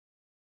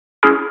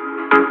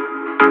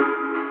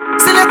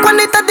when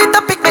it a the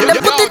topic, make them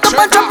put it up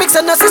on topics.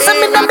 And no system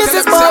in the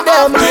business for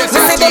them. Me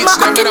say them a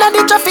hanging on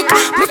the traffic.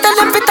 Me tell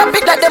them fit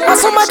topic like them want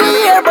somebody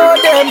hear about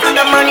them.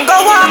 The man go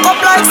walk up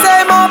like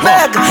say more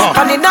beg.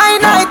 On the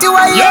 990 you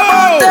a hear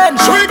about them.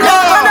 Never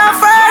gonna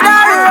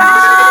further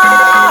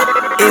run.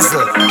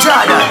 Isle,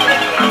 Jordan.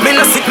 Me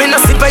no sit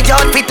by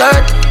yard fit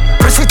hurt.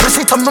 Press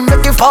it and me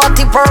make it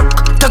 40 work.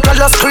 The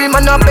girl a scream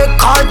and I beg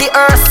call the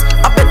earth.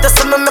 I bet the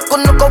summer me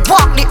couldn't go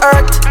walk the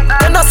earth.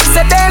 Then I see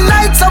say they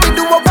like so we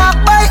do a walk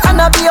by. And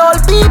I be all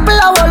people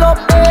I will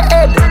up their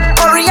head.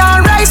 Curry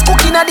and rice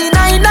cooking at the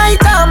 9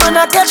 time. And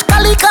I catch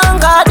calico and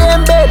got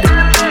them bed.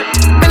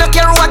 Me no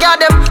care who I got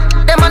them.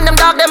 Them and them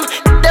dog them.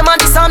 Them and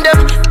this on them.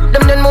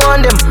 Them then more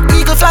on them.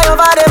 Eagle fly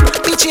over them.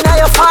 Pitch in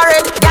your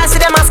forehead. Y'all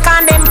see them and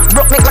scan them.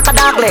 Broke neck like a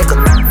dog leg.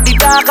 The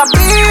dog a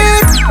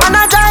beat. And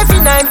I drive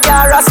in 9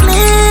 car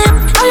asleep.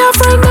 And your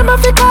friend them a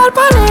fi call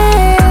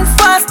police.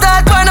 Fast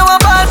that when I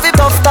ball fi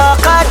tough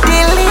talk or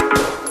delete.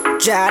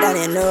 Jordan,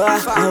 you know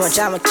how much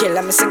I'm a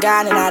killer, I'm a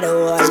cigar in the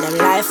world. Them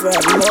life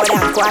worth more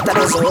than quarter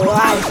dozen whole.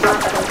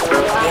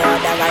 Yeah,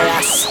 dog a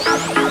ras.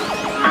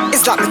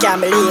 It's like me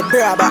can't believe,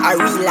 bro, but a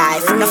real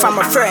life. Now from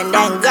a friend,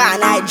 then gone,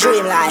 I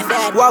dream life.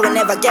 Why we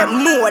never get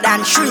more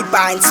than 3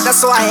 pints.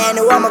 That's why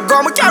anywhere I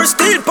go, I carry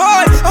steel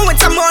pipe. And when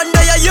I'm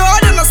under your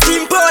yard, and a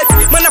steam pipe.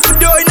 Man, if I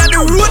die in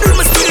the road with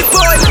my steel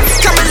pipe.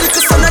 Come and look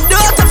us on the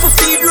daughter for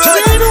feed right.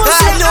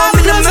 I know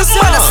me no mess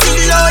wanna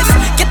see life.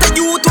 Get a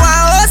youth to a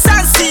house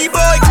and see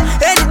boy.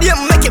 Any day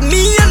making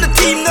me and the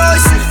team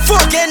noise.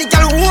 Fuck any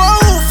girl who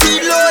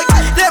feel like.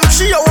 Them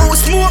 3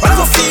 hours smoke, I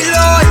go feel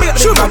like.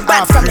 Shoot my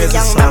bad from the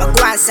young mama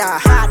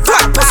guanza.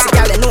 Fuck pussy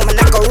girl, they know me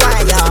not go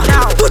run ya.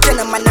 Putting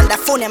a man on the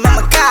phone and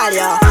mama call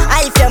ya.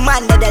 I if your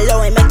man that they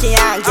low and make you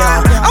hang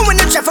ya. And when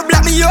them try for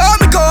black me up,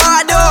 me go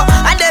hard yo.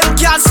 And them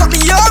can't suck me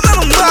up,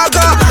 I'm a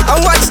mugger.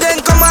 And watch them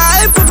come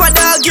and help up a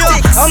dog yo.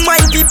 And my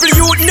people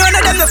youth, none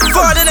of them the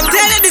father. Them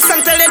tell you this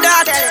and tell you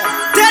that.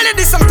 Tell you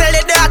this and tell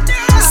you that.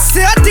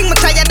 Say a thing me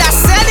tell you that.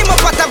 Send him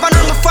up at a van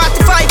on my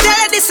 45. Tell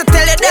you this and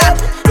tell you that.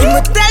 He me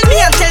tell me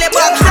and tell you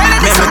back.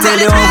 Let me tell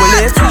you how we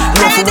live.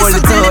 No for all the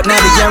talk, now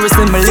the carrots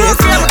in my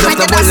lips. Just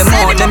a boil them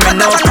out, them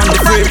and out on the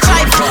fridge.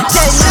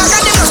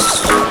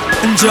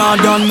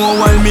 Jordan more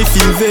while me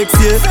feel vexed,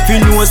 yeah. Fi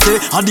know say,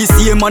 I the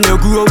same man you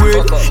grow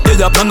with. They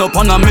a plan up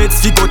on a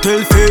meds, fi go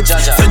tell feds.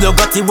 Say you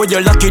got it where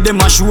you lucky, them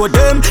a show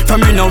them.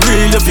 From me no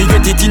real, if you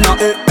get it in a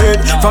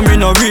head. From me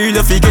no real,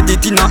 if you get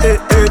it in a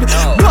head.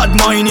 Bad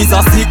mind is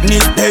a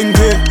sickness,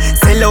 dengue.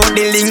 Sell out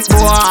the link,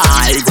 boy.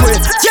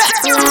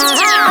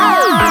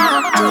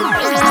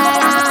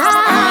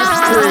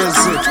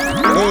 Crazy.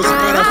 Those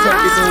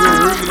motherfuckers are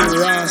really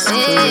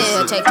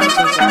rascals. Check.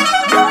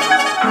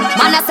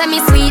 Man a say me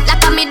sweet,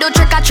 like a me do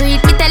trick or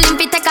treat. Me tell him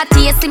fi take a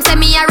taste, him say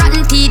me a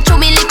rotten teeth. Chew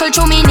me little,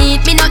 chew me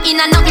neat. Me no in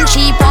a nothing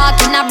cheap. Walk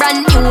in a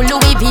brand new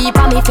Louis V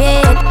pa me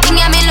feet. Thing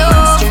ya me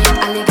love,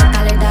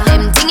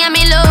 them thing ya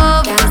me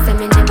love. Can't say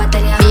me never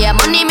tell ya. Me a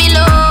money me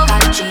love,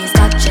 got cheese,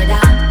 got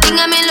cheddar. Thing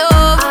ya me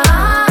love.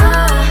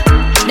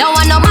 Don't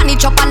want no money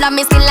chop under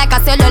me skin like a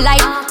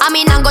cellulite. I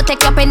mean I go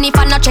take your penny if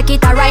I not check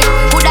it alright.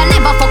 Woulda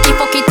never fuck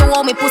it to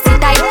hold me pussy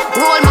tight.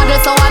 Role model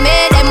so I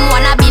made them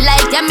wanna be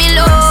like ya me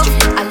love.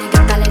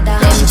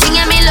 Them thing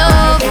ya me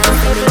love.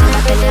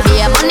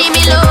 Yeah money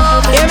me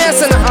love. Yeah me a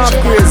send it off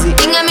crazy.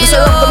 Thing ya me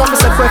love.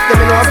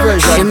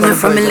 Came here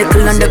from a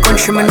little and the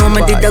country, me know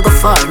me did I go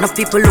far. Enough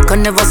people look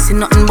and never see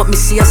nothing but me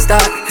see a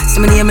star. See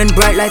me name in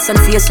bright lights and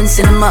face in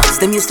cinemas.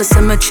 Them used to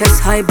say my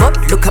chest high, but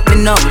look at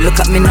me now,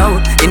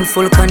 in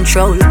full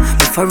control.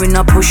 Before in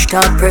a push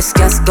start, press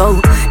gas go.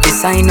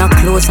 Designer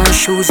clothes and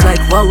shoes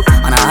like wow.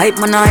 And I hype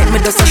me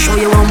just to show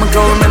you how me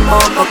go.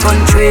 Remember up a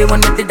country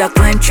when I did a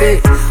climb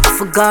tree. I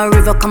forgot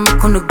river come I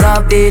couldn't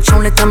go beach.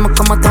 Only time I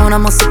come a town I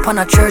must sit on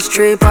a church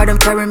tree. Part them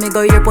carry me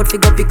go airport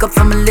figure pick up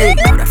family.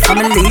 Now that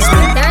family's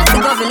me. There's to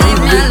go believe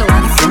me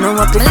alone. If you know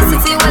what to do, listen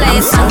to you while I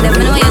sing them.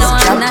 I know you don't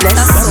want that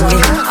stuff so.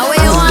 How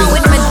you want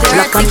with me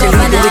dirty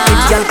governor?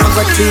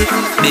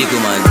 Big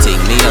woman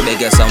thing, me a beg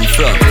you some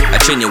front. I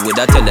train you with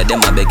a teller,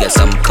 them a beg you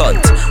some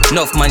cunt.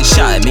 Enough man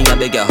shy, me a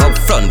beg you up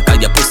front.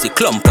 Cause your pussy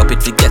clump up,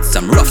 it fi get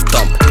some rough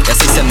thump. Your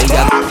sister me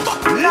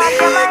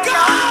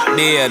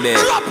a baby.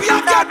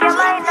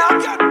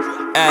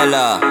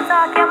 Ella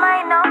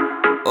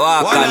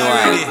walk and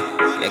wine.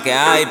 You can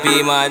hype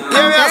man.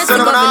 There's to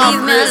go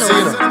believe me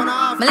alone.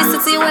 I listen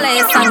to you while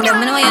I sing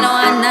them. I know you don't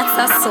want that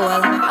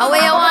soul. How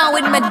you want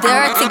with me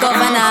dirty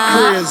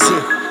governor? Crazy.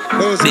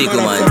 Big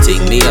woman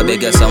thing, me a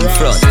beg you some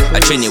front. I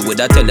train you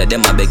with a teller,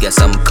 them a beg you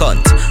some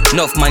cunt.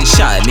 Enough man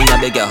shy, me a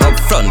beg you up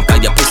front.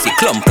 Cause your pussy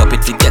clump up, it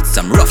fi get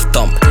some rough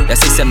thump. Your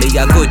sister me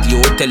a good, you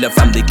tell her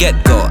from the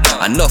get-go.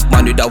 Enough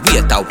man with a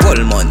wait a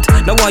whole month.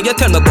 Now why you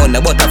tell me about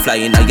the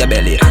butterfly in your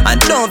belly? And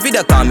don't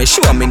video call me,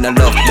 show me no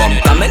love bump.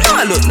 Cause me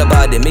nah look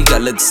nobody, me a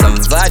look some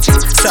virgin.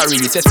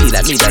 Sorry if you feel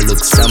like me that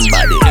look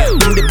somebody.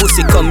 When the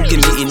pussy come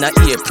give me in a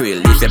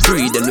April. If you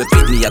breathe and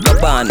repeat me, I go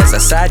born as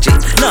a sergeant.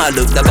 Nah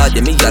look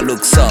nobody, me a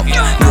look some.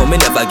 No, me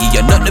never give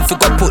you nothing for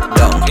go put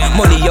down.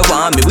 Money you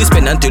want me, we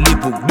spend until we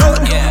book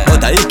done.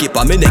 But I keep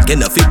on me neck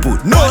enough to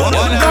put none.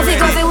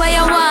 Coffee, where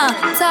you want?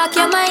 want, talk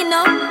your mind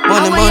now.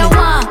 Money, What you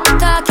want,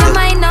 talk your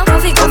mind now.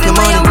 Coffee, what you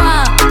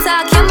want,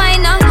 talk your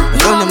mind now.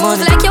 You want move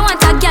like you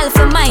want a girl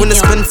for mine. When I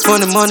spend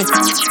funny money.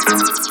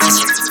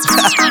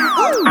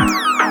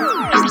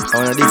 I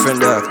want a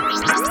different dog.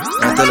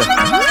 I tell her.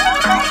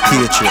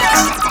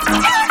 Patriots.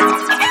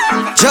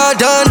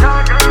 Jordan.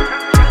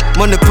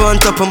 Money on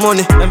top of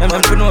money. My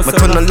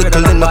turn a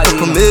little in a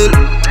couple mil.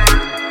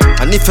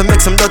 And if I make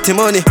some dirty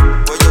money,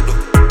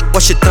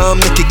 wash it down,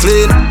 make it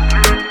clean.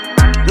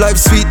 Life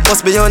sweet,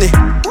 must be honey.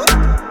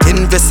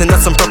 Investing in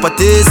some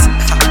properties.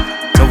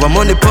 Now I'm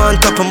money on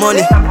top of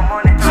money.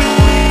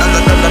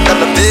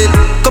 Dollar bill.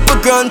 Couple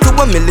grand to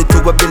 $1 million to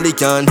 $1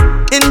 billion.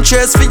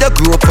 Interest for your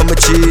grow up on my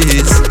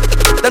cheese.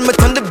 Then me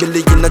turn the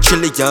billion a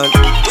trillion.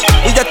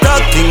 We a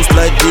talk things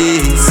like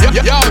this.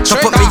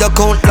 Chop up me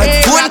account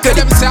like phone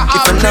credit. If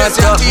I not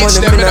talk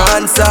money, me no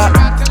answer.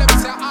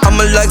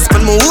 I'ma like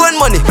spend my own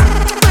money.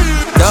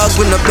 Dog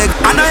with no beg.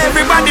 I know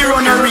everybody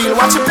run a reel,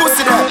 watch your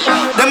pussy there.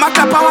 Them a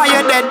clap while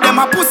you're dead,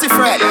 them a pussy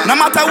fret. No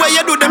matter where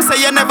you do, them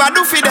say you never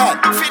do for that.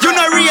 You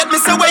no rate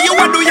me, say where you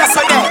a do, yes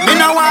or that. Me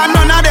no want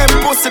none of them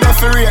pussy there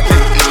for rate me.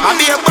 I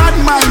be a bad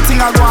mind thing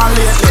I go on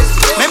lately.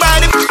 Me buy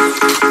the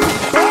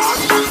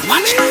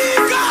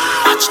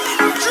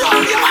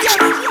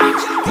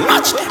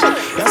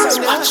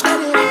watch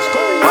them,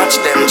 watch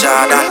them,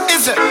 Jordan.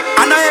 Is it?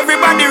 I know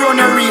everybody run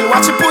a reel,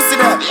 watch your pussy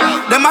there.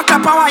 Them a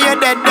clap while you're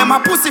dead, them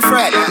a pussy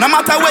fret. No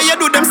matter where you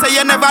do, them say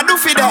you never do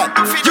for that.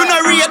 You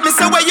no rate me,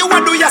 say where you a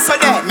do, yes or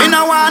that. Me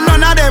no want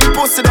none of them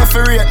pussy there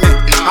for rate me.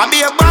 I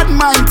be a bad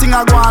mind thing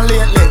I go on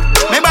lately.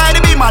 Me buy the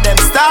beam of them,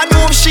 start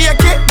move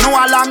shake it. No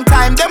a long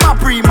time, them a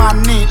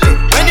pre-man neatly.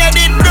 When you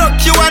did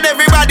broke, you and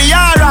everybody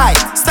alright.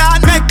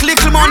 Start make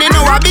little money,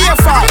 now I be a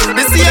fight.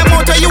 The same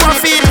motor you a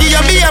feed, give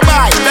you be a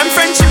buy. Them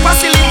friendship a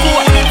silly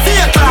coat,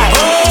 fake life.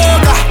 Oh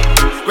God,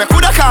 we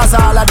coulda cause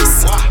all of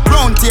this.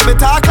 Round table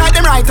talk like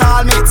them right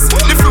all mates.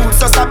 The fruits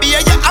just a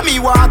beer, yeah, and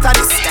me water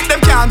this.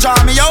 Them can't draw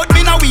me out,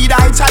 me no weed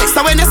I chalice.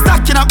 So when you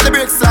stacking up the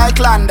bricks like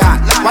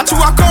London, watch you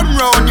a come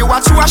round, you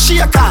watch you a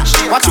shake on.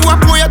 Watch you a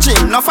pour your chin,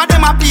 enough of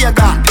them a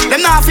pagan.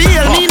 Them not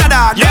feel me no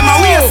dog, them a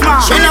waste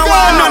man. Me no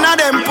want none of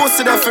them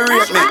pussy there for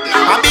rate me.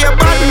 I be a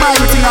bad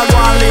mind thing I go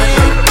on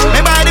lately. Me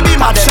buy the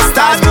beam of them,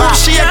 start move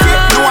shake it.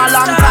 No a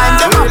long time,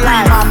 them a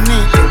pre-man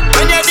neatly.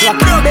 When you did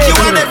broke, you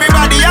and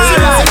everybody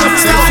alright.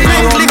 Start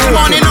make little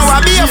money, now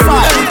I be a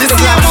fight. The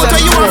same motor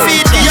you a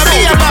feed, you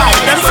be a buy.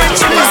 Them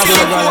friendship a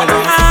silly coat.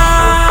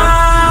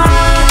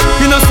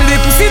 You know see the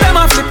pussy them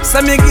a flip,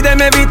 so me give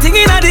them everything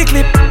in a the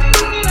clip.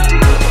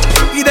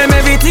 Give them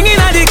everything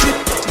in a the clip.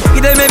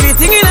 Give them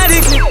everything in a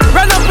the clip.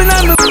 Run up in a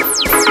look.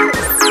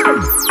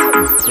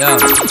 Yo.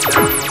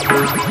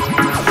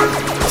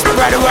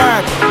 Spread the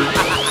word.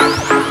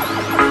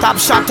 Top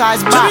shot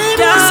is back.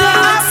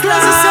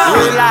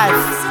 Real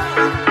life.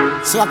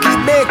 So I keep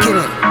making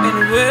it.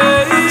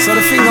 So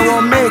the finger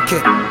won't make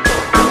it.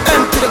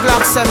 Empty the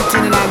Glock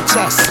 17 in my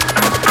chest.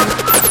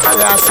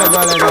 Yeah, I said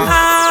all of that.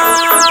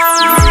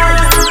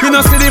 You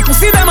know see the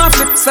pussy them a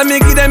flip, so me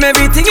give them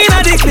everything in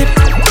a the clip.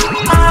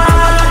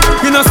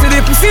 You know see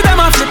the pussy them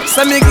a flip,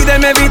 so me give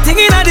them everything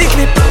in a the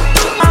clip.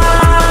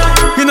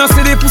 You know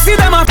see the pussy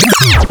them a flip.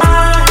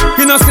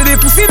 You know see the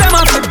pussy them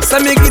a flip, so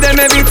me give them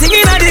everything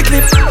in a the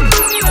clip.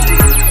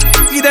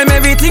 Give them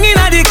everything in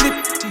a the clip.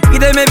 Give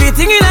them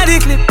everything in a the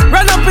clip.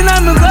 Run up in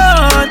on the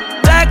gun,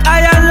 like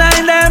I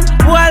align them.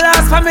 Who I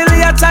lost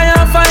family, I try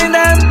and find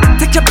them.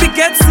 Take your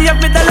picket, see if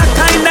me the lock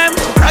kind them.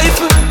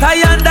 Rifle, tie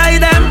and die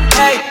them.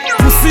 Hey,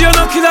 pussy you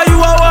no killer, you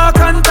a walk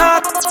and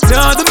talk.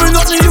 Can't do me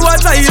nothing, you a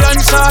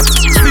Thailand shot.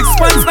 6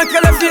 points, make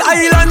you left the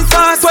island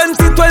fast. 20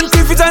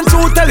 vision,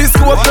 2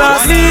 telescope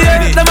glass.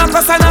 Yeah, them a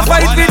cross and a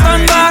fight with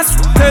on gas.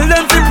 Tell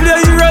them to play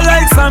hero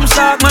like some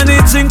shark.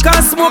 Money drink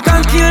and smoke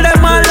and kill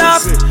them all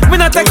up. Me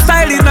not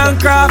textiling and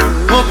craft.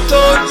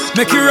 Uptown,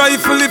 make your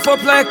rifle lift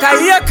up like a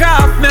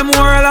aircraft.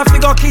 Memorial of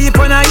go keep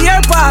on a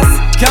year pass.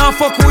 Can't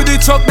fuck with the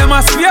truck, them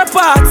a spare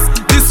parts.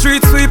 The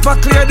street sweeper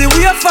clear the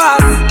way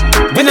fast.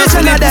 When they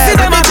turn there,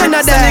 when they turn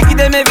there, give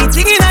them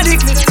everything in a the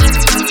clip.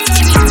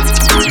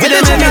 Give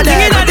them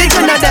everything in a the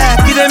clip.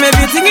 Give them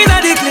everything in a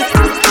the clip.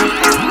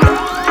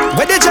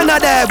 when they turn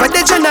there, when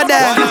they turn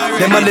there,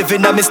 them a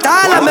living on me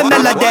style and me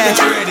melody.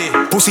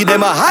 Pussy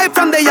them a hype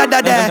from the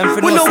other day.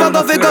 We know what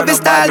go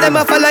style, them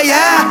a follow,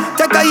 yeah.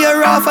 Take a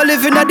year off, a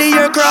living at the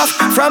aircraft.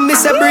 From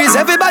Mr. Breeze,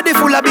 everybody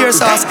full of beer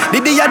sauce.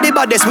 The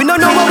baddest, we don't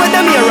know what with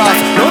them here off.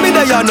 No me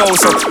there you know,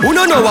 so who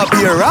don't know what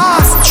beer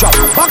ass. Chop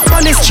back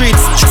on the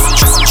streets,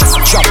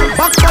 chop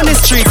back on the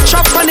streets,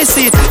 chop on the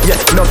seat. Yeah,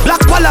 no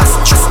black palace.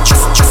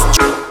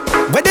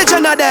 Where the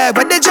Jenna there,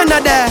 where the Jenna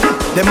there.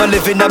 Them a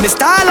living on me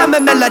style and me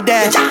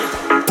melody.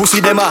 Pussy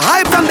them a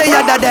hype from the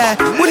other day.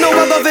 We know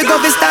a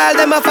govy style,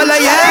 them a follow,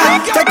 yeah.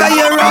 Take a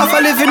year off,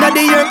 a living at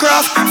the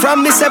aircraft.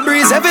 From Mr.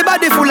 Breeze,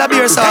 everybody full of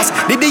beer sauce.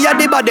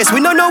 The baddest,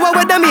 we don't know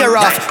what them here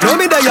off. No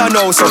me there you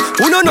know, so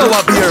we don't know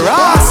what beer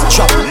ass.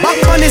 Chop back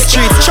on the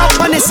street, chop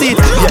on the seat.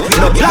 Yeah,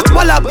 no black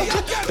walla.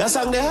 That's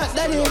on the hot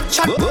daddy.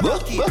 Chat,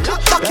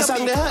 That's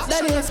on the hot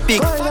daddy.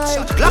 speak.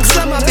 Black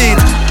slammer beat.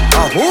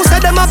 Who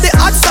said them have the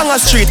hot song on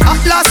street?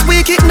 Last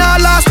week, it now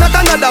last, not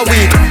another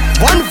week.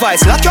 One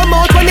voice, lock your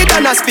mouth when it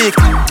done a speak.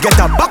 Get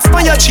a box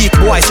on your cheek,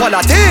 boy,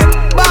 swallow tape.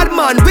 Bad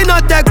man, we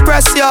not take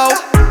press, yo.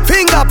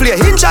 Finger play,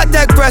 hinge at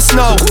take press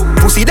now.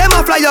 Pussy them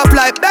a fly up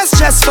like best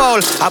chest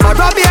fall. I'm a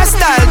Robbie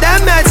style,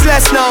 them heads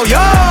less now,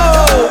 yo.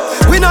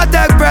 We not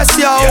take press,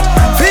 yo.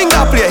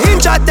 Finger play,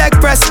 hinge at take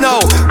press now.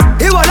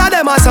 He all of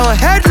them a some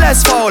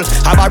headless fall.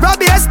 I'm a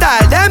Robbie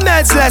style, them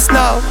heads less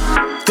now.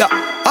 Yeah.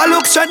 I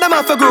look straight, them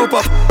off a group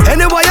up.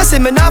 Anyway you see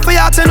me now for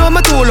you to know my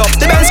tool up.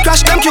 The Benz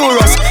crash them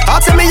curious.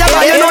 After me you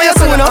buy, you know you're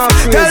soon enough.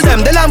 Tell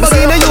them the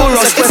Lamborghini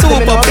Euros. It's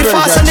super, the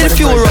fast and the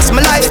furious.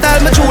 My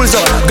lifestyle, my jewels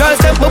up. Girls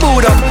them my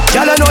boot up.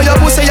 Y'all know your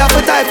pussy, you have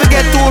to type to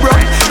get too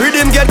rough.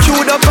 Rhythm get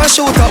queued up and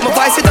shoot up. My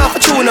voice it off a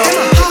tune up.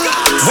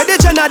 Where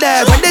the Jenna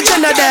there, where the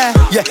Jenna there.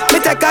 Yeah,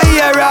 me take a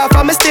year off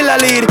and me still a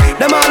lead.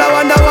 Them all I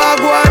wonder what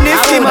go on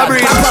if Kim a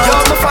breathe. Yo,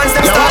 my fans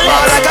them start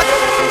all like a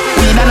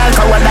weed and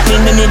alcohol, that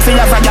mean the need for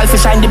your girl to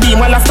shine the beam.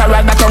 Well after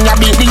all, that on your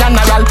beat the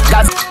general.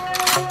 Cause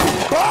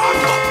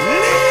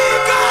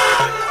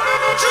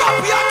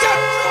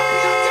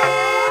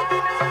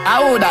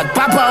how that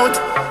pop out?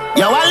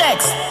 Yo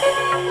Alex.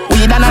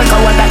 Weed and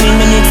alcohol, that mean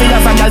the need for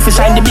your girl to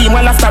shine the beam.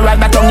 Well after all,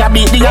 that on your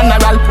beat the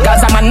general.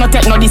 Cause a man no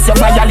take no this, you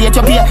violate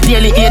your peer.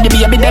 Daily hear the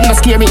baby, them no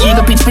scary.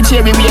 Eagle pitch for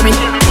cherry baby.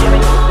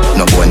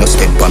 No boy no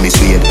step on me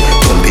suede.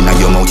 Jump in a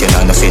your mouth, you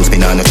know no sense, me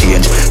nah no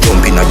change.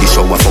 Jump in a the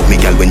shower, fuck me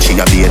girl when she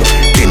a bathe.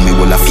 Then me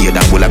will a fade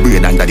and will a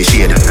braid under the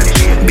shade.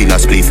 Bill a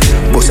spliff,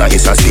 boss a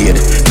is a spade.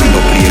 Me no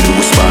play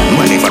loose man,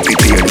 man never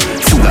prepared.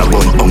 Full of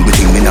gun, hungry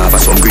thing, me nah have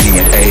some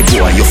grenade. Hey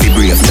boy, you fi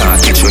brave, nah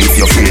catch you if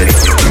you're afraid.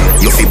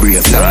 You fi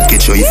brave, nah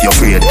catch you if you're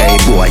afraid. Hey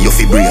boy, you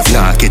fi brave,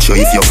 nah catch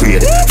you if you're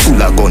afraid. Full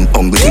of gun,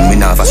 hungry thing, me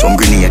nah have some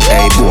grenade.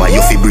 Hey boy,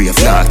 you fi brave,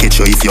 nah catch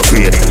you if you're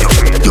afraid.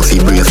 You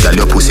fi brave, girl,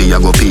 your pussy you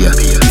go pay.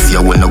 If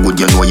you want no good,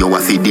 you know you a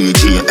fi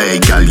DJ. Hey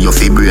girl, you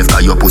fi brave,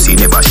 cause your pussy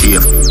never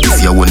shave. If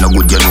you want no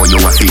good, you know you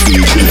a fi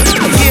DJ.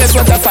 Here's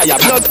what a fire,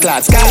 blood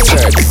clots, catch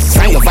hurt.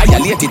 Find you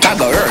violate it, I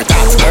go hurt,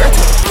 that's hurt.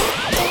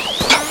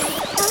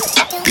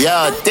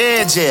 Yo,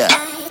 DJ,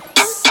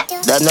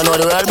 them don't know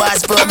the World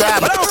Boss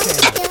program.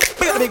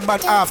 Big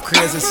bad half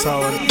crazy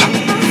sound.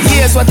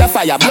 Here's what a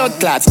fire, blood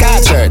clots,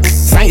 catch hurt.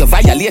 Find you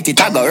violate it,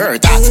 I go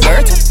hurt, that's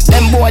hurt.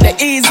 Them boy, they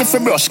easy for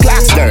brush,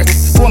 clocks dirt.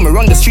 Pour me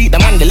run the street,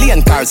 them on the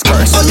lane cars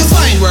curse. On the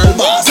fine World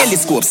Boss.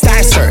 Telescope,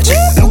 star search.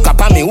 Look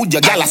up at me, would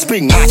your gal a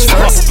spring match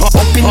first? Up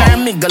in her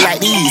middle like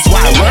the east,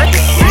 why work?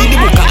 Read the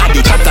book of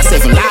Adi, chapter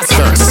 7, last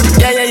verse.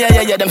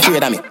 Yeah, them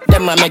afraid of me.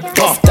 Them a make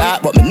tough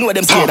talk, but me know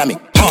them scared of me.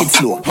 Wicked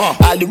slow.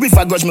 All the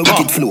river grudge me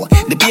wicked flow.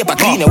 The paper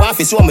clean, you want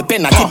to show me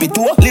pen, I tip it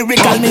too.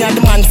 Lyrical me and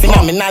the man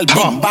phenomenal.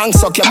 Big bang,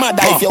 suck your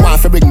mother if you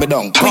want to bring me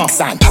down.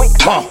 Quicksand.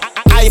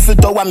 Eiffel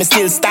Tower, me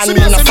still stand. Me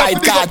in a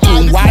fight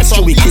cartoon, why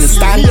should we kill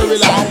stand? You know the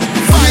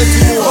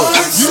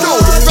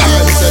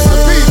fans and the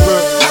people.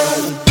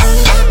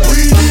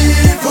 We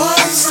need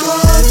voice of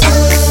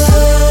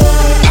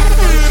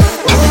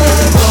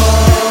World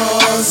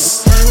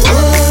Boss,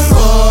 World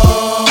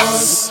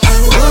Boss,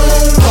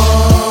 World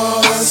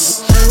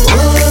Boss,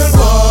 World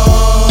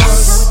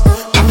Boss.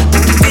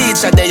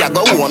 Teacher, there you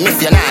go home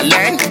if you not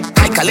learn.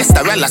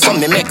 Cholesterol, so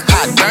me make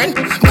hard burn.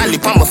 Mally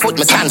on my foot,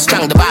 me stand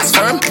strong, the boss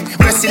firm.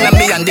 Pressing on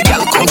me and the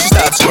girl come, she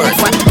start squirt.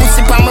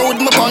 Pussy on me with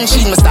my gun,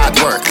 she me start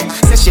work.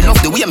 Say she love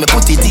the way me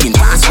put it in,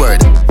 password.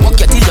 Walk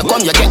you till you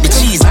come, you get the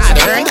cheese hard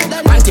earned.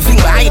 Panty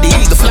fling behind the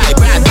eagle fly,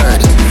 Brad bird.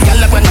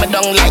 Girl run me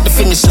down like the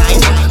finish line.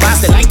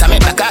 Pass the light, I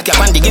make the cock up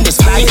on the Guinness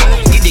fly.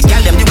 Give the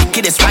girl them the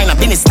wickedest wine, I've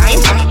been this time.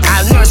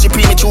 I'll nurse you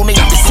premature, me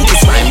have the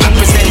sickest rhyme.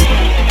 Represent.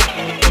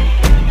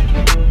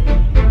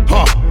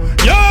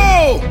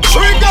 Yo,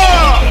 trigger!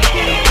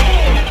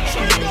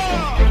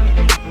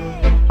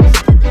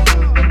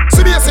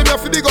 See me have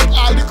to big up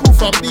all the crew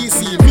from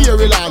DC,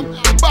 Maryland,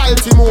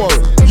 Baltimore.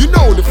 You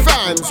know the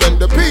fans and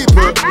the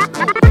people.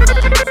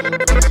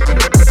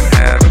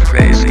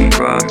 Krazy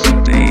rocks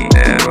the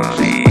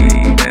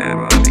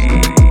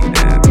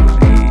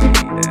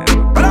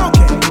But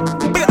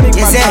okay, big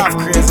half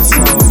crazy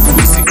sound.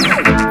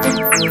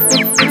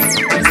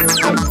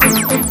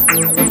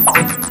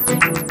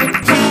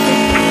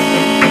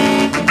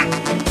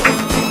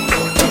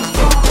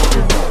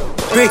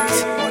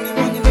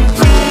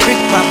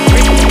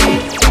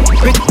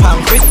 brick pam,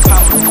 brick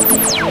pam.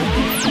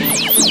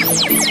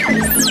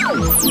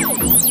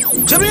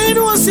 Jamie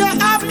knows you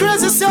have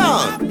crazy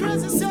sound.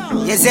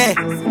 Yes, sir.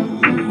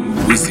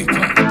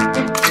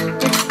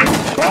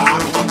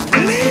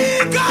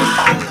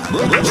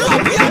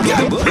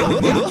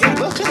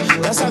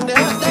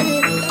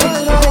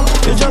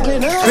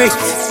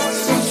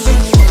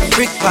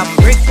 Brick pam,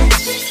 brick.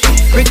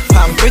 Brick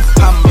pam brick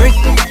pam brick.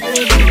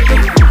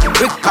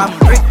 Brick pam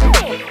brick.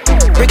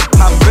 Brick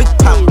pam brick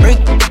pam brick.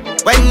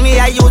 When me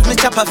I use my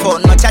chopper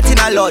phone, no chatting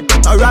a lot.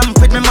 No ramp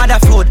with me mother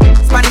food.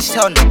 Spanish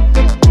town,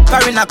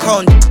 foreign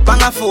account,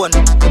 bang a phone,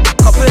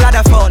 couple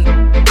other phone.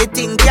 The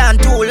thing can't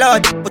too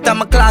loud, but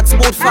I'm a clock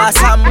boot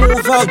fast and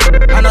move out.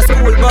 On a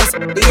school bus,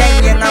 the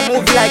young I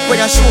move like when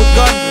you shoot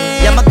gun.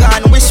 Yeah, my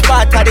gun, which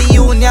part of the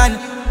union?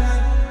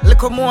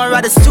 Look more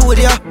at the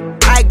studio.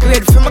 I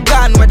grade from a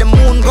gun where the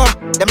moon go.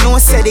 Them no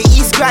say the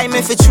east crime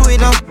if it's true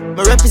enough.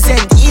 Me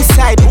represent east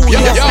side, ooh yeah.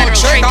 The Federal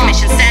Trade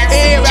Commission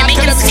says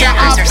Jamaican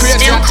scammers are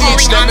still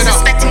calling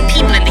unsuspecting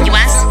people in the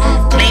US,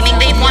 claiming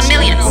they've won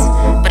millions,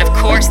 but of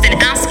course then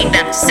asking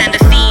them to send a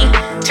fee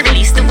to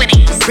release the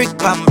winnings. Brick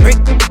pam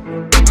brick.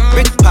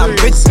 Brick pam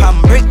brick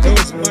pam brick.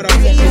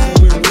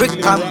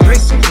 Brick pam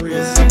brick.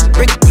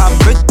 Brick pam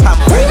brick pam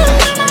brick.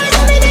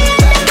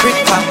 Brick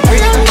pam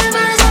brick.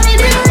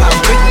 Brick pam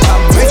brick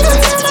pam brick.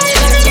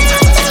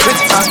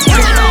 Brick pam brick.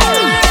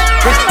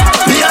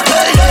 Me a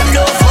tell them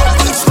no fuck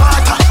with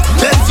smarter.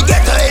 Them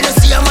forget the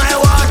Hennessy of my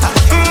water.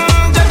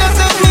 That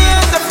set me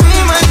as a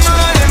free man.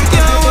 Them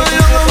can't hold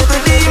on to the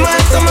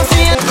demons. So me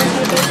feel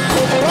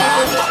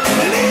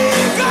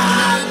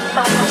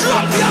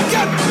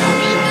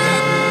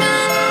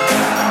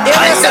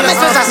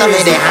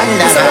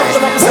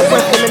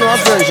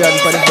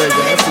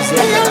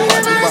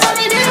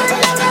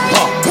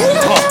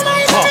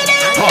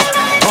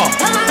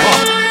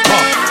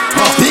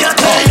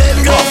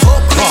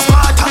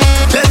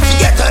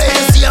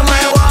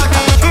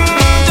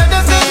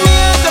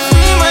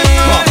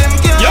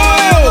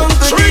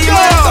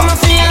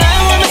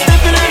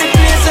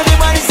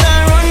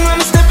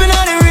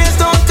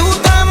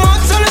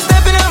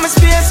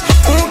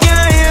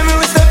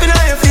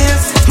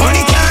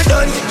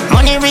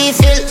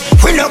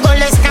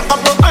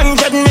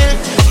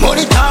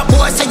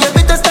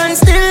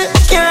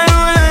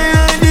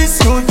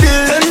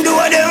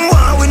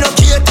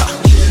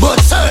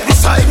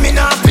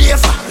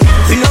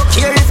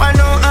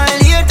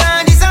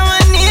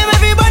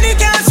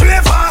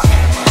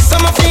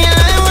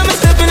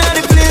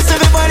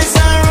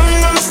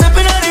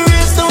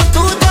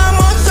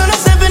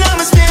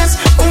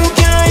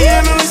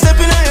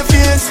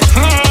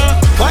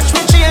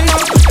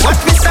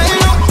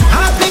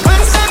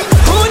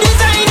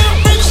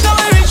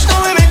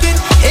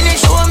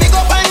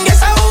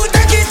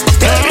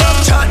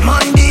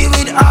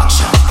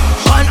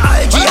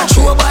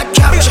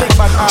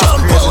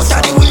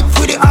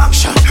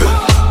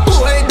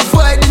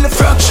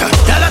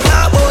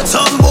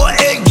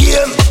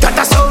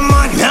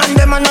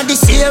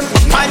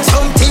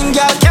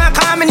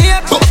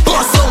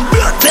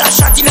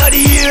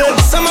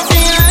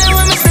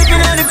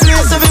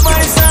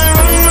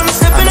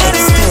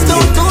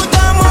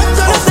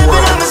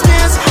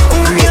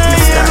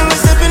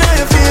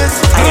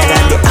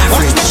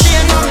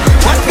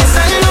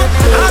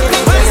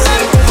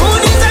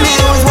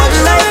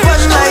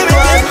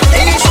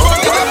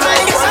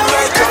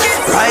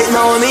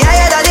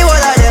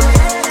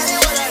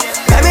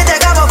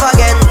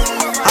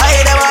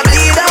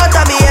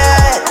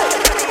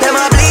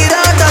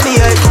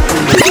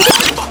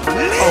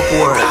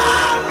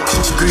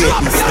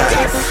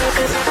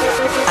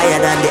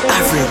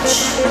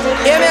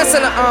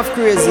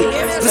Krazy.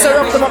 Just a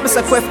rough them up,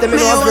 Mr. Queft, them in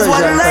our version.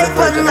 One life,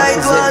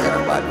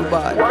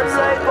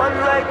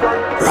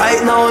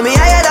 right now, me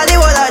higher than the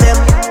whole of them.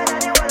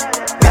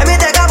 Let me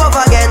take a puff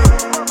again.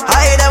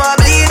 I them a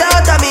bleed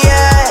out of me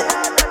head.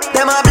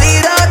 Them a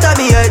bleed out of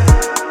me head.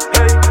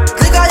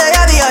 Click on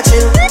ya, me a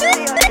chill.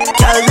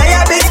 Tell me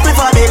a big split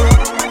for bill.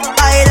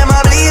 I them a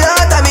bleed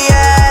out of me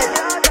head.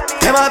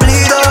 Them a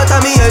bleed out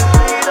of me head.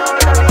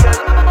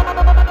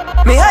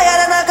 Me higher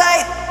than a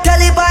kite. Tell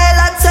the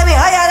pilot say me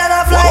higher than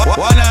a flight.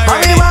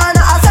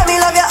 Marijuana, I say me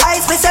love your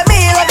eyes. Me say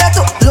me love you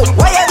too. Look,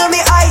 why you do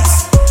me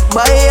ice?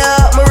 Buy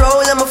up, me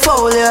roll and me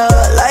fold ya.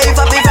 Life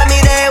happy for me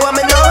day when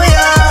me know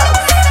ya.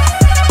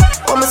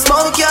 When me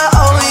smoke ya,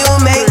 how you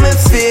make me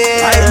feel.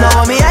 Right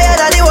now me higher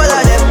than the whole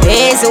of them.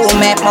 Easy who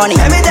make money.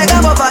 Let me take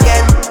a puff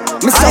again.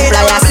 Me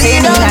supply a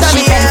scene in a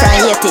ship and from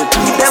Haiti.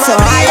 So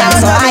higher.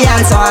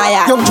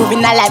 Young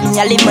juvenile like me,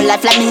 I live my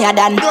life like me a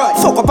done.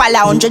 Fuck up all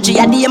a 100 G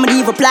a day, me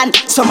leave a plan.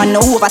 Some man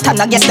know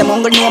overtime, I guess them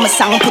hungry know my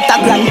song. Put a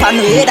grand pan,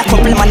 we head a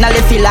couple man a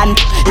left land.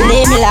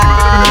 Lay me la,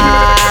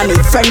 me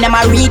friend them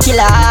a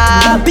re-killer.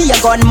 Be a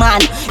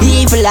gunman,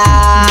 evil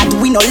lad.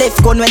 We no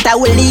left gun when I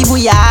will leave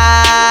we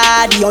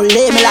yard. Yo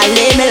lay me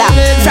la.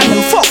 From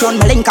them fuck run,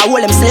 my link I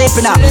hold them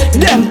sleeping.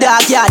 Them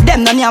dog yeah,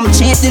 them none I'm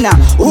chasing.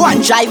 One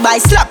drive by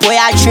slap where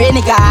I train.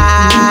 Nigga,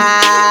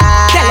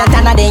 tell your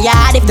Tana the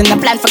yard if them no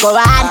plan for go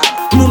hard.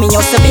 Move me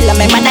used to build a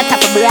member that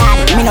type of brand.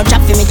 Me no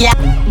trap for me, yeah.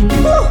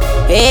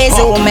 Hey,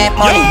 who make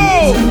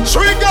money?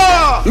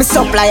 Trigger! Me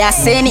supplier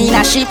send in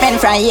a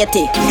shipment from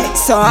Haiti.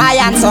 So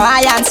iron.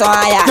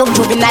 Young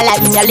juvenile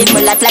like me, I live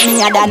my life like me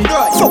a done.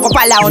 Fuck up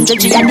all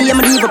 100 G a day,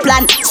 me leave a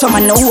plan. Some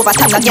man know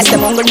overtime, I guess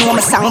them hungry know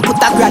me song.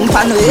 Put a grand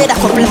pan with a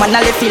couple man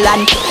a left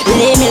land.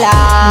 Lay me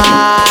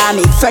la,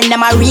 me friend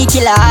them a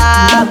re-killer.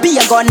 Be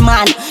a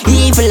gunman,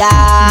 evil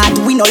lad.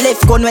 We no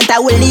left gun when I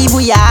will leave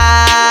we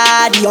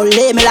yard. Yo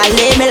lay me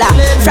la.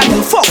 From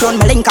them fuck round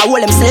my link, I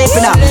hold them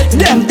sleeping now.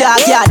 Them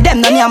dog, yeah,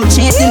 them none I'm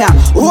chasing now.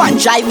 One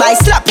drive-by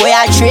slap where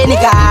I train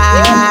nigga.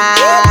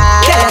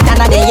 Tell them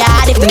down the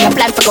yard if they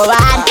plan for go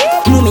on.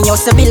 Know me your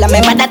Sevilla,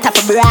 remember that type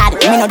of broad.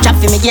 Me no drop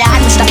for me yard,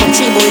 me stop from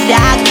tree bull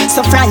dog.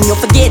 So friend, you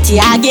forget it,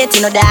 I get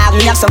you no dog.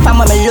 Me have some fun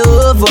with me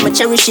love, with me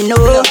cherish you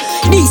know.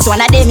 This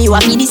one of them you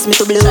have this me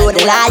to blow.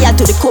 The liar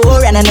to the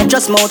core and I not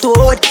just mouth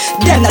road.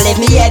 Them no let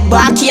me head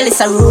back, kill it's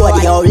a road.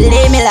 Yo,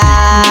 lay me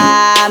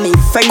la, me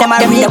friend them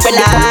a real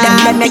fella.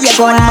 Them make you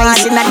go on my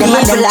sin and them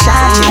evil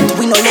lad.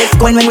 We no left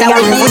gun when we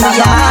are leaving the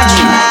yard.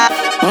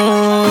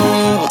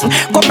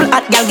 Couple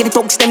hot gal get the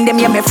thugs them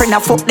yeah my friend a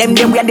fuck them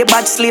we are the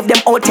bad slave them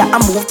out here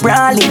and move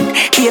brawling.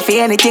 Pay for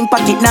anything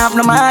pocket now have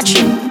no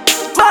margin.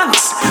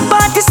 Banks,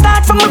 party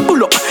start from a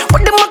pull up.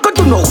 What them a go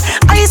to know?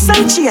 Ice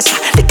and chase,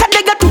 they can't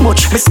they got too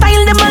much. Me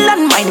style them a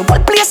landmine,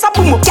 what place a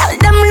boom up. Gal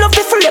them love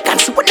the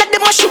fragrance, what that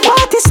them a shoot.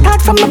 Party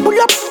start from a pull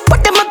up.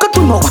 What them a go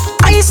to know?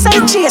 Ice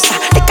and chase,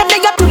 they can't they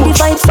got too much.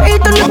 Divine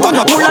faith and no one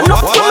pull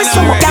enough for me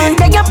so down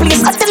they a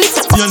place at the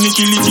little. You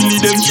killy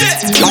them,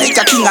 like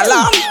a king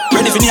alarm.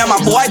 Ready for me and my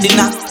boy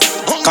dinner.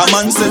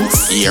 Common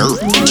sense, here.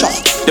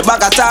 The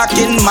bag of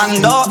talking man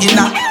door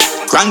inna.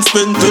 Grand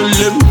spin to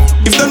them.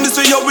 If them this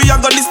way yo we a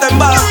go this them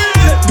back.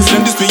 If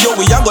them this way yo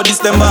we a go this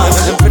them back.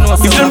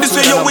 If them this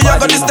way yo we a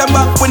go this them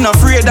back. We not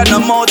afraid of no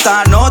mouth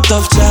and no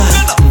tough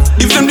chat.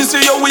 If them this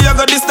way yo we a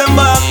go this them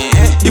back.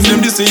 If them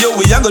this way yo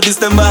we a go this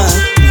them back.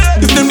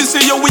 If them this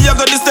way yo we a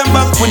go this them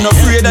back. We not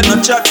afraid of no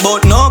chat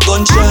but no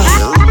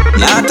gunshot.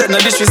 Nah take no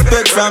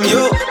disrespect from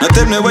you. No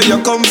tell me where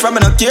you come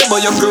from and I care about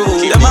your crew.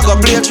 Them a go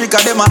play a trick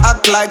and them a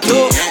act like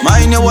too.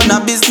 Mind you want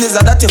a business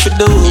and that you fi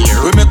do.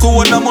 We make you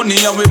want a money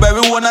and we buy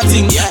we want a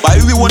thing. Buy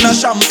we want a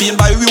champagne,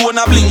 buy we want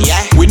a bling.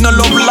 We no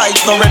love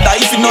lights, no red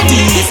eye if you nothing.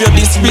 If you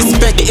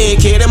disrespect the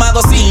AK, them a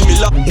go see me.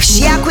 If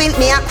she a quint,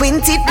 me a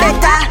quint it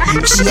better.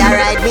 If she a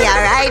ride, me a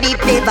ride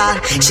it never.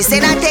 She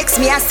send a text,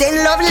 me a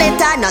send love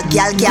letter. No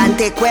girl can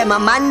take where my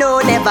man no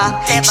never.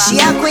 If she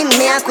a quint,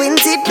 me a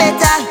quint it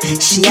better.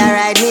 She a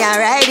ride, me a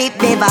ride it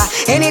never.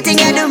 Anything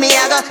you do, me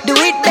a go do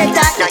it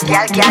better. No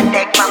girl can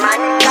take my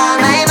man. Call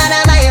my man a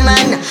my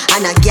man,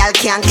 and a girl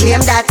can't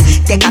claim that.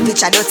 Take a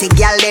picture, dirty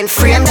girl, then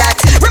frame that.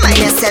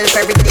 Remind yourself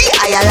every day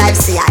I alive.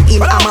 Say I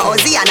him, I'm a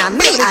Ozzy, and I'm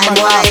me, I'm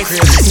wife.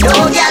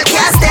 No girl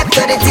can't step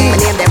to the team.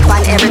 Name them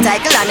on every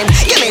title on him.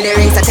 You made the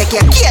rings to take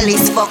your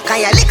careless fuck.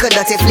 And your little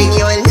dirty fling,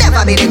 you will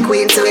never be the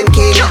queen to him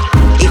king.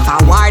 If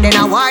I war, then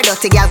I war,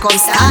 dirty girl come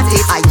start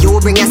it. And you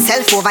bring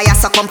yourself over, you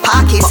suck on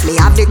pocket. Me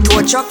have the tow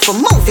truck for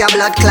move your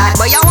blood clot.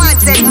 But you want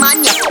take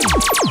man, you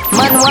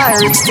man want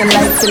rich to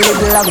like to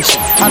live lavish.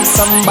 Have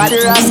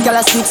somebody rascal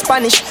a speak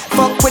Spanish.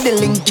 Fuck with the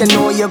link, you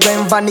know you're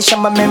going vanish.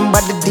 And remember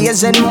the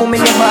days when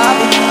mommy never have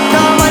it.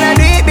 No man I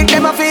do it, big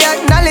them a fi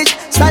acknowledge.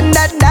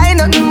 Standard die,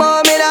 nothing more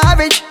me the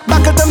average.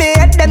 Buckle to me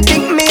head, them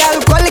think me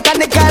alcoholic.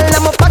 And the girl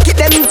in my pocket,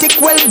 them thick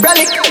well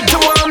brolic. To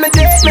want me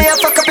date, me a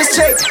fuck up his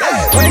straight.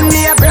 When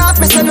me a broth,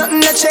 me say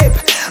nothing a shape.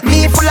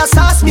 Me full of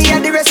sauce, me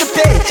a the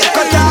recipe.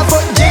 Cut off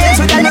foot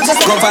jeans with a little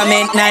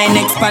Government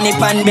 9X panny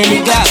pan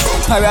belly gap.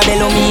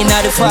 Parabellum in a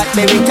the fat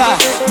berry car.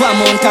 One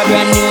month a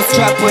brand new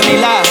strap with me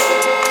laugh.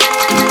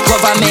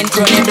 Government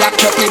running black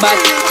dirty bat.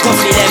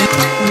 Coffee them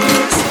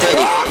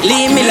steady.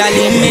 Leave me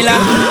la.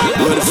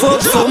 What the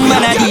fuck some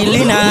man a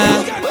dealing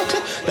now?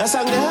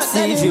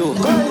 Save you.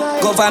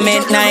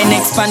 Government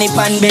 9X panny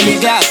pan belly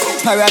gap.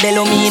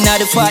 Parabellum in a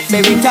the fat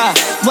berry car.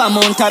 One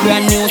month a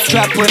brand new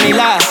strap with me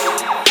laugh.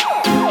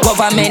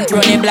 Government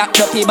running black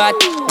dirty bat.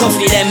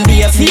 Coffee them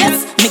be a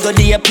face. Me go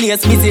to a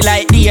place busy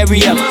like the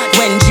area.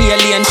 When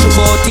Jalen shoot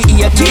out the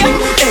ear tear.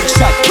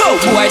 Headshot, go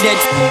boy dead.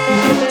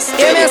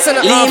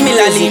 Leave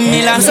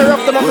me la.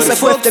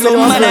 Fuck some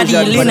man a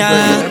dealing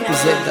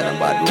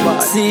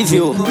now. See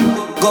you.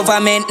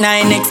 Government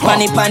 9X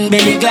panny pan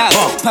belly glass.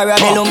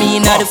 Parabellum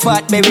in a the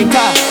fat berry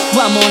car.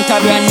 One month a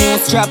brand new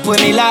strap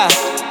with me la.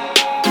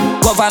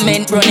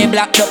 Government running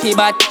black dirty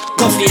bat.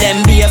 Coffee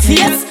them be a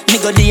face. Me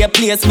go to a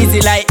place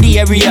busy like the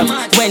area.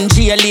 When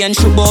Jalen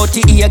shoot out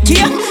the ear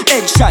tear.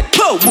 Headshot,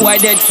 go boy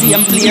dead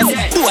same place.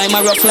 Do I'm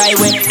a rough fly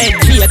with head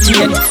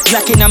vacate.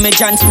 Black in a me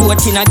transport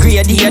in a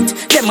grade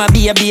 8. Them a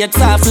be a bait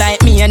soft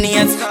like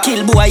mayonnaise.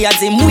 Kill boy as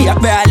him we a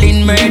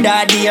brawling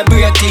murder. They a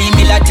break clean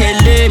me la tell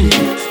them.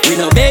 We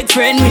no big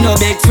friend, we no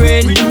big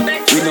friend.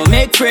 We no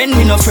make friend,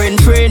 we no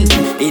friend.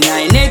 In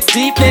our next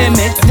sleep them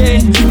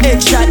extend.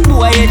 Headshot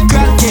boy head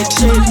crack get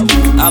shit.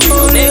 And we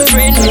no big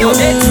friend, we no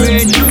big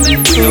friend.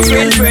 We no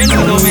friend,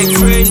 we no make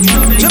friend.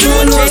 You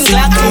don't change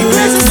like a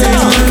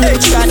president.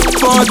 Headshot.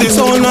 Parties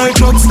all night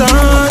truck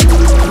stand.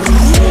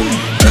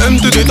 M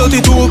to the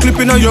 32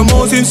 clipping on your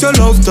mouth since your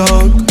love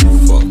talk.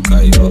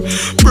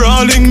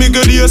 Brawling me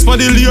good ears for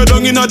the lay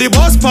down in the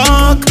bus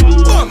park.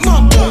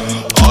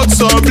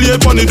 Outside play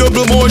on the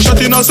double more shot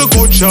in a so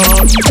good shot.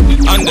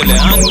 Andele,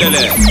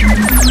 andele.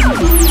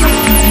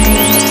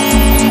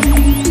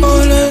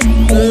 Ole,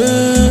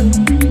 ole,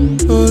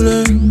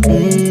 ole,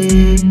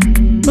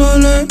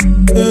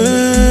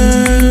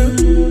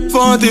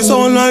 40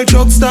 sound like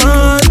truck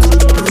start.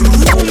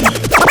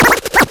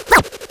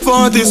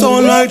 40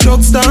 sound like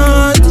truck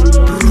start.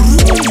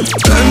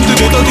 Empty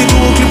the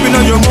 32 clipping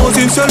on your mouth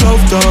since your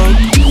love talk.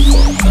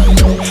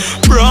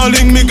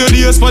 Brawling me good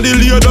ears for the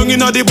lay down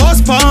in the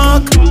bus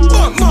park.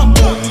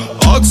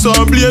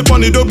 Outside play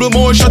on the double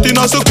more shot in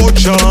a so good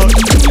shot.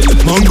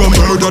 Man go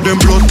murder them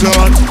blood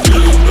clot.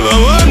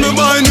 When me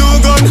buy new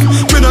gun,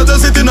 me not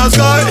a sit in a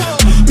sky.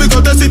 Me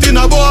got a sit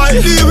in a boy.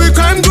 Here we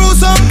crime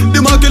gruesome.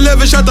 The Mark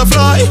 11 shot a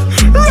fly.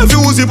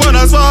 Refuse it on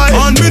a spy.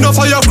 And me no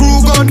fire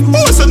crew gun. Who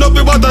send up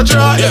me but a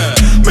try.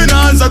 Me no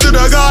answer to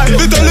the guy.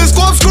 The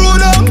telescope screw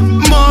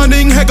down.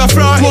 Morning heck a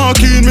fry. Walk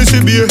in me see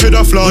be a head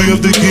a fly.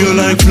 Of the kill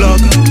like flag.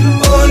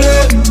 Ole,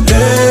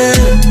 eh,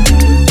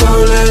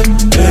 ole,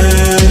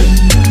 eh,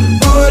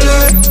 ole,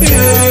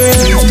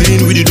 yeah.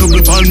 15 with the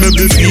double palm make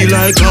me feel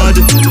like God.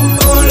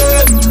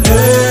 Ole,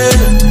 eh,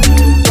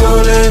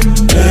 ole,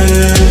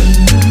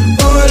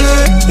 eh, ole,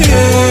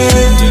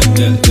 yeah.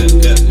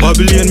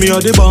 Babylon me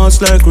are the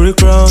boss like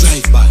Rick Ross.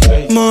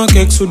 Mark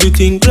X with the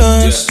thing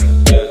class.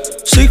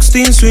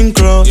 16 swing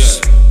cross.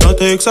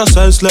 Not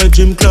exercise like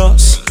gym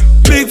class.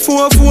 Big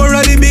 4-4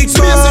 are the big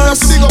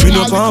boss. We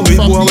no pan with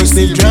boy we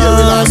snip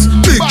jazz.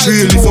 Big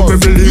tree lift up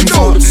every link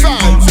fast.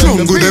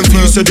 Young good them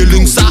feel say the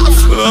link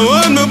soft.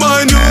 When me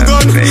buy new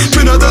gun,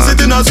 me not a sit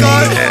in a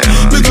sky.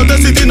 Me got a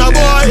sit in a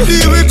boy.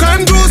 Here we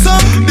crime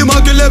gruesome. The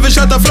Mark 11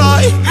 shot a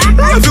fly.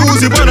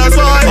 Refuse it on a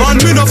spy.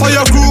 And me no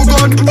fire crew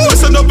gun. Who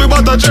send up me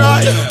but a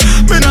try.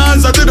 Me no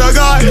answer to the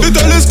guy. The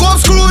telescope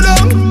screw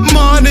down.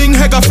 Morning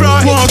heck a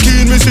fry. Walk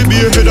in me see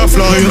be a head a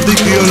fly. Of the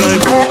kill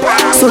like.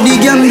 So the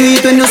gang do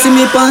it when you see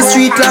me pan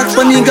street like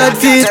funny God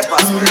feet.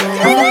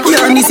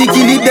 Yeah, me see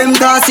kill it them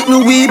cause it no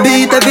we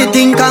beat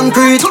everything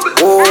concrete.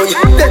 Oh,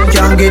 them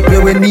can't get me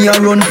when me a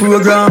run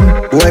program.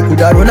 Boy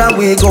coulda run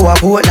away go a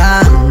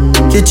Portland.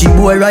 Catchy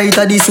boy right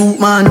at the soup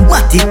man.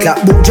 Matty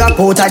clap book drop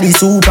out of the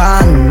soup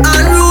man.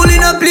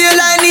 Unruling a play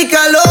like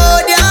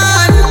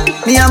Nickelodeon.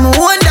 Me a my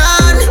own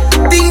dan.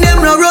 Think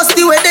them no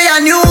rusty where they a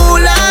new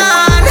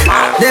land.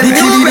 Them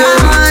new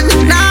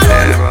brand. Nah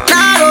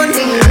run.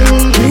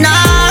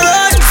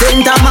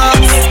 Center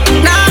Max.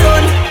 Nah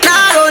run.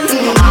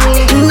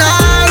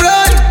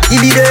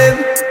 Give it them.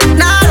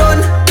 Nah run.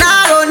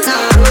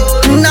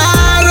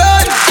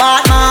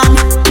 Batman.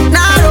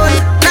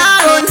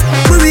 Nah run.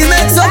 We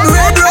make some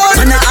red run.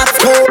 Man a hot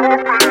scope.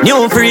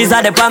 New freeze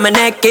at the palm my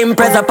neck.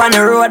 Impress up on the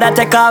road I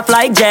take off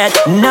like jet.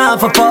 Now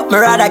for pop me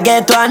rather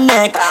get one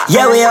neck.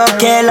 Yeah we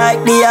okay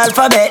like the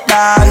alphabet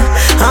dog.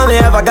 How me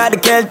ever got the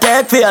kill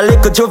tech? Feel a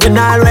little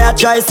juvenile where I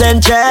try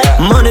send check.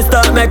 Money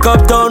start make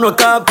up town with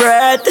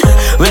corporate.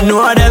 We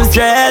know them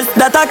stress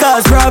that a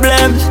cause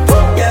problem.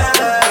 Yeah.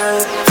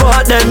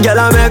 Fuck them girl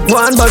I make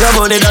one bag of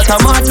money that I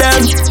mad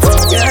them.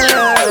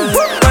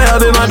 Yeah. I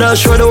be my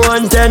dash for the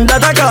 110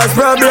 that a cause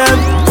problem.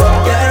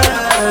 Yeah.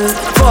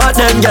 Fuck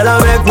them girl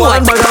I make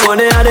one bag of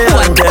money and they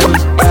want them.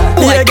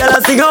 Yeah girl I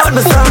sing out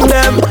me song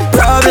them.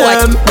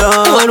 Problem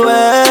done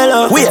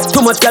well. Wait too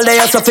much girl they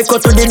have to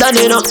cut to the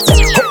daddy no.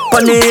 Up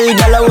on the hill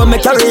girl I want me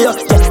carry you.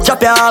 Yeah,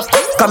 chop you up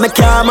cause me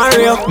can't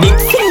marry you. Big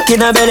sink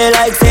in a belly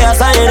like say a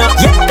sign up.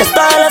 Yeah the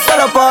style is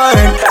full of porn.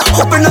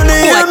 Hoping on the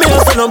hill me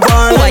a son of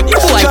porn.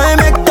 Try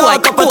make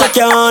talk up but I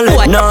can't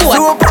let. Now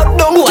soup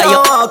up down can't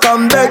walk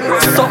and beg.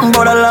 Something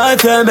about a life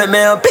yeah make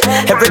me happy.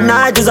 Every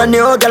night is a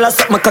new girl I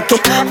suck my cocky.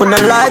 When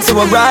the lights so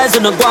I rise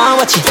and I go and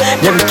watch it.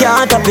 Them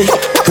can't tap it.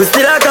 We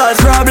still a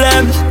cause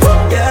problem.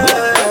 Yeah.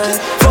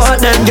 Fuck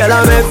them girl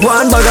I make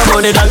one bag of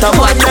money that I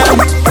want them.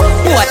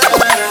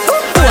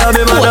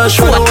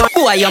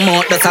 Who are your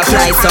mouth does a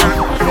fly so?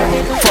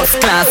 First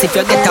class if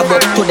you get a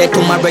book today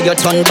tomorrow you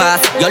turn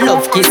boss. Your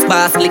love kiss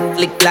boss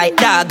lick like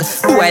dog.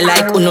 Who I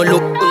like uno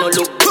look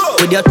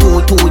with your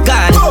two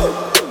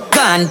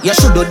gone. You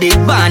should do the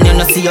ban, you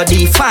know see your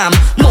the farm.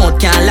 Mouth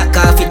can't lock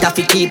off it if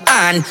you keep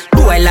on.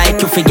 Do I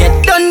like you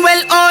forget done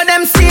well all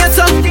them say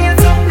so.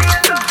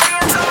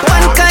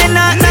 One kind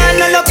of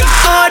no look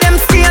all them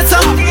say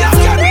so.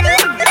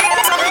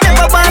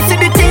 Never want see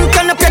the thing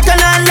turn up your turn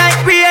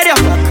like radio.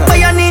 But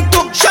you need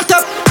to shut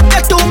up.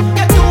 Get too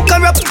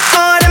corrupt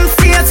all them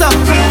say so.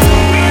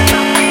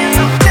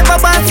 Never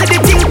want see the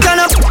thing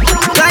turn up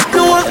like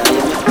no.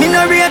 Me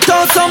no rate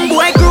how some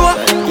boy grow.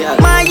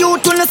 My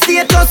youth on the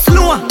status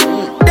slow.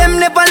 Them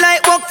never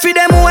like work for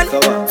them one.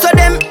 So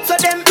them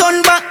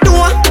turn back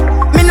door.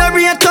 Me no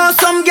rate how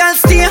some girls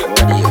stay.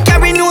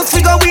 Carry news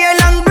figure wear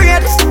long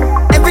braids.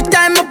 Every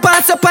time I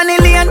pass up on the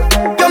lane,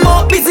 you're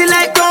more busy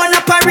like going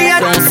up a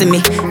parade. Don't see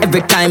me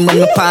every time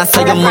when I pass,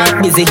 so you're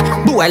more busy.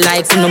 Do I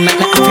like to no make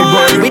me happy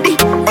roll with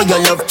it? Or your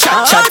love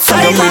chat, so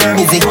you're more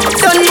busy.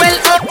 Done well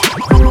up.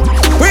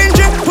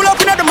 Wingy, pull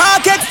up in the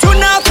market, you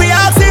now free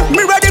as if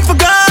me ready for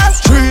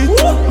gas. Street,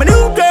 my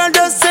new girl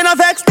just send a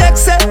vex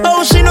text, say,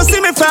 oh she know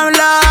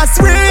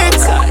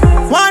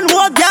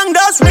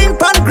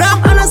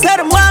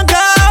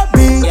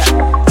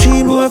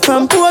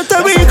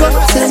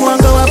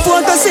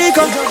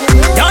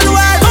Down the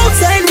wild,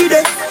 outside with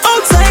it,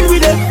 outside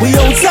with it, we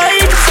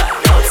outside.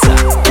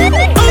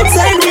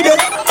 Outside with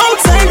it,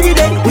 outside with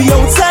it, we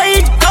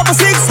outside. Couple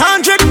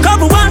 600,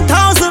 couple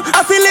 1,000.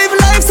 I feel live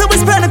life, so we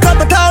spend a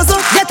couple thousand.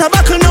 Get a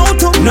buckle now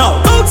too.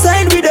 No.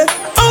 Outside with it,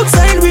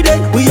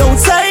 we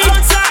outside.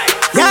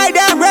 Yeah,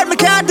 damn red, me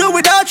can't do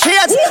without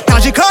shades.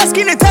 Cause you call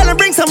skinny, tell him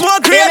bring some more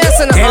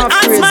grapes. And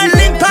my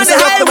link on the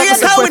highway,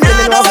 how we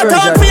now go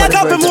town for a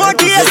couple more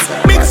days.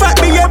 Big fat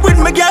me up with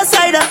my girl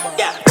cider.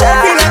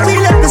 Feel like we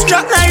left the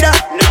strap lighter.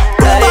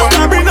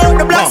 I bring out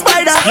the black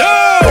spider.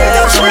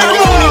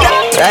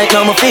 Right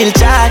now me feel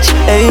charged,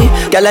 ayy.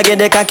 Girl I get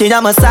the cocky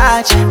and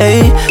massage,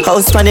 ayy.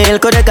 House on the hill,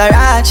 the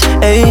garage,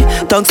 ayy.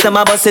 Tongues them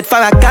a bust it for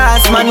a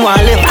cast, man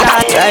want live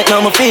flat. Right now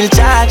me feel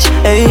charged,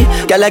 ayy.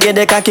 Girl I get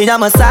the cocky and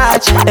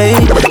massage, ayy.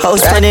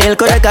 House on the hill,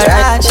 the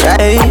garage,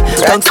 ayy.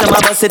 Tongues them a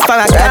bust it for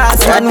a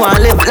cast, man want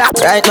live flat.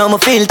 Right now me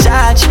feel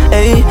charged,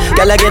 ayy.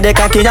 Girl I get the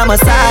cocky and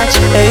massage,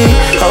 ayy.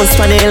 House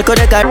on the hill,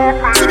 the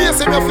garage. See me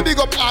say me have to big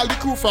up all the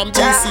crew from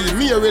DC,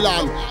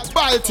 Maryland,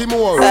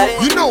 Baltimore.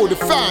 You know the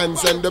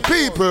fans and the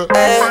people.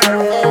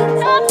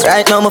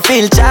 Right now me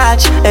feel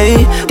charged,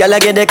 ayy. Girl I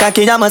get the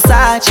cocky and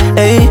massage,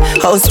 ayy.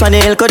 House on the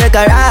hill, the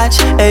garage,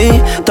 ayy.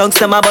 Tongues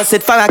them a bust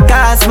it for a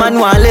cast, man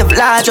want live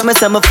large. So me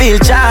say me feel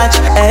charged,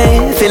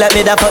 ayy. Feel like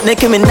me da fuck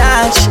Nicki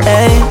Minaj,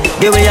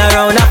 ayy. Give me a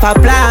round of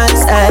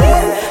applause,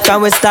 ayy.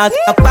 Can we start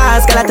a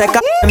pass, girl I take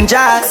a them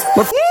jazz.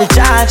 Me feel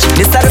charged.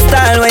 This is the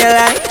style where you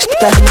like,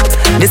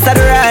 this is the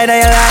ride that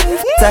you like.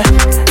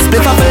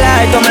 Split up a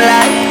light, come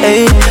alive,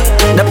 ayy.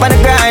 Up on the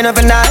grind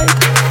overnight.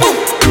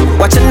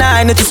 Watch a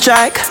 9 with the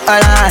strike,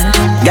 alright.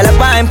 Girl a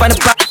pine pon the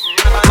pop.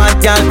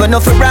 Mad girl, but no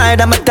for ride,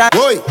 I'm a type.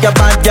 Your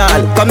bad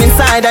girl, come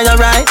inside and you're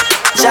right.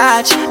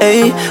 Charge,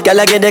 ayy. Girl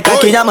I get the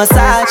cocky and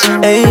massage,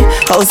 ayy.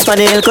 House on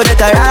the hill, the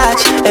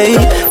garage, ayy.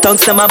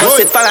 Tongues them a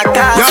bust it for a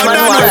cast, man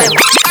want live.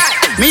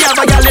 Me have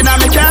a girl in a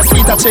me can't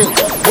see a chill.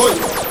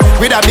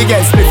 With a big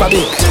ass split for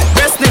me.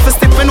 Best nip for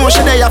stiff, know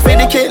she there for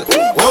the kill.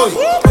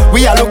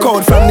 We a look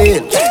out from the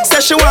hill.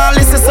 Say she want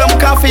listen some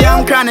coffee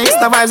and chronics.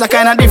 The vibes are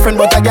kinda different,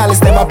 but a girl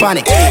is never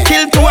panic.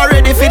 Kill two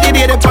already for the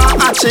day the pan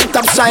hot shit.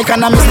 Top strike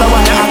and I miss the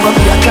one that gonna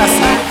be a classic.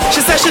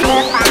 She said she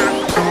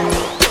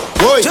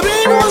boy, you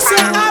mean who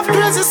say half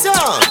crazy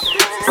song?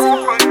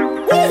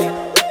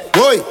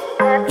 Boy,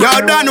 you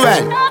done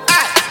well.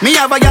 Me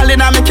have a girl in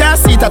a me can't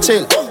see a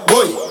chill.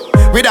 Boy,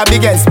 with a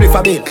big ass split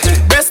for bill.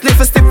 Best nip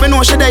for stiff,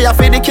 know she there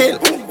for the kill.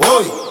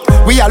 Boy,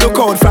 we a look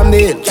out from the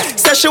hill.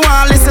 Say she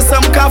want listen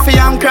some coffee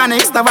and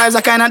chronics. The vibes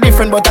are kinda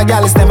different, but a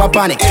girl is never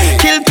panic.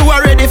 Kill two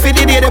already for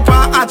the day the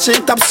pan hot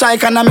shit. Top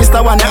strike and I miss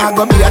the one that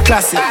gonna be a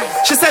classic.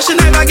 She said she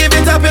never give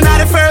it up in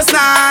the first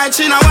night.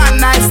 She know one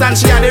night stand,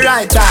 she had the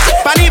right time.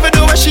 But even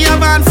though she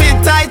have on fit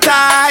tight.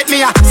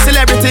 Me a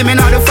celebrity, me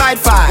know the fight.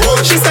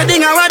 She said,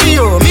 Dinga, what do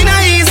you? Me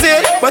not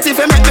easy. But if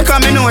you make me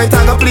come, me know it,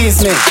 I go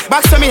please me.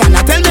 Back to me and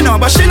I tell me no,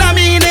 but she not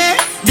mean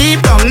it.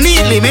 Deep down,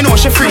 neatly, me know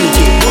she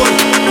freaky.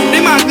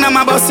 The magnum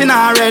a bust in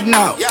her head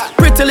now.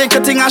 Pretty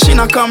little thing and she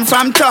not come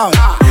from town.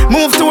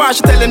 Move to her,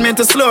 she telling me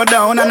to slow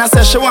down. And I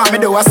said she want me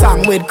do a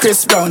song with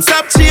Chris Brown.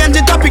 Stop change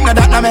the topic, now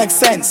that no make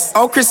sense.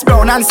 Oh, Chris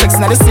Brown and sex,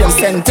 now the same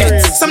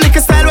sentence. Some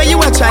little style where you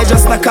watch, I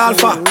just not call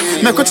for.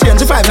 Make her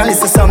change the vibe and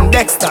listen some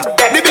Dexter.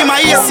 They be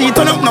my AC,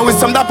 turn up now with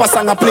some dapper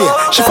song I play.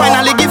 She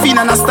finally give in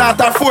and I start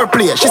her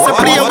foreplay. She said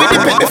play with the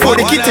pet before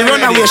the kitty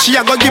run away. She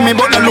a go give me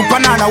but no look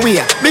banana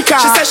way.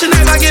 Because she said she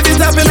never give it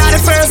up in the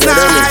first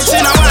night. She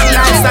know one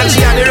night stand,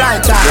 she had the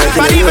right time.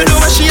 But even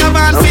though she have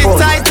on fit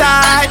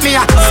tight, me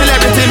a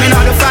celebrity, me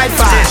know the fight.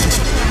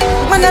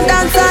 Man a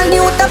dance all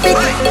new topic.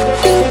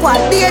 Think what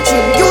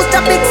daydream, use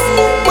topics.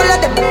 All of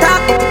them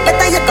talk,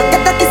 better you go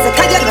get that this.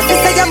 Cause you know this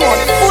is your mouth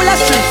full of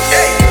shit.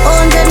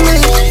 100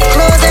 million,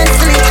 close and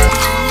sleep.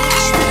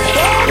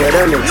 Yeah,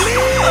 that mix.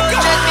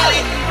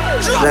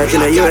 Like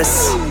in the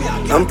US,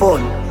 I'm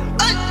porn.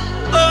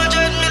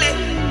 100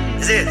 million,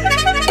 is it?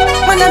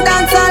 Man a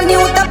dance all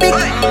new topic.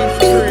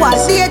 Think what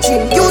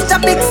daydream, use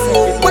topics.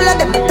 All of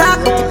them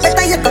talk,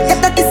 better you go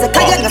get that this.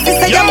 Cause you know this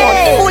is your mouth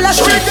full of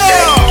shit.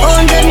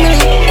 100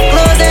 million,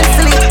 close and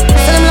sleep.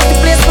 Tell them like the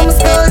place from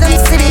school, them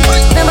city.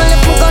 Never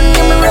left my gun,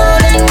 yeah, me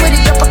rolling with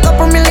it. Drop a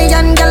couple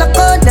million, girl, I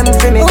call them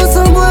for me. Oh,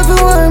 some boy for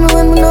one,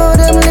 when me know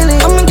them lily.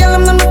 I'm a girl,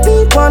 I'm not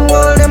repeat one,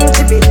 gold, them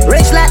chippy.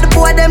 Rich like the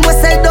boy, them was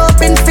sell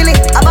dope in Philly.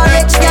 I'm a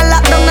rich girl,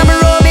 locked down, I'm a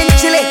robe in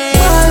Chile.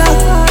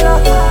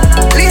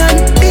 Leon,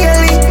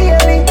 daily.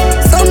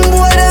 Some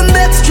boy, them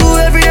vex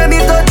true, every day me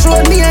touch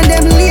road, me and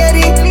them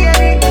lady.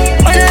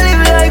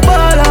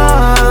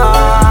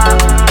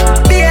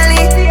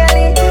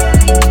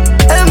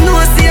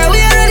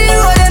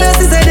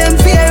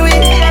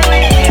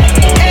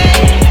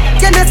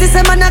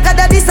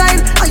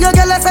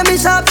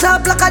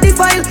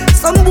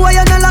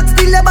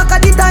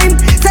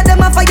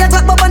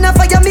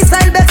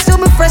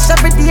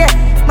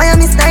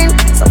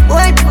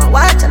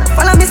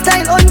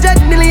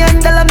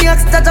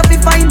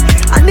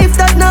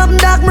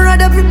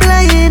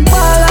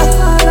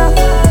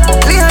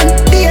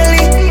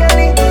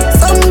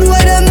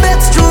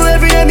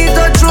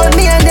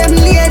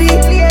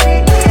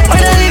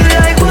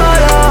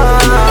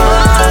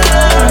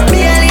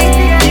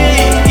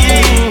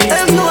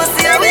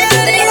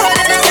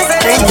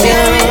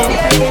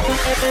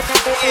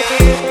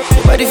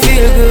 body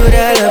feel good,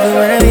 I love it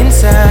when I'm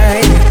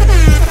inside.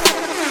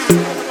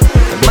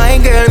 My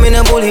girl, me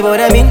no bully, but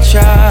I'm in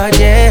charge,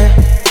 yeah.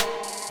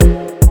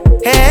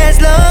 As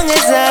long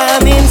as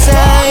I'm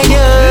inside,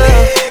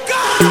 yeah.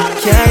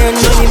 Can't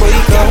run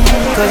anybody come,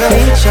 cause I'm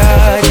in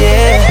charge,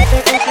 yeah.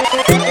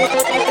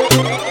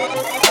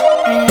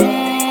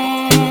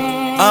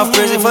 Half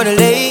crazy for the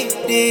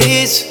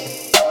ladies,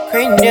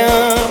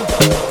 cranium.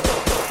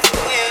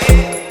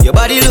 Your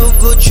body look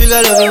good,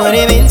 trigger love it when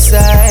I'm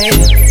inside,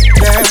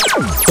 girl.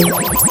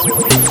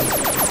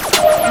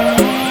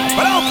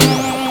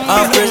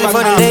 Half crazy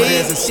for the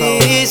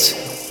ladies,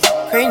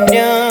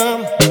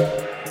 cranium.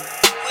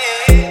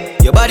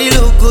 Your body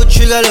look good,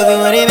 trigger love it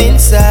when I'm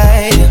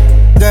inside,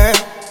 girl.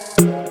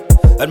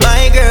 And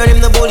my girl,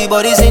 him the bully,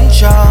 but he's in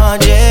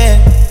charge, yeah.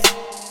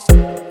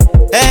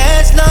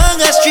 As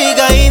long as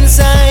trigger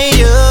inside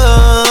you,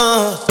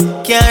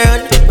 can't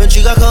run when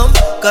trigger come,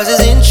 cause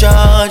he's in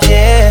charge,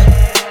 yeah.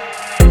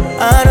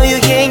 I know you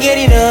can't get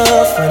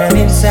enough when I'm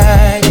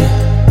inside you.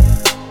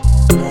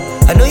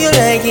 I know you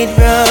like it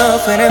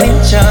rough when I'm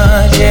in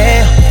charge,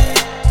 yeah.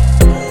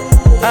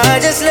 I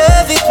just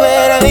love it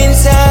when I'm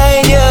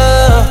inside you.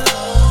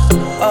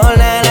 All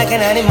night like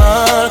an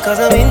animal, cause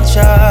I'm in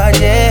charge,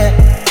 yeah.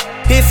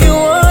 If you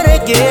wanna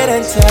get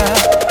on top,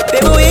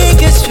 baby, we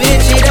can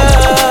switch it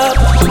up.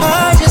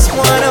 I just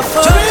wanna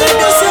fuck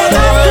and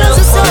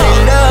fall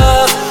in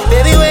love.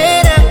 Baby,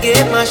 when I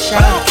get my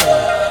shot,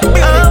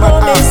 I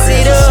won't mess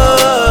it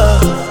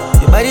up.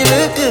 Your body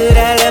look good,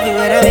 I love you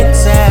when I'm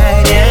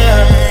inside, yeah.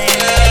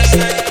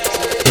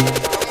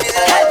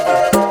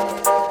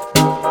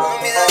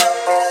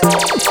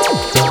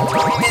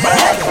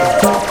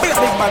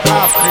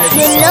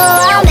 You know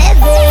I'm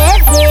every,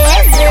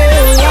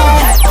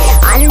 yeah.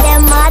 And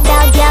them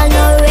other girl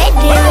no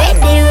ready,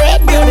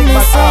 me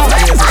say.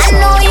 I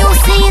know you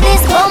see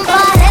this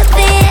bumper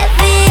heavy,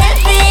 yeah.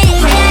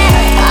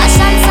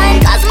 Caution sign,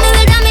 cause me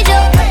will damage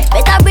you.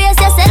 Better brace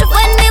yourself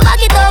when me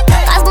back it up,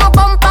 cause my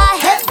bumper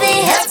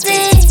heavy.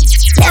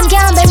 Them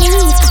can't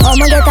believe,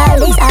 I'ma get all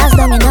these ass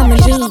down in my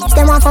jeans.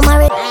 Them want for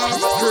my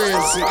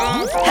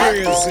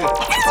Crazy.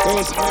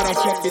 Those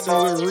motherfuckers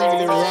are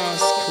really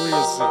Ross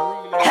crazy.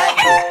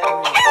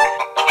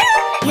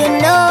 You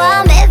know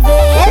I'm every,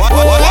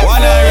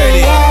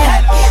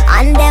 yeah.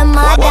 And them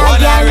other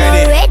girl no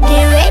ready,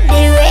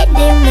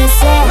 me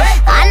say.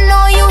 I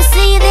know you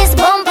see this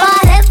bumper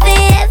heavy,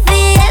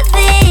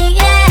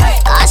 yeah.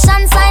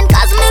 Caution sign,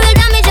 cause me will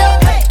damage you.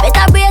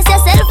 Better brace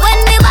yourself when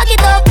me back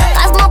it up,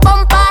 cause my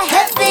bumper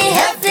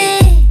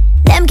heavy.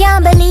 Them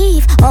can't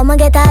believe, I'ma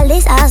get all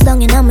this ass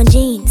down in my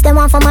jeans. Them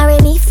want for marry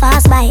me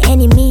fast by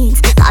any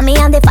means. Call me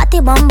on the fatty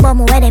bum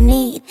where them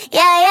need.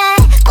 Yeah,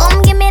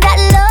 come give me that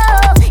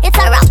love. It's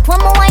a rap when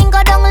my wine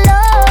go down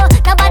low.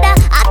 Nobody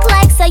act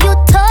like so you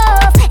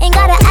tough. Ain't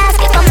gotta ask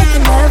if I'm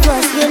making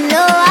nervous. You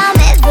know I'm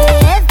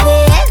heavy,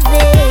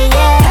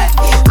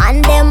 yeah.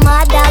 And them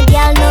other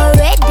girl no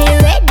ready,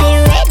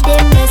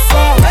 me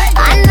say.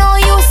 I know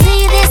you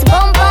see this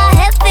bumper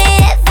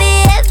heavy,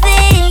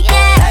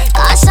 yeah.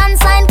 Caution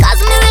sign,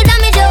 cause me will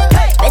damage you.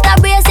 Better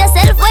brace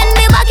yourself when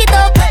me back it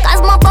up,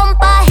 cause my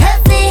bumper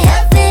heavy.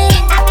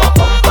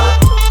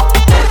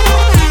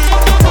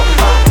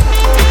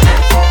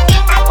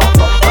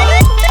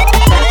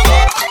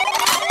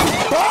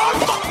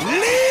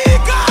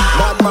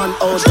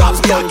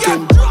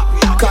 Stunting,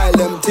 Kyle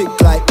them tick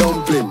like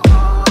dumpling.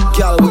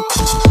 Girl with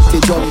the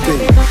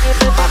jumping.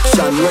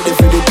 Action, ready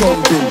for the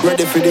thumping.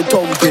 Ready for the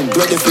thumping.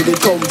 Ready for the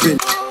thumping.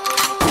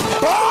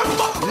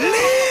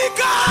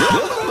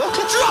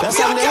 That's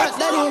how they hurt,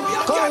 daddy.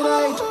 Come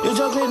right, you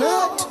juggling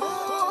hurt.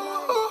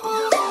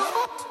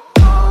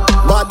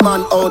 Bad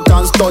man out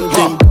and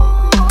stunting.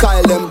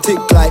 Kyle them tick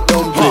like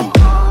dumpling.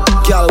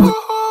 Girl with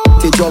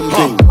the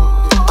jumping.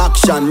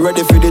 Action,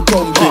 ready for the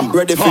thumping,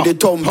 ready for the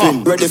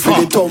thumping, ready for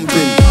the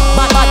thumping.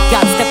 Bad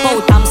girl step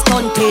out, I'm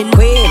stunting.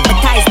 My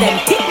ties them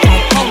tick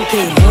like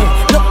pumpkin.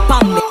 Look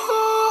pon me,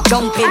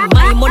 jumping.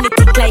 My money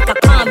tick like a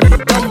calming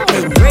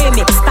dumpling.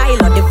 Remix style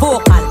of the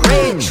vocal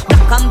range.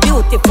 Black and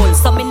beautiful,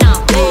 so me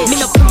not play.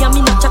 Me no pray, me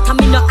no chat,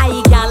 me no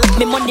eye gal.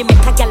 Me money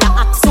make a gal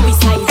act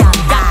suicidal.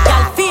 That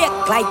gal fake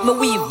like me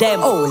weave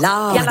them. Oh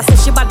lord, gal say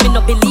she bad, me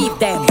no believe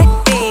them.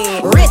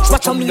 Rich,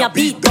 watch how me a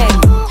beat them.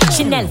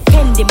 Chanel,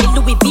 Fendi, me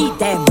Louis V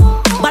them.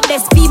 But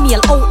there's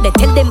female out there,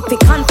 tell them to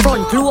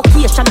confront.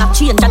 Location a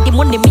change and the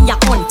money me a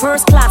on.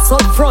 First class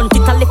up front,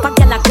 it a lip a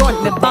gal a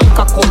grunt. Me bank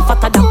account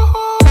fatter than.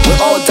 We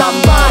out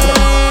and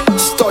bad,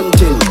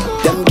 stunting.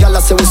 Them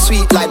gal say we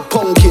sweet like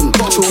pumpkin.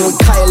 True we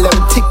Kyle them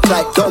tick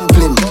like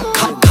dumpling.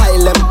 Kyle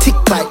them tick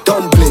like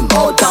dumpling.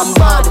 Out and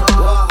bad,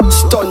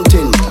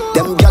 stunting.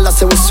 Them gal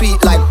say we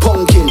sweet like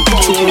pumpkin.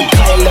 True we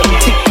Kyle them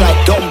tick like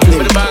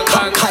dumpling.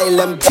 Kyle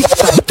them tick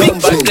like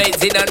dumpling.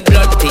 Blazing and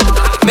blunting.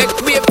 Make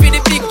way for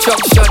the big truck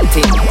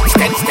shunting.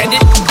 Steady.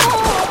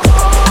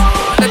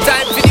 No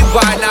time for the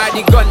one or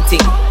the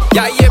gunting.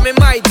 Yeah, hear me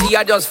mighty, I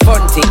a just fun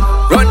thing.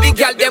 Run the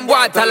girl them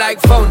water like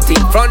fountain.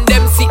 From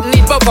them sitting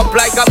it buff up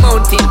like a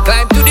mountain.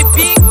 Climb to the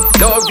peak,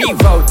 no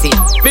rerouting.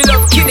 Me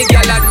love skinny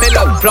girl and me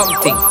love plump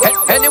thing.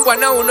 Anyone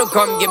now wanna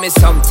come give me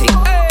something.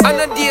 And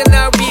a day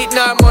now week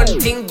now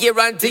month thing.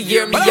 Guarantee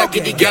hear me a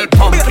get the girl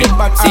pumping.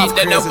 See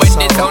them now when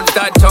the sound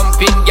start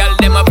jumping. Girl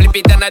them a flip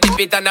it and a dip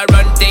it and a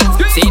run thing.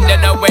 See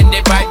them now when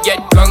the vibe get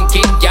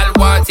drunking. Girl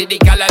want see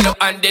the callaloo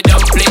and the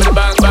dumpling.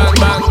 Bang bang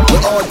bang. We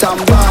out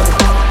and bad,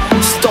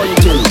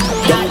 stunting.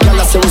 Them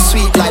gyal say we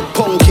sweet like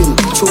pumpkin.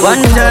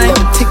 One time,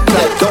 tick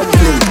like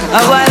dumpling.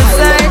 A wild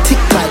side, tick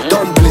like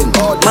dumpling.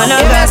 Man I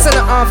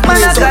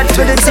got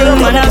for the thing,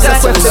 man I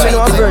got.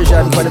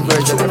 Version for the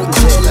version.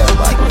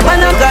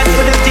 Man I got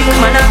for the thing,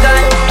 man I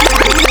got.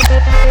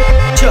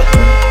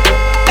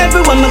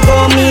 Everyone me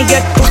go, me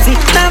get pussy.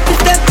 Now fi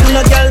step to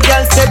no girl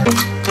step.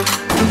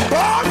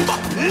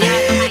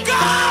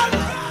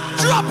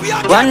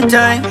 One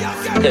time,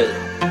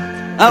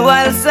 a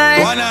wild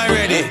side.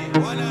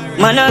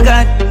 Man I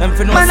got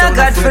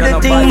for the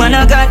thing, man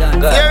I got.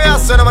 Yeah,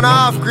 son, I'm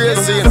half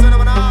crazy.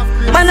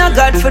 Man I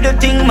got for the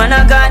thing, man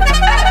I got.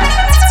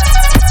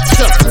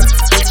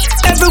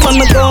 Everyone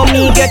me go,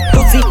 me get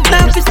pussy.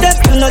 Now fi step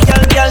to no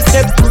girl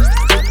step.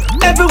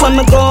 Everyone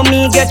me go,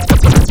 me get.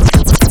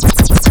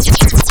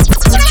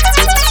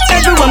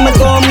 Everyone me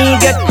go, me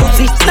get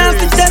pussy. Now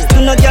fi step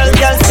to no girl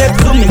step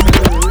to me.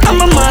 I'm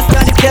a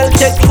master, the girl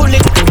check fully.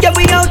 Yeah,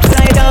 we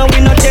outside and we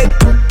no check.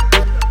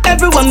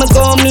 Everyone me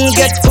go, me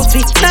get pussy.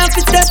 Now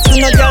fi step to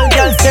no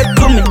girl step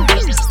to me.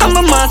 I'm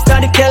a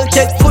master, the girl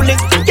check fully.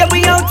 Yeah,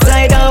 we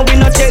outside and we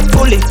no check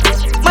fully.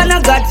 Man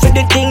I got for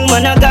the thing,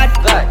 man I got.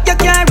 You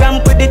can't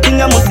ramp with the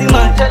thing, I must see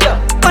man.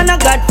 Man I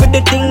got for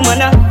the thing,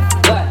 man I.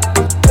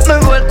 Me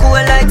roll cool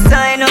like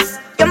sinus.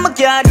 Yeah, my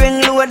card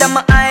ring lower than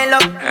my eye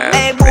lock.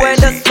 Hey boy,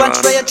 just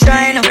watch where you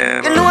trying.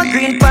 You know a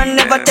green pan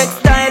never take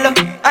style up.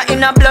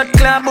 In a blood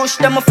clot bush,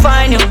 them a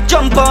find you.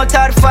 Jump out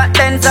hard fat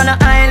lens on a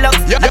eye lock.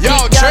 Yo,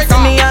 check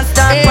me and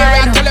start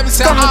firing.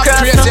 Come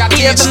across no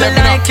here for me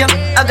like you.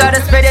 I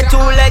gotta spread your 2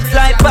 legs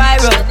like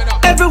pyro.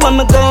 Everyone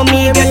me go,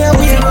 me get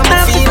pussy.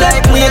 Now fi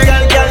like me,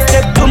 girl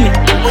step to me.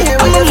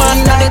 I'm a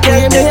master, the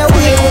girl step to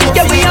me.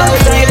 Yeah, we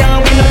outside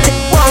and we no take.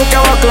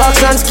 Our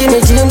clocks and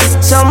skinny jeans.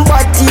 Some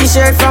bad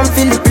t-shirt from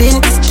Philippines.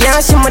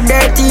 Can't see my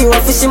dirty, you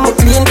have to see my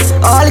clean.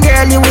 All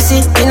girl you will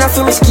see, enough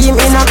for me scheme,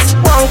 enough.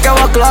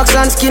 Our clocks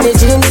and skinny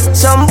jeans.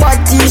 Some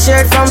bad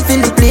t-shirt from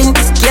Philippines.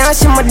 Can't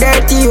see my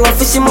dirty, you have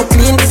to see my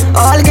clean.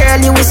 All girl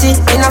you will see,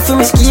 enough for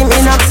me scheme,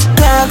 enough.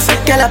 Clocks,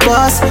 girl a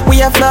boss.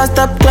 We have lost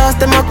up class,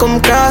 them a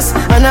come cross.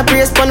 And I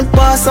praise pon the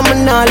pass, I'm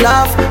not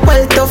laugh.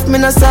 Well tough, me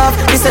not soft.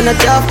 This ain't a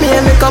job, me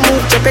and make a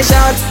move, check a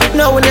shot.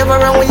 No, we never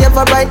wrong, we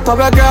ever write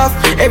paragraph.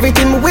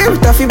 Everything we wear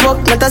it off, you buck,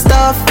 not a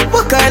stuff.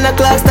 What kind of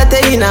clocks that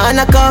they in and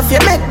a cough?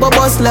 You make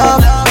bubbles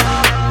laugh.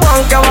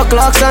 Our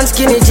clocks and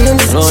skinny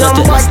jeans.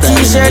 Some bad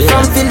t-shirt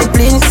from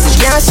Philippines.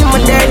 Can't see my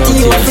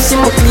dirty, you have to see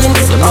my clean.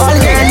 All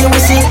girl you will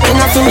see,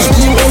 enough in the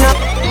scheme, enough.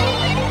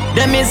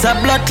 Them is a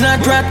blood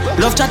clot rat.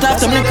 Love chat off,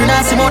 them looking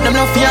at them out, them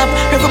love yap.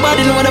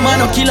 Everybody know them a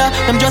no killer,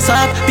 them just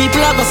half. People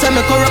are gonna say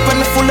me corrupt and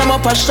me full them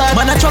up a shot.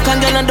 Man a truck and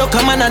girl and duck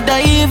a man a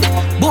dive.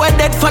 Boy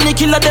dead funny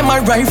killer, them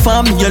a ride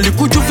for me. You look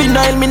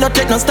juvenile, me no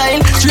take no style.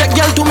 Straight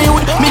girl to me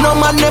wood, me no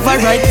man never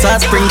ride.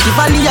 Fast spring,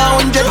 Valley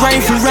a 100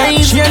 rifle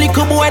range. She a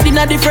little boy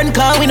in a different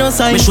car, we no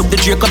sign. Me shoot the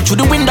Drake up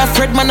through the window,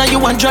 Fred man a you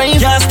want drive.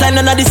 Yeah, style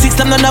none of the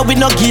system, none of we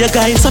no gear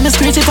guys. So me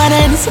screech if I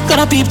dance,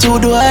 gonna peep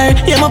through the door.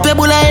 Yeah, my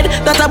pebble head,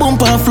 that a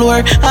bump on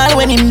floor. All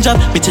when him job,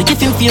 me check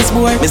if him face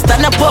more. Me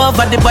stand up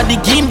over the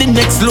body, give him the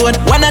next load.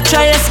 Wanna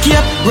try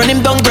escape, run him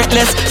down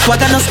breathless.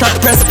 Swagger no stop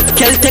press,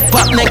 Celtic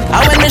pop neck.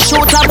 I when me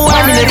shoot a boy,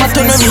 me never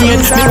turn on me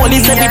head. Me hold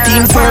his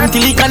everything firm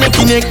till he connect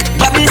in neck.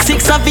 Bobby 6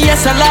 of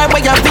VSLR,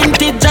 where you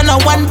vintage. And a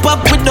 1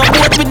 pop with no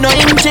boat, with no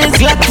inches.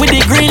 Glock with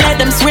the green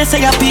light, them swear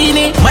say a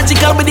peony.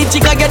 Magical with the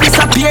chica, get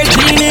disappear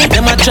genie.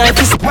 Them a try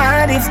to.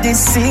 What if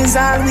this is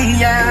all we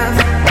have?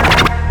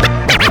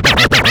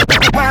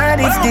 What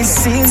if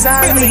this is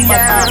all we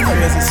have?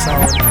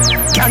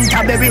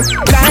 Canterbury,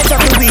 light up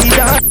the weed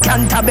on.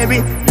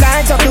 Canterbury,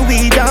 light up the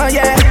weed on,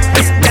 yeah.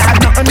 Dad,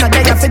 nothing no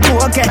day off it to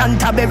okay.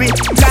 Canterbury,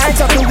 light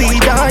up the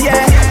weed on,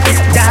 yeah.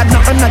 Dad,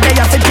 nothing no day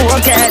off it to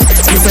okay.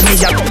 Listen me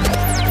up.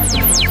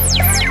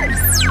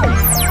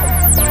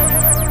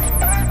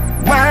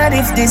 What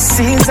if this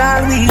is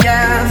all we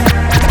have?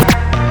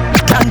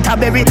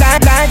 Canterbury,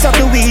 light up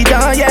the weed,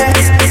 oh yeah.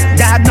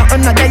 Dad,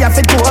 nothing no day off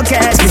it to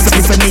okay.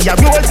 Listen me a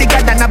roll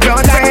bigger than a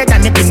brown bread.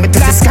 And it bring me to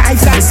the sky,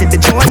 so see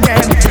the drone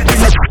them.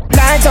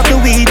 Light up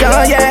the weed,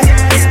 oh yeah.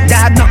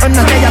 Dad, nothing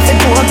no day off it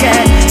to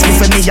okay.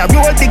 Listen me a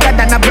roll bigger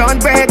than a brown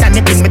bread. And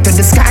it bring me to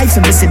the sky, so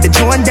me see the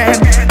drone them.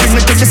 Bring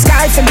me to the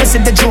sky, so me see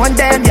the drone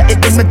them. Yeah,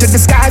 it bring me to the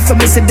sky, so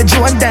me see the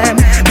drone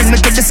them. Bring me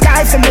to the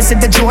sky, so me see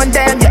the drone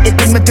them. Yeah, it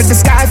bring me to the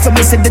sky, so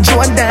me see the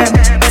drone them.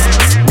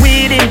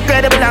 Weed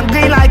incredible and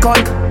green like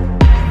Hulk.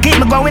 Keep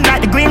me going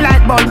like the green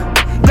light bulb.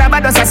 Grab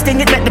never does a sting,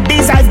 it make the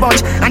bees I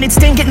budge. And it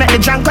stink, it make the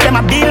drunk call them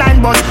a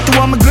beeline buzz. To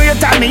all my great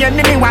time, me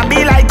enemy want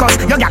be like us.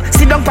 Yo, yeah,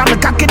 sit down for me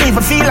cock, it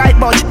even feel like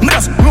budge. Me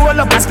just roll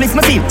up and split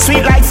my feel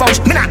sweet like fudge.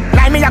 Me not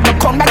lie, me have to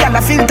come back, y'all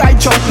feel tight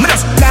chop. Me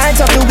just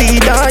light up the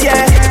weed, oh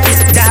yeah.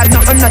 Dog,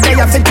 nothing no day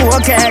off the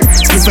cocaine.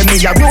 Split for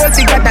me a roll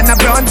bigger than a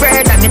brown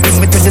bread. And it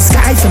bring me to the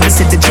sky from me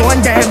see the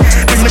drone them.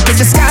 Bring me to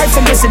the sky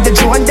from me see the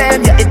drone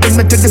them. Yeah, it bring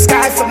me to the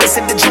sky from me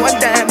see the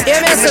drone them. Yeah,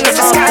 me see the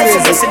sky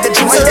from me see the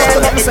drone them.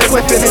 Yeah, it bring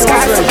me to the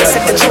sky from me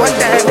see the drone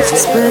them.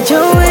 Spread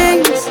your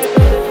wings.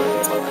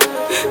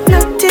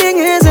 Nothing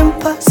is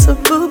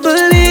impossible,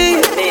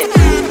 believe.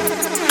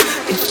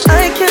 If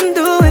I can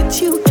do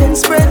it, you can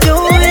spread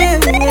your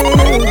wings.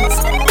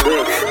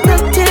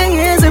 Nothing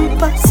is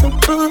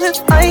impossible. If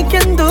I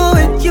can do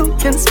it, you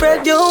can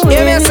spread your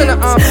wings.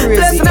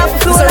 Blessing off a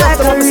flow like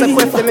a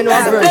river.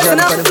 Blessing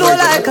off a flow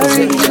like a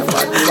river.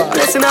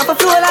 Blessing off a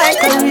flow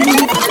like a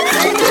river.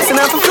 Blessing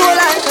off a flow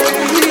like a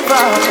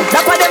river.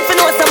 That's why them fi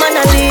know some man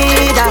a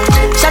leader.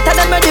 Shatter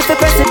them ready for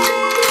president.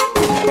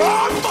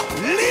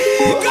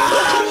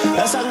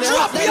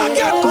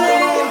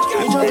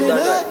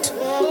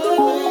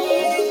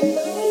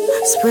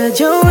 Spread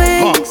your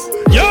wings.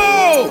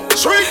 Yo,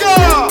 Trigger.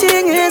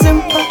 Nothing is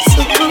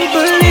impossible,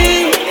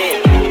 believe.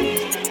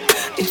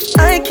 If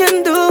I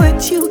can do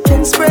it, you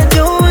can spread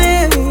your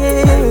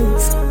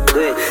wings.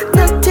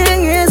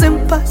 Nothing is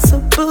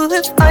impossible.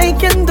 If I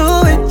can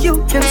do it,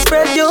 you can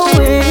spread your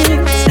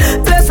wings.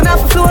 Blessing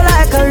off a flow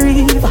like a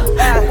river.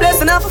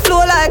 Blessing off a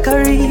flow like a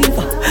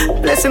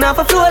river. Blessing off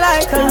a flow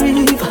like a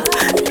river.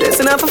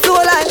 Blessing off a flow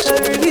like a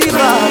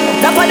river.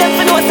 That's why them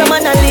fi know some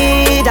man a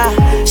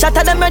leader.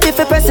 Shatter them ready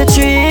for press the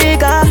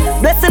trigger.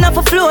 Blessing off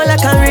a flow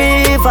like a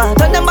river.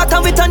 Turn them back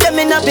and we turn them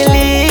in a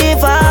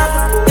believer.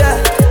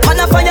 Yeah. On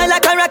a fire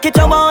like a rocket,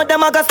 you want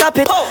them, I gotta stop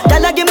it.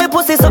 Y'all give me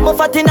pussy, some of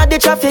fat inna the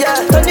traffic.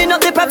 Turning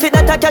up the profit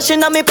that I cash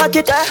inna me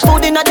pocket.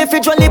 Food inna the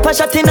fridge, one lip a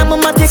shot inna my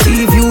matic.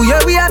 See you,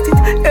 yeah we at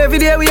it, every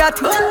day we at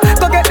it.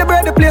 Go get the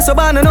bread, the place so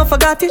bad and not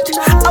forgot it.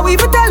 I will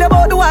even tell you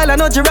about the wild and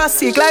not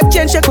Jurassic. Life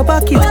change, shake up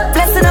pocket.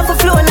 Blessing off a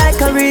flow like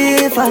a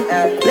river.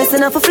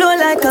 Blessing off a flow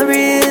like a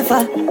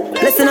river.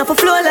 Blessing off a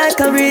flow like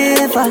a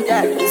river.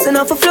 Blessing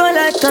off a flow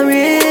like a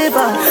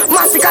river.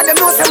 Massacre them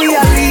know say we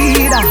a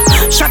leader.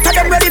 Shatter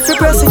them ready to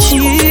press the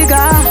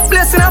trigger.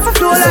 Blessing off a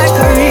flow like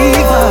a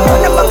river.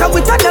 On the back of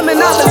we turn them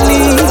in a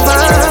believer.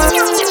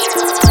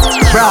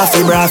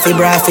 Braffy, braffy,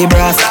 braffy,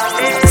 braffy.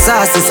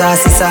 Sassy,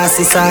 sassy,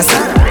 sassy, sassy.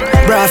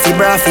 Braffy,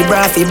 braffy,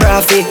 braffy,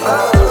 braffy.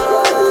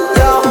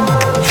 Yo,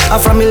 I'm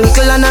from a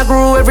little and I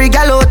grew every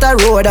gal out the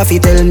road. If you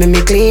tell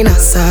me clean and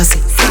sassy.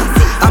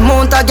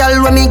 Amount of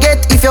gal when me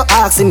get, if you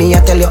ask me,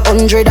 I tell you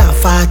 140.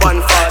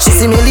 She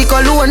see me lick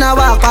alone and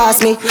walk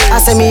past me. I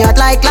say me hot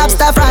like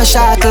lobster from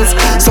shackles.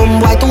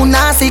 Some boy too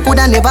nasty,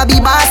 coulda never be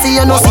bossy.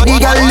 You know see the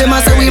gal, them a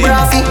say we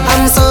braffy.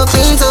 I'm so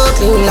clean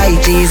like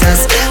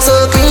Jesus.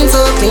 So clean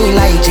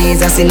like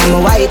Jesus. In my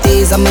white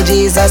tees, I'm a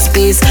Jesus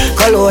piece.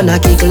 Cologne a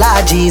kick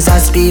like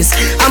Jesus piece.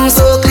 I'm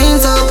so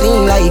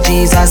clean like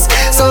Jesus.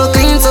 So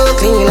clean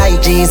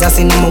like Jesus.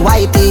 In my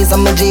white tees,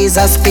 I'm a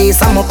Jesus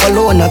piece. I'm a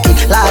cologne a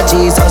kick like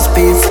Jesus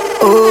piece.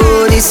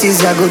 Oh, this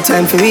is a good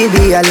time for we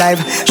be alive.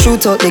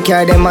 Shoot out the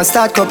car, them and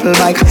start couple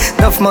bike.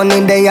 Enough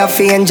money they have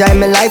to enjoy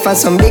my life. And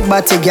some big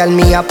body girl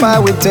me a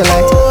par with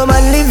tonight. Oh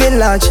man, living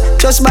large.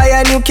 Just buy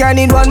a new car,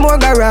 need one more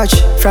garage.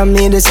 From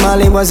me the small,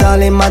 it was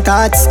all in my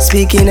thoughts.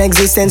 Speaking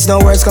existence, no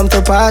words come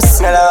to pass.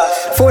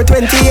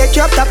 428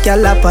 drop top, y'all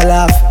laugh a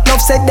laugh.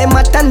 Enough said them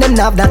at and them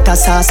have that a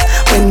sauce.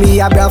 When we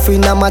a braff, we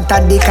no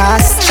matter the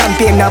cost.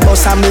 Champagne a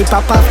bus and me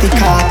pop off the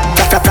car.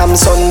 From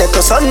Sunday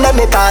to Sunday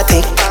me party.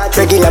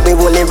 Regular we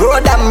only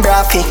road and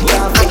braffy.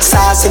 Hot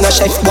sauce in a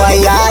chef boy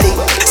yardy.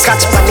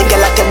 Scotch panny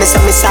girl a tell me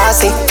some me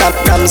saucy.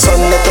 From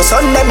Sunday to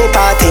Sunday me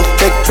party.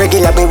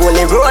 Regular we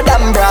only road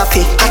and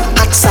braffy.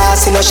 Hot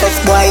sauce in a chef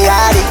boy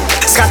yardy.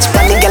 Scotch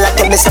panny girl a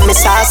tell me some me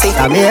saucy.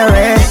 I'm here,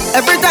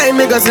 every time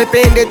me go slip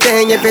in the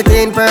thing.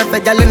 Everything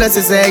perfect, girl you know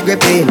she say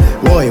gripping.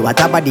 Boy, what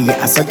a body,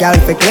 I so girl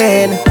fi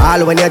clean.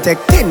 All when you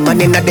take 10 man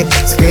inna the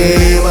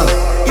scheme.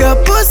 Your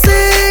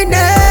pussy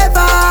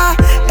never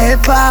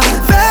ever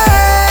fail.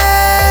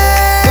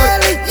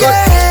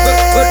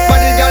 Good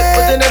body, girl,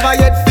 but you never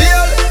yet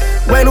feel.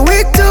 When we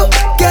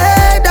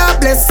together,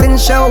 blessings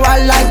shower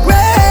like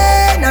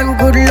rain. And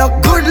good luck,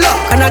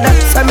 and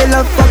that's why me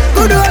love for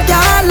good old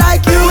girl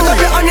like you. Put up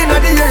your hand inna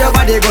the air, your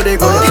body go the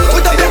good.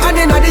 Put up your hand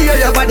inna the air,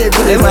 your body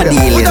go the good.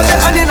 Put up your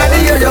hand inna the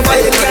air, your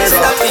body go the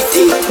good.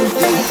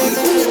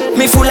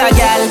 Me full of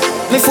gal,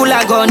 me full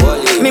of gun,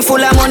 me full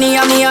of money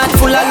and me heart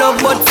full of love.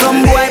 But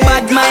from boy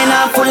bad mind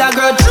and full of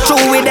grudge. True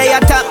we they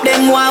attack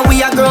them while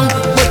we are grown.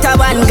 But a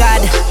one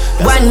God,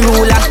 one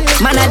ruler,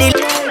 man a the.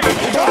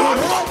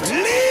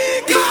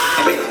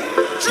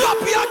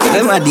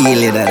 Them a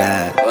deal in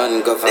that.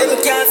 Them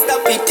can't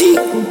stop it.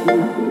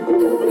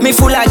 Me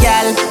full of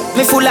gal,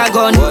 me full of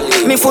gun,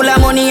 me full of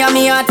money and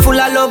me heart full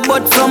of love.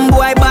 But from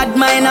boy bad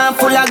mind and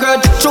full of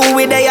grudge. True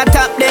we they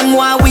attack them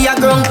while we are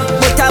grown.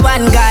 But a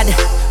one God,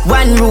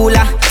 one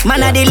ruler,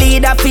 man a the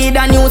leader, feed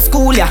a new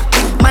school, yeah.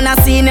 Man a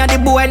senior,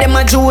 the boy them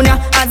a junior.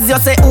 As you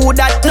say who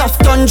that, nuff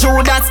done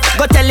Judas.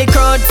 Go tell the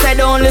crowd, say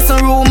don't listen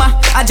rumor.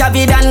 A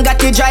Javidan got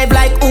to drive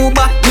like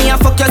Uber. Me a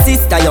fuck your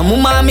sister, your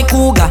mama me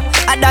cougar.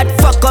 A that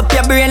fuck up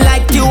your brain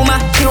like tumor.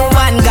 You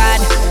one God,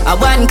 a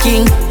one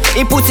king.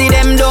 He pussy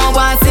them don't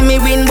want see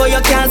me win, but you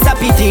can't stop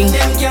it. Them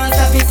can't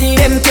stop it.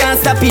 Them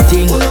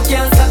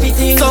can't stop it.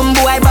 Some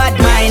boy bad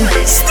mind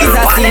is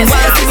a sin.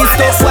 Want see me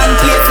stuff one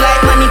place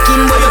like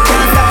mannequin, but you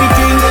can't stop it.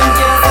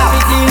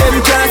 Them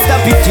can't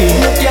stop it.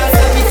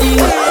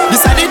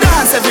 This are the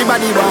dance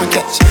everybody want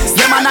catch.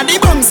 Yeah man are the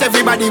bums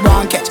everybody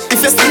want catch.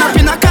 If you stand up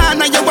in a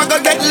corner you a go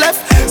get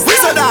left. We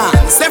so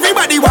dance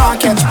everybody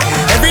want catch.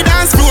 Every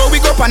dance floor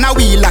we go on a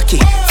wheel lucky.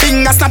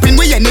 Finger snapping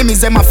with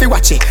enemies them a fi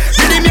watch it.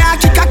 Ready me a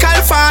kick a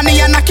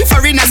California and a kick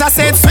foreigners. I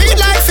said sweet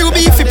like few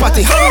beefy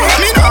patty.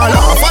 Me no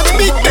laugh watch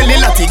big belly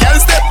latty. Girl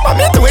step on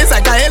me two ways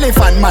like a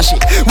elephant mash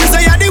it. We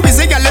say you the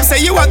wizard girl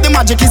say you have the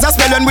magic. Is a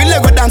spell when we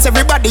Lego dance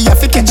everybody you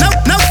fi catch.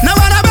 No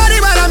one a body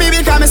but me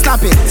because me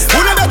snapping. Who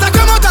no better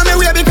come out of me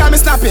way because me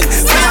snapping.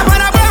 Say up on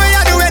a boy when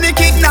you do any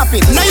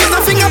kidnapping. Now use a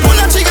finger pull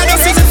a trigger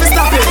just use it for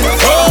snapping.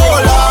 Oh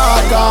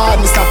Lord God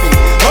me snapping.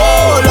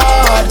 Oh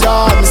Lord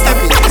God me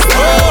snapping.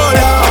 Oh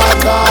Lord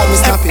God me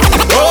snapping.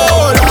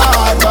 Oh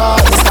Lord God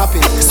me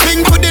snapping.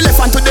 Swing to the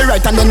left and to the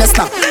right and then they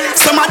snap.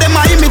 Some of them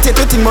a imitate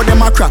to think but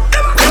them a crap.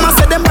 Them a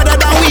say them better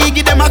than we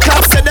give them a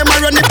clap. Say them a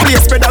run the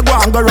place better go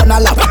and go run a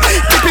lap.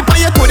 Keep it on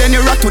your toe then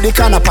you rock to the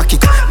corner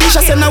pocket.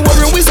 Disha say no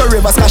worry with the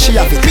rivers cause she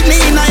have it. Pick me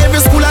in a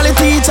every school all the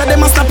teacher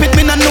them a snap it.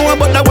 Me no know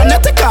but that one you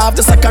take off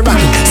just like a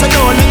rocket. So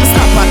don't let me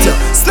snap at you.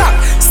 Snap,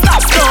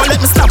 don't let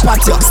me snap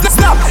at you. Snap,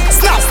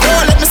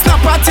 don't let me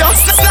snap at you.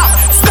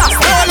 Snap,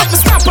 don't let me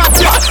snap at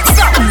you.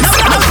 Snap, no.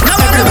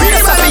 Every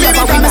race I you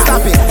become me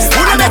stop it.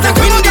 Who no better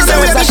queen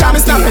deserves a shot me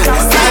stop it.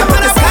 Fly up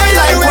on the sky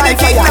like when I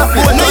kick up.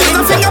 No use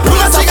a finger pull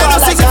a trigger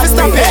just like if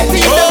stop it.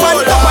 The one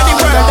top of the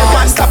world, the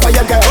one stop of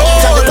your girl.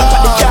 Try the top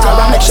of the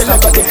car and make sure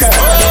look at the curve.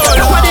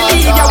 Top of the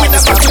league, you win the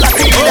battle like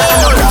the leader. I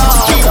know that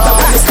you keep the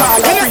one call.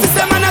 In the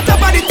system man at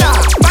top of the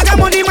top. Bag of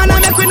money man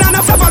and make we not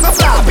flop and go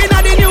flop. Inna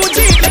the new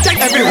Jeep, they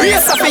take every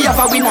race of you have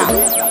a winner.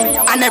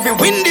 And every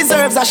win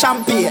deserves a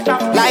champagne.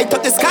 Light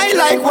up the sky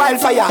like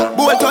wildfire.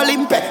 Bolt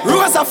Olympic,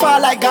 rose a fall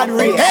like God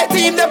rain. Hey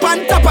team, they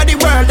on top of the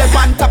world, they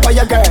on top of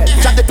your girl.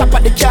 Drop the top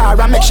of the car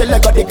and make sure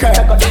leg of the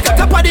curb.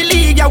 Top of the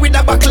league, yeah, with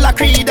a buckle of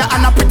Creed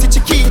and a pretty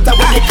chiquita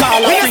with the call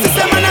of free.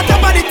 System man at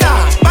top of the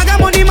top. Bag of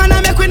money man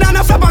and make we not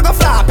flop and go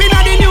flop. Inna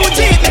the new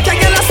Jeep, make a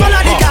girl a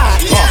swallow the car.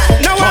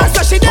 No one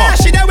so she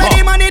there where the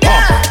money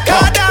there.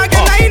 Car dog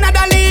inna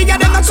the league, yeah,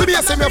 them not to be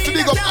a semi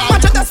big up.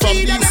 Watch out the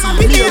speed, them a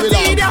big deal.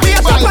 We a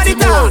top of the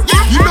top.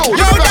 You know,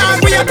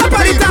 we are top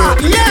of the top,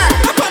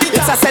 yeah.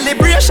 It's a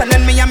celebration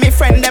and me and my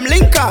friend them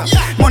link up.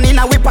 Money in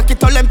a we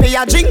pocket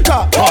Olympia drink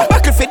up.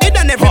 Buckle fit it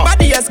and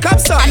everybody else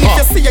cups up. And if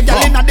you see a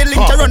girl in a the link,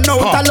 you run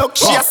out a look,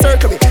 she a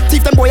circle.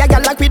 Thief them boy a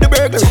girl like with the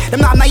burglary.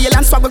 Them not na yell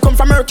and swag will come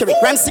from Mercury.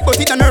 Rhyme sick out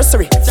in the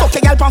nursery. Fuck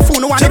a girl pan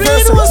phone no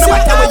anniversary. No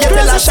matter what you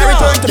tell her, she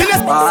return to me.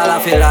 Ball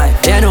of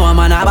life, you know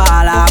man a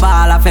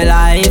ball of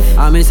life.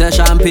 I miss a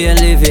champagne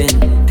living.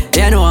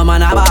 You know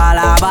man a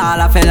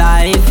ball of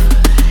life.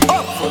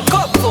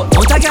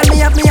 Want a girl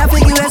me up,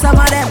 figure where some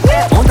of them.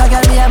 Want a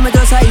girl me up, me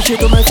just a issue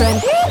to my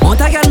friend. Want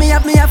a girl me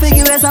up,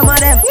 figure where some of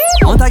them.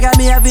 Want a girl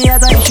me up,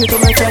 as a issue to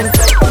my friend.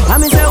 I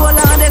me say hold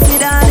on, they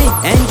sit on it.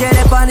 Enjoy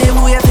the party,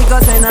 we have to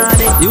go send on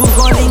it. You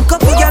go link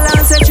up with girl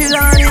and say chill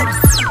on it.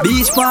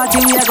 Beach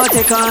party, we a go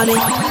take on it.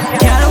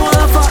 Girl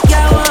want fuck,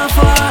 girl want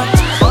fuck.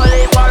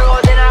 Only for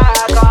road in a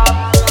car.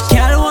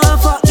 Girl want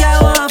fuck,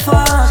 girl want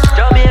fuck.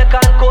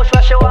 Jamaican coach,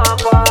 what she want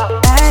for?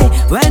 Hey,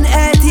 when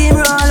a team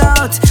roll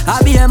out,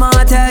 I be a man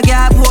tell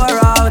girl pour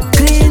out.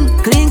 Clean,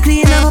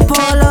 I'm a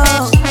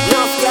polo.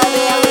 Enough girl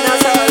me up in a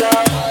solo.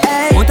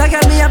 Hey, want a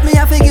girl me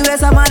up, figure where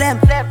some of them.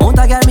 Want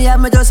a girl me up,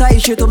 me just a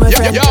issue to my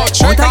friend.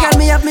 Want a girl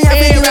me up,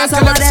 figure where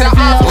some of them.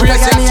 Want a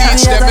girl me up, me as a issue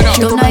to my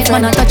friend. Tonight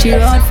man I touch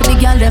it hard for the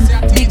girl them.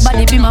 Big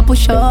body be my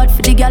push hard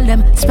for the girl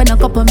them. Spend a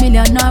couple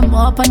million or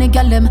more up on the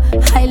girl them.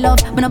 High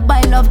love, man I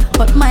buy love,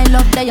 but my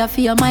love they a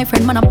fear my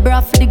friend. Man I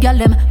bra for the girl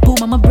them. Boom,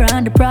 I'm a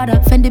brand, the Prada,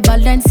 Fendi,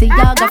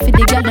 Balenciaga for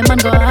the girl them. Man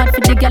go hard for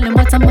the girl them.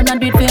 What I'm gonna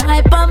do it for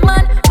hyper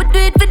man. We do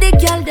it for the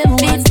girl them.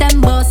 Beat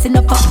them boss in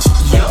the cup.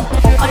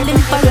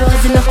 Olympia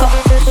in the cup.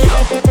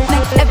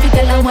 Make every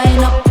girl a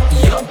wine up.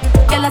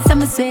 Girl I say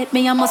me sweet,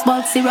 me I must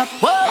bulk syrup.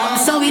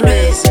 So we do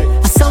it,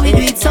 so we do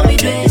it, so we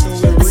do it,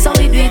 so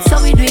we do it,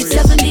 so we do it.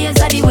 7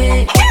 days of the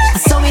way.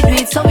 So we do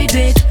it, so we do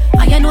it.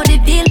 And you know the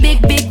deal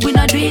big, we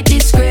not do it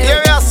discreet.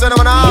 Yeah, yeah, son of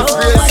an half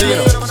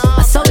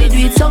crazy. So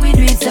we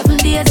do it, 7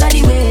 days of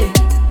the way.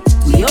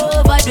 We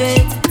overdo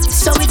it.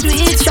 So we do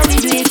it, so we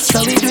do it,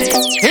 so we do it.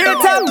 Here it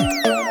come,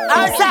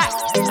 outside,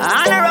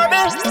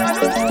 honorable.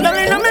 No,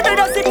 me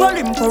better sit for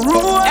him for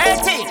road.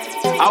 18,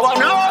 I want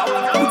know.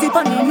 Put it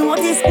on the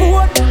notice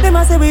board. Them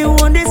a say we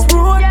own this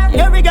road.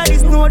 Every guy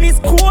is know this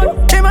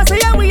code. Them a say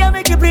yeah we a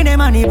make you bring them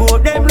money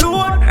boat. Them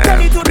load. Tell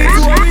it to the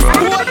tourist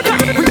board.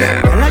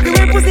 Like the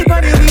way pussy for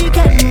the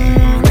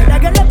weekend.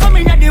 That girl a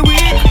coming at the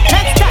week.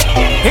 Next time,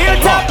 here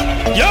it come,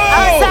 Yo,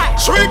 outside,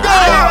 Trigger.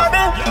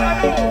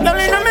 honorable. No,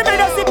 me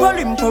better sit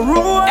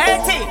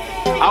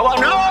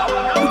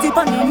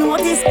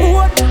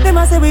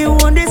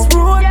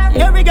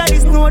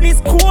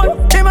tourist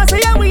court. Them a say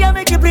yeah, we a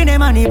make you play them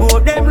money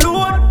boat them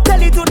load.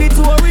 Tell it to the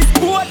tourist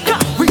court.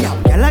 We a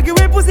girl a give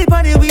me pussy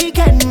for the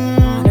weekend.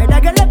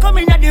 Another girl a come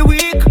in at the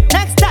week.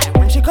 Next time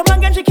when she come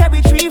again she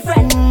carry 3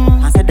 friends.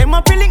 I said them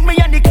a link me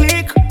and the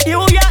clique.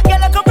 You yeah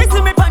girl a come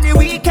visit me for the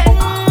weekend.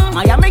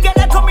 Miami girl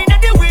a come in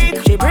at the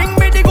week. She bring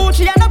me the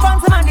Gucci and the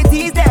pants and the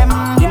tease them.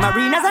 The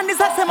marinas and the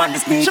socks and the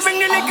sneaks. She bring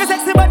the liquor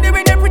sexy body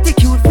with the pretty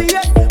cute face.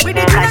 With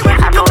the dinner when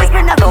she come and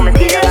spend a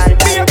few years.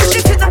 Me a pretty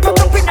shit up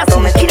up in a so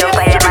much kid up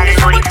by your man.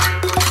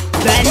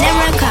 Burn them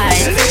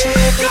records.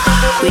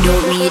 We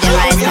don't need them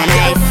rice for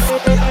nice.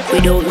 We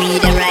don't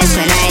need them rice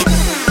for nice.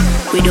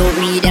 We don't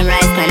need them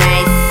rice for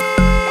nice.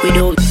 We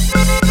don't.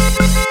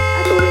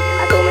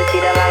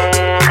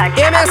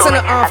 Yeah, man, son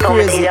of half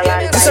crazy.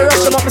 Mr.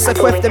 Rush them up, Mr.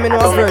 Queft them in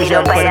our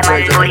version. Burn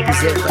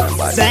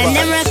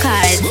them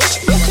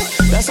records.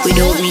 We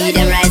don't need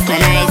them rice for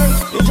nice.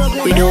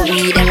 We don't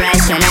need them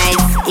rice for nice.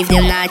 If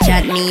them not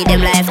chat me,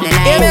 them life no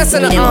nice. Yeah, man,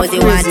 son of half crazy.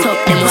 Mr. Rush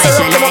them up,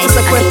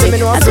 Mr. Queft them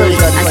in our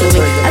version. I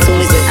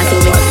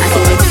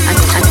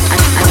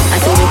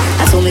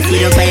saw me see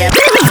them fire.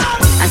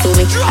 I saw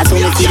me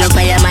see them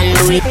fireman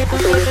do it. I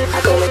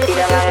saw me see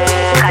them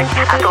catch.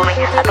 I saw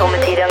me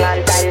see them man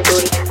do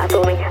it. I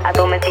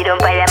saw me see them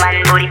fireman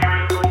do it.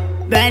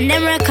 Burn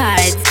them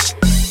records.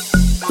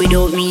 We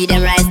don't need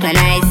them rice for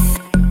nice.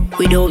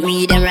 We don't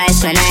need them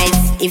rice for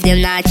nice. If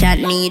them not chat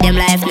me, them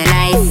life no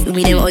nice.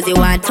 Me them Ozzy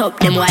want top,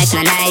 them wife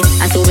no nice.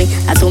 I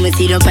saw me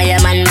see them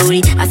fireman do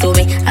it. I saw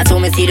me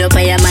see them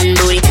fireman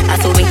do it. I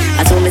saw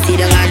me see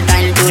them man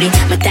do it.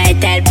 My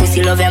tight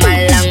pussy love them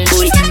all long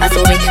booty. I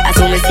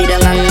saw me see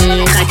them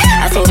catch.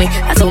 I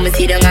saw me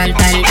see them man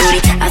do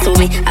it.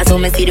 I saw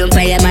me see them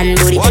fireman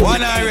do it.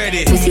 One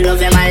already. Pussy love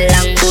them all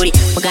long booty.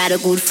 I got a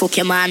good fuck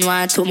your man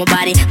want to my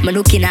body. Me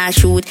looking at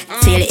shoot,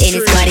 feel it in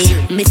his body.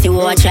 Missy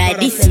watch try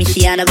this me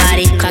she on the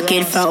body. Cock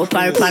it from up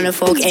on the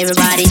fuck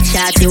everybody.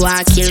 Shotty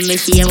want kill me,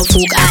 she am a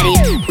fuck addy.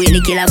 We the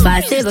killer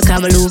fast,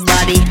 become a loop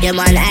body. Yeah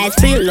man, I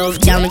spray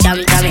love, jam. Stop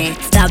it.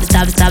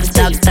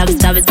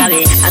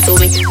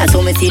 I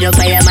saw me see the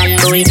fireman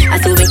do it. I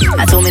saw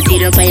me see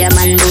the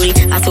fireman do it.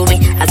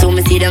 I saw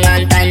me see the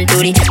man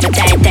do it. My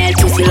tight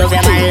pussy love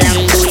your man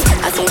long do it.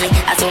 I saw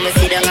me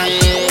see the man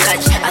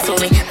catch. I saw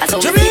me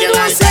see the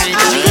man do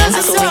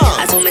it.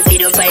 I saw me see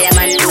the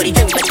fireman do it.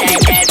 My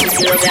tight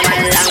pussy love your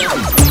man long.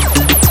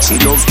 She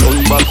loves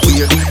turn back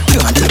way.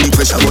 Can't tell the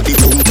pressure but the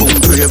boom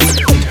brave.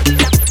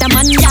 The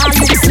man y'all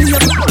look slave.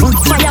 Put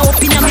fire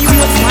up in a me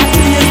road smart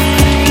place.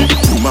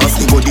 Boom off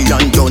me body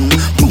and done.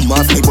 Boom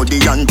off me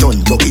body and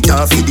done. Buck it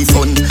off for the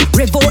fun.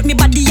 Rev out me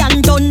body and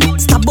done.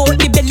 Stab out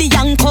me belly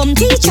and come.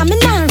 Teacher me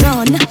now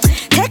run.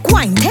 Take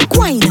wine.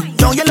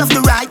 Now you love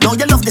the ride, now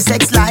you love the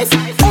sex life.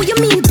 Oh you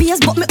mean beers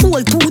but me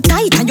hold too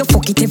tight. And you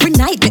fuck it every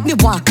night. Let me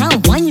walk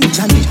and wine.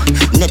 Johnny,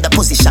 net the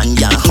position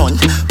ya hunt.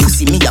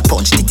 Pussy me a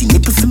punch, titty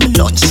nipple for me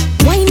lunch.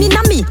 Wine in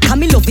a me, can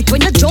me love it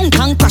when you drunk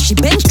and crashy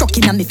bench truck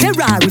in a me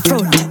Ferrari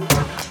front.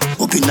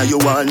 Up inna you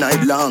all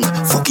night long,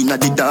 fucking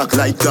at the dark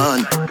light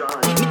gone.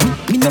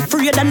 Me no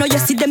afraid I know you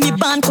see them me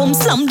band come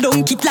slam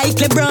dunk it like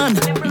LeBron.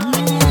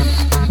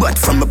 But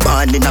from a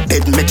barn in a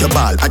bed make your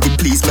ball, at the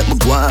please make me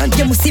go on.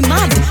 You must see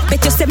mad,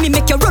 bet you say me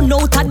make you run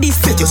out of this.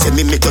 Bet you say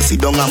me make you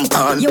sit down and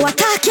fall. You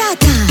attack your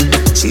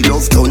time. She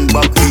love turn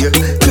back here,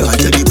 can't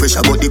tell the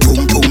pressure but the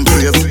boom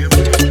brave.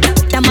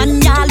 The man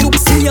ya look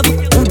slave,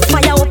 put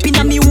fire up in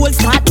a me whole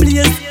start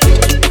blaze.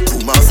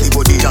 Boom off the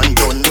body and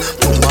done,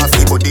 boom off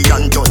the body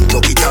and done.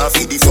 Buck it off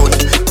for the fun.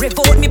 Rev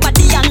out me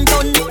body and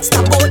done,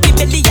 stab out me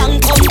belly and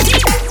come.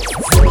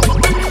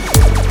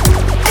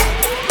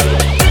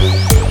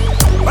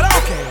 But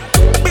okay,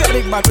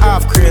 big man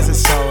half crazy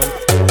sound.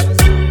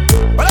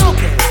 But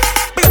okay,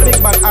 big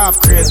man half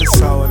crazy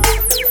sound.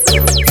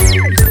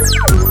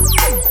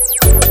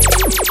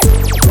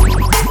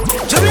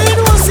 Jameen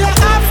was your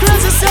half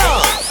crazy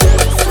sound.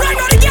 Right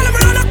now the girl I'm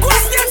on a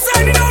question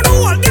side, you don't know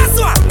what, guess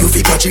what? You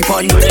fi catch it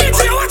on.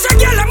 DJ watch a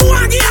girl I'm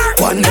on gear.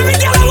 One. Every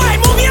girl I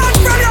want move your hand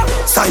from you.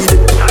 Side.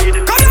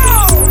 Come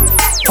on.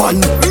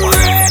 One.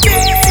 Ready.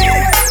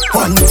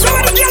 One. So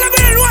when the girl I'm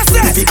in what's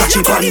that? You fi catch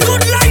it on. Your body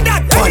good like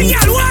that. Every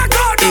girl walk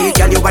out. Hey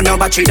girl, you want no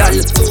battery doll.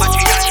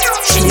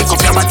 Shake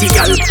up your body,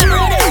 girl.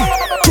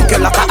 Took you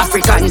like a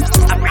African.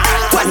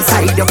 One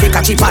side you fi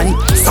catch it on.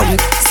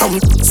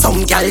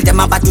 Some girl them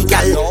a batty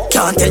girl.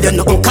 Can't tell you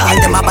nothing, call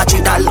them a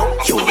battery doll.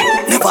 You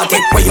never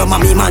get where your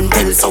mommy man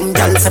tell some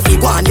girl say fi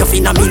go on you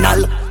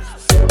phenomenal.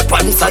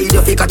 One side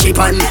you fi catch it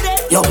on.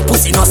 Your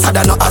pussy no sad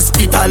no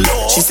hospital.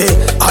 She say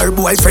her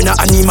boyfriend a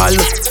animal.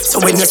 So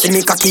when you see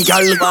me cocky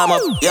girl, warm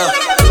up, yeah.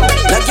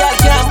 No girl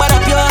can't bad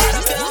up you.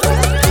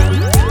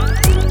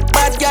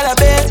 Bad girl a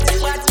bit.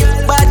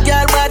 Bad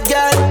girl.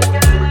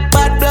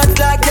 Bad blood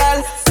like girl.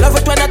 Love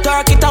it when I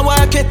talk it and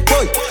work it,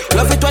 boy.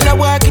 Love it when I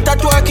work it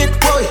and twerk it,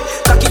 boy.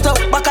 Cock it up,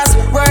 backers,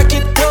 work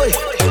it, boy.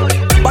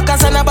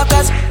 Backers and a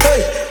backers,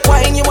 hey.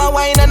 Wine you a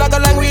wine and I go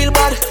long real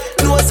bad.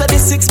 Close to the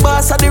 6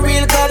 bars of the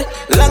real god.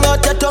 Long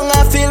out your tongue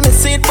and feel me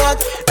seat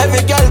back.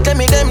 Every girl tell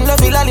me them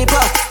love me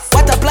lollipop.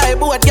 Butterfly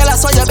boat, girl I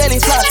saw your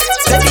belly flat.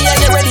 Steady and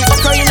you ready,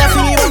 fuck her in a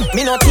fever.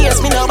 Me no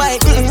taste, me no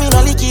bite, me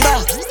no licky back.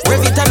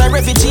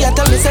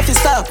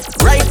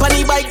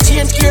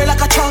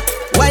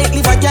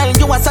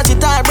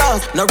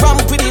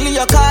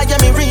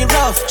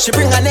 She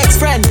bring her next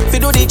friend,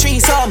 fi do the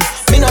threesome.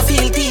 Me no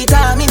feel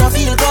Tita, me no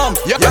feel come.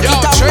 Rock it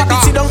up, pop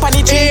it, sit down pon the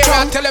tree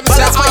trunk. Balance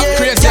my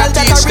head, girl,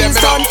 take a real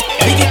stunt.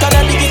 Big it on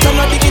her, big it on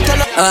her, big it on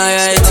her.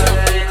 Alright.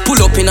 Pull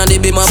up in a the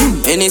beamer,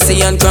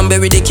 Hennessy and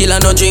cranberry, the killer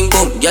no drink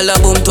boom. Girl a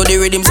boom to the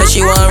rhythm, say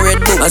she want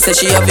red boom. I say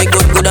she have a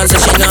good and say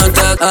she not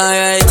talk.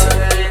 Alright.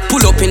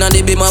 Pull up in a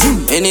the beamer,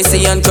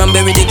 Hennessy and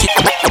cranberry, the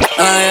killer.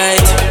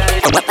 Alright.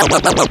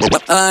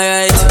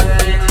 Alright.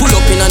 Pull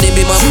up in a the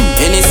beamer,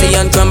 Hennessy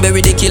and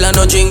cranberry, the killer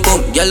no drink boom.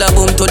 Girl a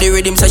boom to the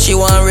rhythm, say she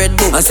want red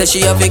boom. I say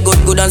she have a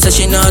good and say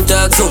she not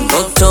talk soon.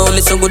 Uptown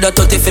listen good at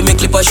 30 fi me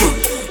clip a shoot.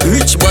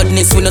 Rich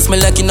badness, we no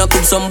smell like in a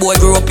cup. Some boy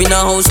grew up in a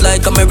house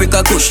like America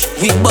Kush.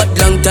 We bad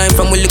long time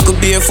from we little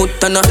barefoot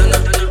and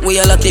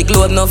we all a take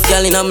load enough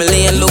gal in a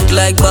lane. Look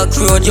like back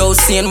road, yo,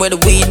 seeing where the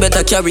weed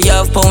better carry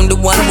half pound. The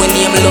one when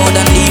name loud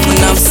and even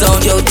have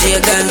sound, yo,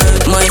 Jagan.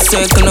 My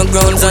circle no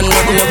grounds and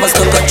nothing up a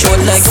stuck a throat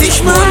like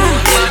fishbone.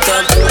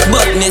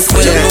 Badness,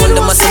 well known,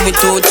 them a see me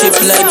two chip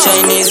like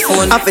Chinese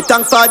phone. I fi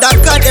thank Father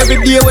God every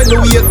day when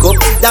we wake up.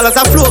 Dollars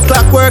a flow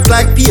clock work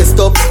like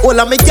paste up. All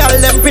of me gal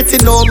them pretty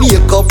no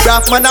makeup.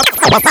 Braff man I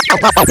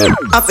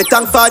fi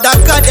thank Father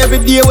God every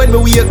day when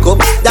we wake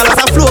up.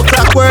 Dollars a flow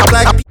clock work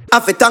like. I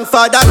fi thank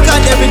Father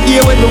God every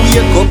day when we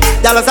wake up.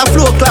 Dollars a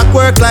flow clock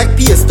work like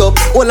paste up.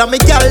 All of me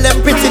gal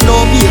them pretty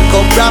no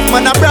makeup. Braff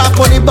man a braff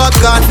money back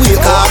and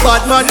wake up.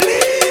 Bad man.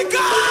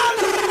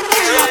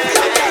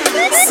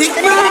 Sick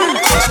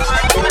man.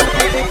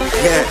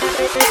 Yeah.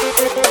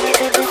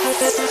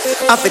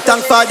 I fi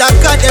thank Father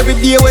God every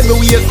day when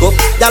we wake up.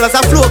 Dollars a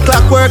flow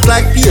clock work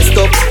like paste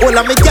up. All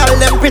of me gal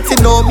them pretty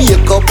no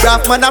makeup.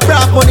 Braff man a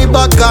braff money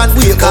back and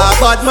wake up.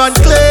 Bad man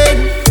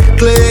clean,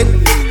 clean,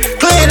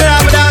 clean and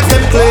I'm dance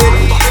them clean.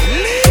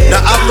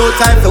 Now have no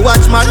time to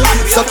watch man.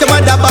 Suck your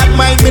mother bad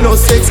mind, me no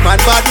sex man.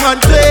 Bad man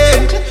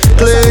clean,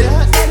 clean,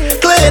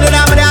 clean and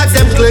I'm dance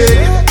them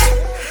clean.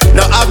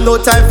 Now have no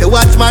time to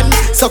watch man.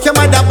 Suck your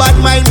mother bad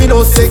mind, me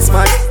no sex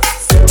man.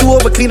 Two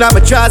over clean on my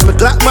drawers, my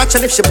Glock match.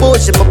 And if she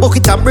bullshit, my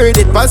bucket and burn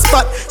it pan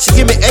spot. She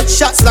give me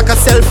headshots like a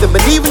selfie. Me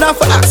leaving off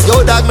for axe,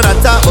 yo dog, man I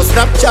talk about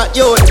Snapchat,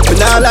 yo. Me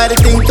now like the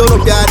thing turn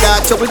up, yeah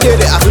dog. Trouble did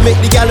it, I will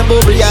make the gal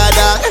bubble, yeah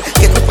dog.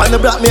 Get up on the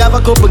block, me have a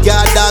couple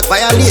yard dog.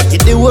 Violate,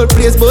 get the whole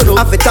place burn up.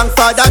 I fi thank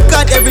Father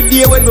God every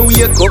day when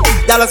we wake up.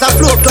 Dollars a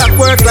flow clock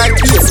work like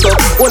paste up.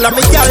 All of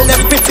me gal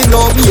them pretty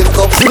no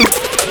makeup.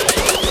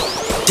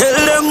 Tell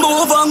them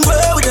move on, go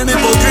with them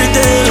hypocrite.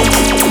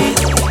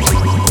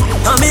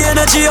 And me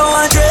energy I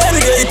want drain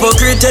with the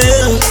hypocrite.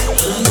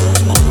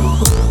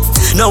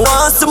 Now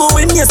want some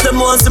win, yes them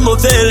want some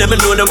fail. Let me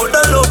know them what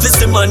the love is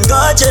the man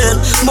got jail.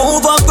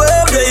 Move on, go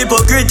with the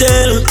hypocrite.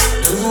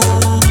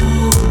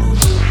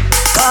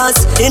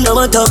 Cause in a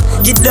matter,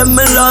 give them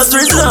my last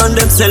resort.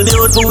 Them sell me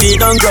out for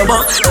weed and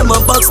grabber. Them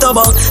a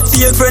backstabber.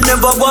 Fake friend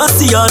never want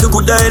see how the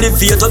good die the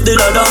fate of the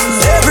ladder.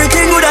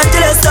 Everything good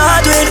until I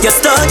start with. You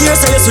start here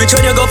so you switch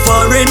when you go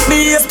foreign.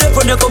 Me if step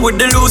when you come with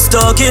the loose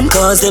talking.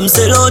 Cause them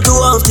sell out too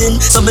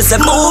often. So me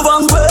say move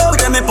on well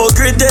with them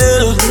hypocrite.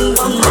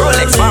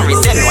 Rolex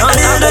Paris and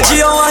the energy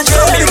I want you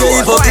to be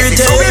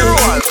hypocrite.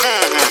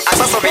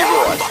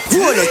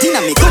 Roll out in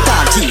a me cut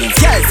off jeans.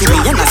 Girl see me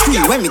and I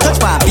scream when me touch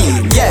my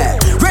beam. Yeah,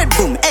 red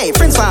boom, hey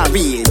friends for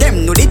real.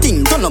 Them know the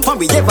thing, turn up and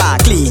we ever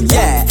clean.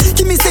 Yeah,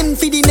 give me send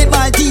for the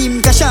netball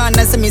team.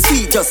 Kashana say me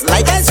sweet just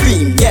like ice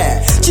cream.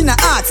 Yeah, China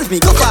asks if me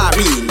go for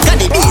real. Got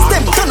the beast,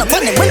 them turn up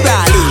on them when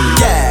rolling.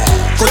 Yeah,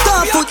 cut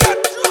off foot.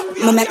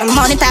 Me make my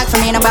money talk for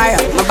me no borrow.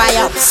 Me buy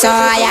up, so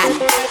I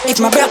am. If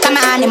my broke my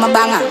hand in my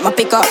banger, me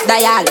pick up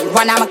dial.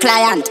 One of my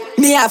client.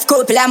 Me have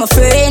couple, I'm a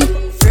friend.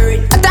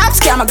 A top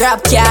scam, a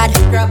grab card.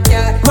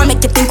 What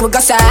make you think we go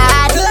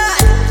sad?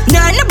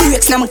 None of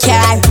breaks, no my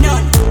car.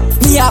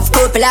 Me have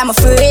couple, I'm a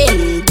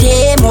friend.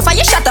 Yeah, move for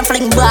your shot and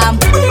fling bomb.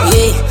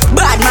 Yeah,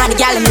 bad man, the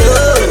gal in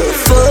love.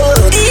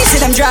 Fuck, easy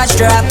them drugs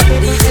drop.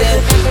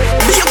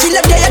 Be you kill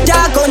up there, your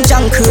dog on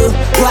junk crew.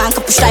 One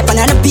cup of stripe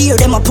and a beer,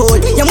 them a pull.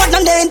 You want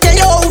them then tell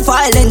you how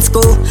violence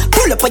go.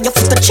 Pull up on your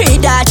foot to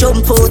trade that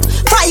jump out.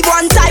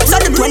 5-1 times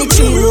on the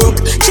 23 rook.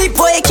 Cheap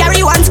boy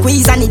carry one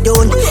squeeze and it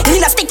done.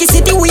 In a sticky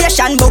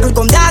situation, bubble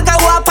gum dog a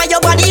walk on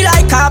your body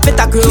like carpet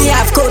a groove. Me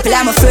have couple,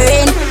 I'm a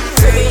friend.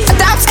 A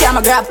top scam,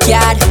 a grab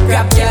card.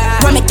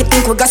 What make you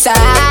think we go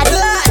sad?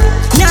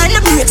 None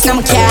of breaks, no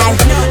my car.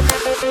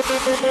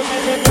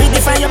 Pretty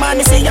from your man,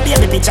 me see your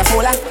baby picture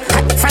fuller.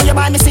 From your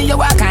man, me see you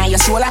walk on your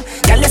shoulder.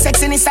 Girl, your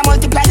sexiness a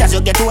multiply as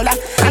you get older.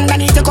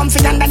 Underneath you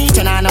comfy, underneath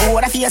you nah no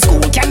water. For your school,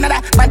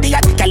 Canada, body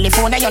at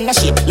California, you're no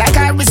shape. Like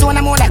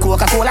Arizona, more like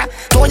Coca-Cola.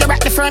 Throw you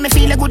back the firm, me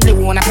feel a good, they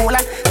wanna polar.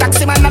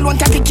 Taxi man alone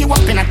can pick you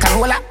up in a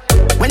Corolla.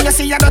 When you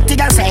see a dirty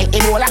girl say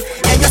Ebola.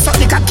 Yeah, you suck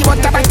the cocky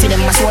but the back to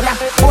them a sola.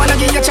 Wanna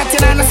give you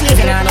chatting and a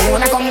slaving and a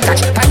wanna come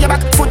catch. Pan your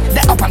back foot, the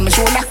up on my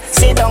shoulder.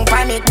 Sit down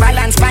pan it,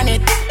 balance pan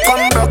it.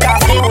 Come broke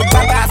off the wood,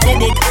 pop off the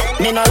dick.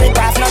 Me no rip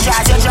off, no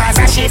draws, your draws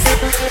a shift.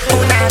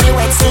 Put on the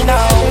wet see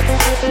now.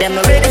 Them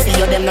no ready for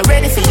you, them no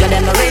ready for you,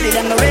 them no ready,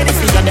 them no ready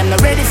for you, them no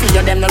ready for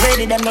you, them no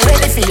ready, them no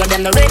ready for you,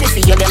 them no ready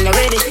for you, them no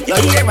ready. Your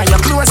ear and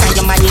your clothes and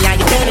your money and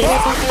your belly.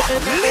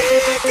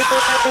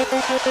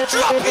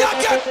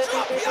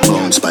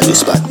 Bounce by pan the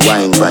spot,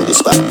 wine pan the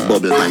spot,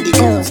 bubble pan the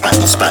groove pan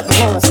the spot,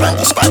 move pan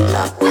the spot.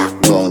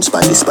 Bounce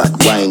pan the spot,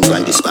 wine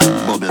pan the spot,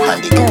 bubble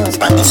pan the groove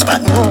pan the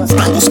spot, move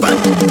pan the spot.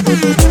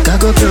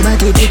 Cock up your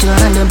body, put your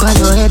hand up on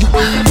your head.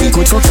 We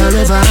could fuck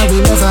forever, and we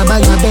never buy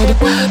your bed.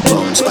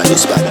 Bounce pan the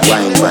spot,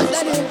 wine pan the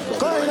spot.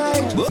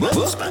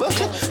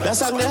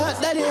 That's how they hot,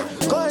 daddy.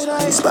 Going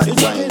on. Spot,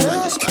 wine pan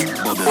the spot,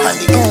 bubble pan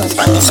the groove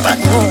pan the spot,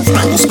 move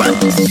pan the spot.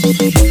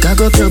 Cock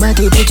up your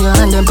body, put your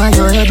hand up on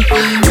your head.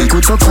 We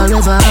could fuck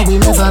forever, and we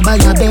never buy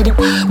your bed.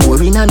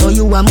 Worrying, I know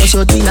you a must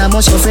your twin, I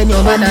must your friend.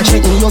 Your man a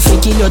threaten you, fi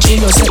kill your tree,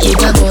 you say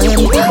it a go ahead.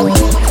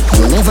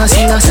 You never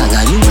sing a song,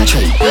 and you a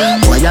trend.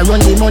 Why you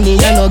run the money,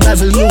 and no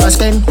gravel you a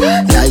spend.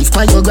 Life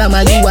by your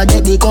grandma, you a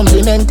get the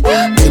compliment.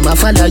 Them a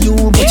follow you,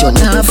 but you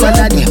not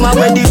follow them. I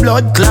wear the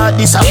blood clot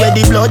this, I wear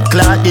the blood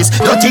clot this.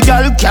 Dirty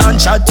girl can't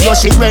chat, yo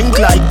she rank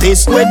like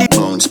this. Where the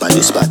bounce pan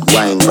the spot,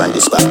 wine pan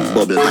the spot,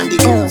 bubble pan the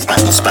groove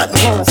pan the spot,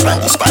 move pan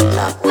the spot.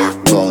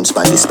 Bounce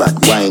pan the spot,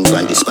 wine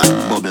pan the spot,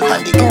 bubble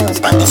pan the groove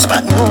pan the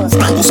spot, move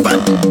pan the spot.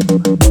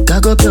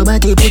 Cock up your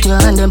body, put your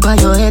hand up on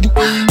your head.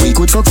 We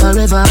could fuck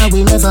forever, and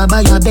we never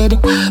buy your bed.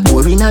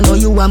 Boring, I know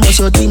you a must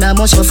your twin, I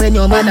must your friend.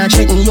 Your man a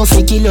threaten you,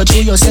 fi kill your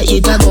tree, you say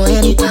it a go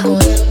ahead.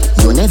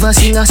 You never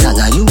sing a song,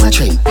 and you a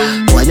trend.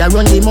 Why you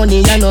run the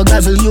money, and no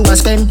gravel you a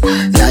spend.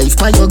 Life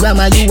by your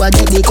grandma, you a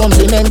get the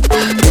compliment.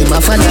 Them a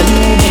follow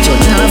you, but you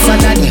not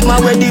follow them. I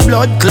wear the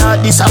blood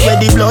clot this, I wear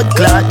the blood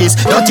clot this.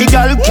 Dirty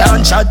girl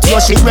can't chat, yo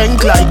she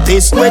rank like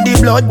this. Wear the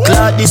blood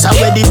clot this, I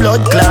wear the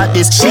blood clot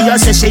this. She a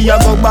say she a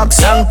go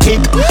box and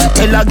kick.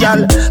 Tell a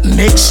gal,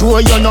 make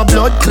sure you no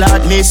blood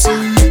clot miss.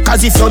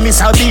 Cause if you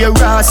miss I'll be a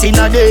ras in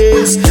a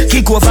days.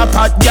 Kick over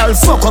pot gal,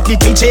 fuck up the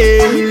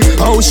kitchen.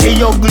 How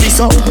she ugly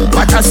so,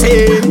 what I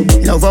say.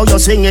 Love how you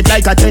swing it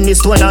like a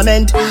tennis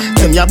tournament.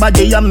 Them your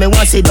body and me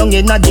want sit down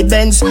in a the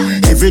Benz.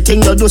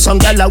 Everything you do some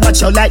gal I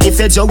watch you like the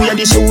feds. You wear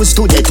the shoes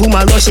today,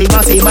 tomorrow she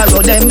want to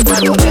borrow them.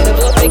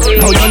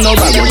 How you know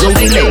about you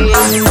willing?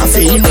 I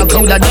feel in a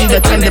crowd that do the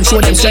time them show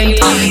them strength.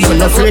 You're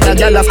not afraid a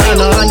gal after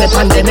no on the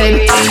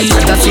pandemic.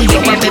 And I feel you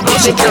want it but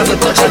she can't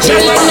touch a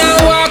chain. You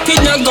now walk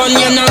with no gun,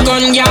 you no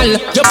gun gal.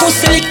 Your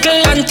pussy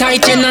little and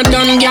tight, you no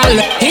done gal.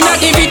 In a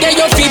the video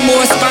you feel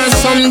most pan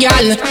some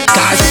gal.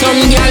 Cause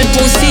some gal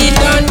pussy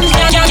done.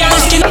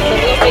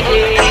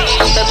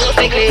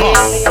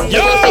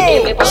 Yo,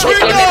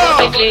 sweet girl.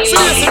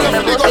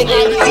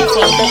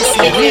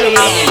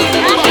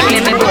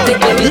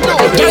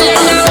 Girl, you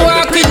now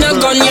walk with no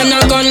gun, you no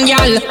gun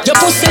gal. Your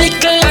pussy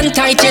little and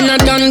tight, you no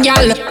done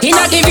gal. In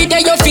a the video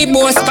you feel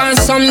boast pan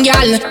some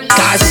gal.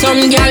 Cause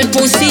some gal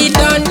pussy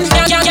done.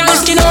 Girl,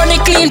 skin only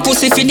clean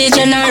pussy for the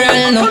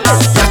general no.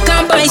 Like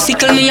a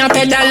bicycle me a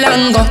pedal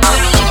and go.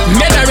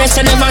 Never rest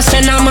and never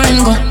send a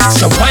man go.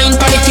 So wine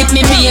for the tip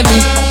me baby.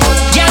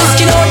 Girl,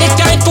 skin only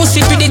tight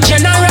pussy for the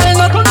general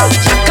no.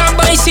 Like a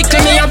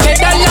bicycle me a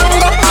pedal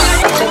and go.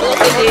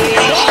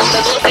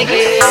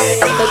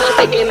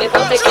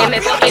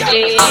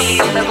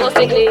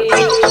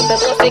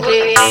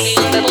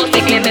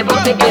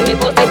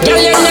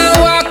 Girl, you now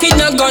walk with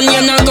no gun,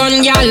 you no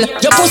gun gal.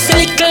 Your pussy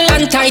little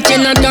and tight, you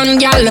no done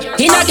gal.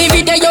 In a the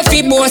video you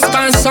feel boast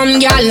pan some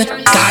gal.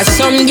 Cause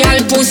some gal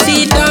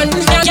pussy done.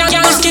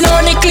 Girl, skin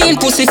only clean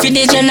pussy for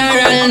the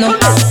general no.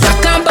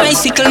 Like a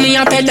bicycle me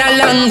a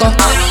pedal and go.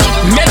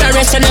 Never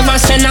rest and never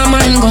send a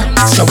man go.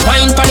 So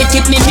wine for the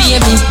tip me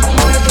baby.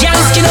 Girl,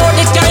 skin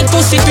only tight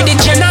pussy for the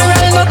general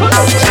no.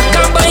 Like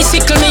a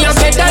bicycle me a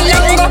pedal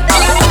and go.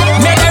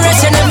 Never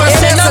rest and never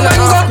send a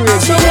man go.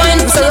 So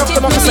wine for the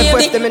tip me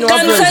baby.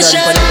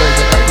 Confession.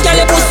 Girl,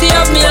 your pussy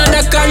have me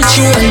under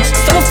control.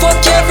 So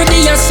fuck you every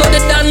day and so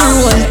they done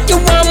roll.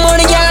 You want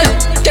money, girl?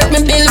 Take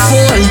me bill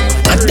full.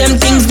 And them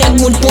things that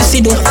good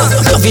pussy do.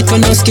 Love it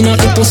when you skin out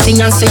the pussy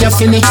and say you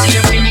feel me.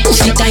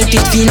 Pussy tight,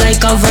 it feel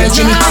like a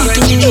virgin.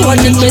 You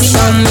want the best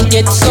and me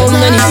get so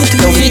many.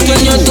 Love it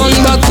when you turn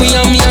back with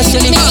me and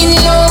say me in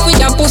love with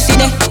that pussy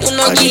there. You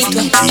know get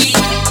me.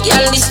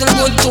 Girl, listen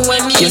good to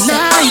when me say.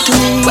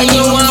 When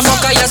you want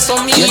fuck her, you so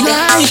me. You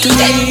lie to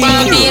me.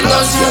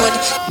 Barbados road.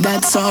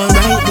 That's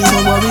alright,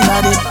 don't worry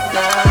about it.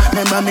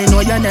 Remember me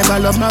know you never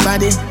love my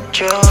body.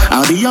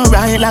 I'll be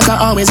alright like I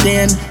always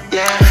been.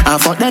 I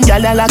fuck them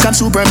gyal like I'm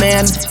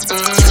Superman.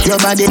 Your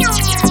body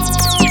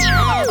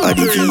or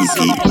the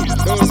VP.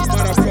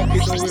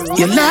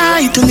 You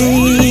lie to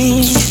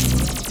me.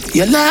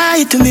 You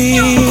lie to me.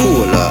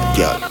 Cool up,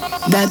 girl.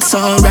 That's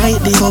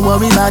alright, don't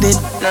worry about it.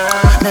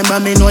 Remember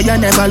me know you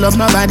never love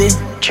my body.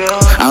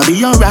 I'll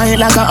be alright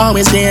like I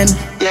always been.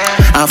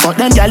 I fuck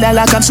them gyal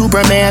like I'm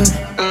Superman.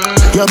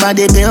 Your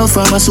body built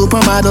from a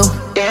supermodel.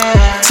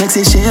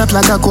 Sexy shape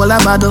like a cola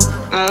bottle.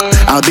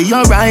 I'll be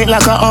alright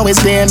like I always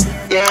been.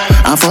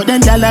 I fuck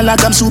them gyal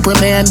like I'm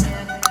Superman.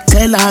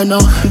 Tell her no.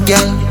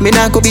 Girl, me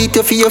not go beat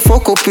you for your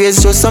fuck up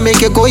ways. Just to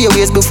make you go your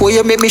ways before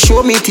you make me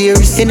show me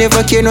tears. You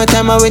never care no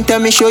time I went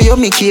and me show you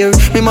me care.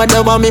 Me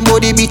mother want me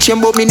body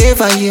bitchin' but me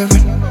never hear.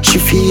 She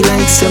feel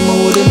like some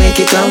would make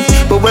it out.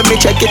 But when me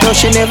check it out,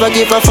 she never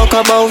give a fuck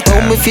about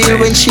how me feel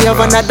when she have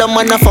another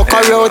man a fuck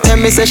her out. Tell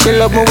me say she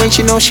love me when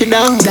she know she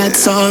down.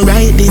 That's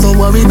alright, don't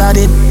worry about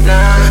it.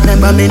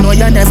 Remember me know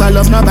you never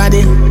love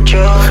nobody.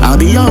 I'll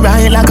be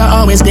alright like I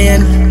always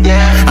been.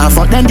 I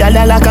fuck them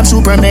gyal like I'm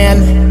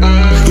Superman.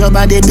 Your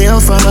body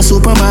built from a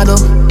supermodel.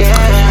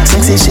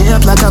 Sexy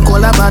shape like a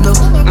cola bottle.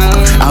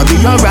 I'll be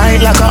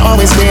alright like I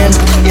always been.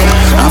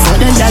 I fuck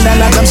them gyal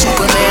like I'm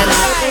Superman.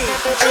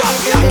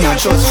 Me no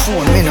trust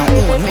phone, me no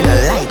own, me no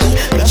like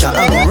it. Picture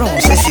of a room,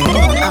 say Simone,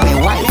 I'm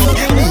a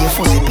wifey. Me a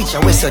fuzzy picture,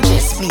 we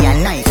suggest me a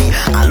knifey.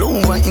 All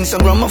over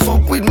Instagram, I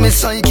fuck with me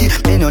psyche.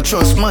 Me no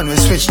trust man, we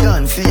switch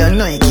down for your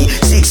Nike.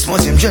 6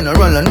 months him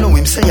general, I know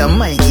him say I'm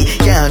Mikey.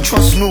 Can't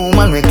trust no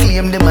man, we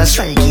claim them as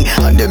strikey.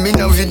 And them in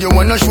a video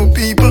wanna show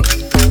people.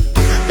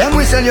 Them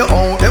we sell your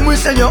own, them we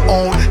sell your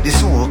own. The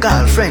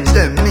so-called friends,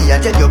 them me I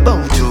tell you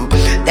about you.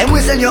 Them we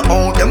sell your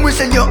own, them we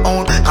sell your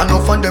own.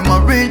 Enough of them a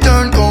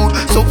return code.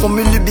 So for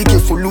me, be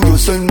careful who you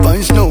send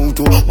vines now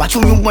to. Watch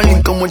who you want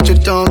and come what you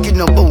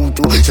talking about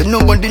to. So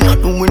nobody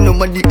not doing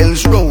nobody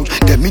else road.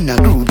 Them in a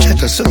group chat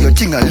so your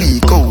thing a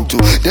leak out to.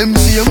 Them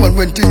see you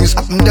when things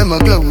happen, them a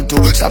glow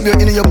to. Stab you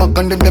in your back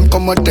and then them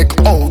come and take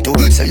out to.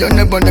 Say you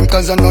never them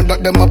cause I know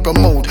that them a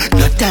promote.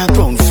 Not that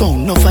round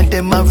phone, enough of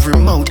them have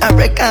remote. I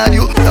record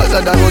you, cause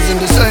I was in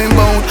the same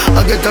boat.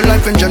 I get a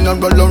life in general,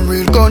 a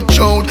real gun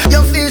shout.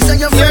 Your face and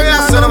your friend,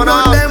 I don't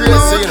run them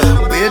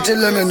out. Wait till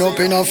them end up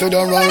in a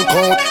federal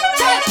court.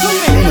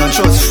 Me no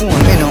trust phone,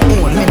 me no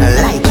own, me no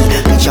like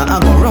it. Picture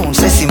I go round,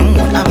 say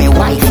Simone, I'm a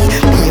wifey.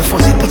 Me a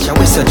fuzzy picture,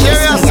 we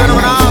suggest me a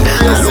knifey.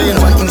 I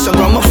don't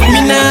Instagram of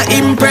me nah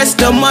impress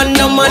the man,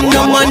 no man,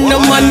 no man, no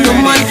man, no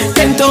man.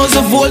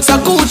 10,000 volts, a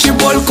Gucci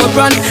bulk up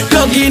run.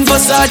 Plug in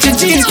Versace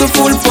jeans to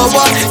full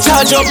power.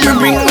 Charge up me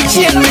ring, me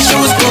chain, me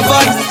shoes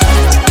covered.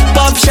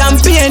 Pop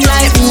champagne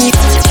like me.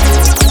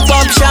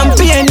 Pop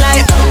champagne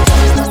like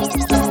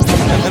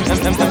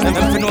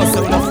Them know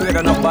so not afraid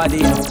of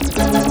nobody.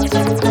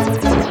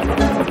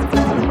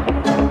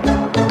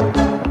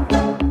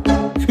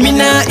 me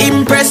nah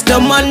impress the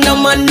man, no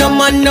man, no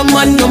man, no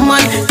man, no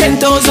man.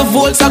 10,000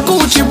 volts, a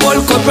Gucci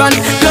bulk up run.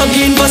 Plug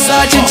in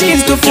Versace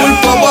jeans to full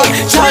power.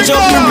 Charge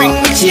up me ring,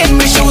 me chain,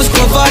 me shoes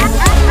covered.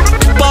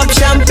 Pop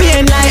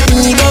champagne like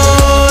me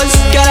goes.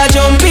 Gotta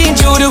jump in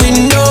through the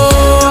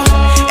window.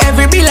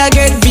 Every bill I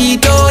get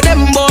veto.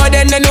 Them boy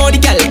then they know the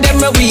gal,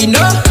 them we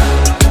know.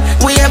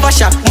 We ever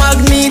shop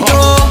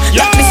Magneto.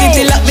 Lock the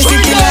city like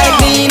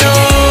me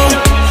know.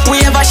 We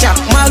ever shop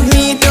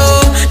Magneto.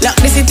 Lock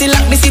the city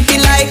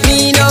like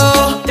me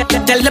know.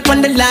 Tell up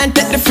on the line,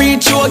 take the free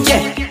throw,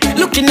 yeah.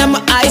 Looking at my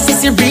eyes,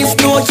 it's a real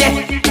snow,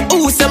 yeah.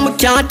 Ooh, some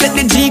can't take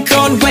the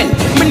G-crown well.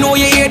 Me know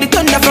you hear the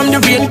thunder from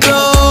the rain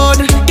cloud.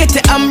 Get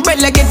the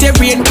umbrella, get the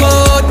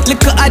raincoat.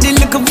 Look at the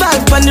look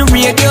vibe on the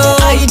radio.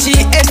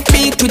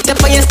 IGFP, Twitter,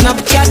 for your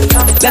Snapchat.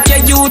 That's your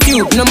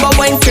YouTube,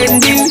 #1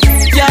 trending.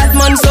 Yard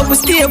man, so we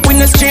stay up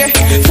in the street.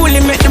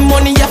 Fully make the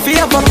money, you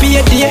feel have a pay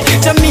day.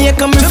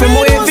 Jamaica, me from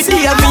where every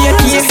day I be a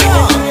day.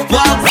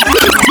 Wow.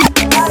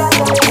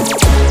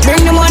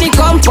 Bring the money,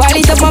 come, pile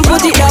it up and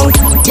put it down.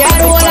 Yeah,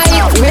 the whole of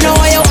it, we know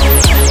why you.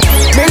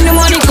 Bring the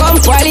money, come,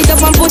 pile it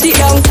up and put it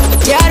down.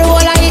 Yeah, the whole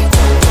of it.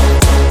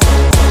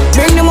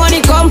 Bring the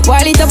money, come,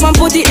 pile it up and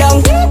put it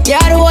down. Yeah,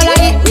 the whole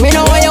of it, we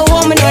know why you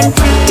want me done.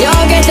 You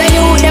get a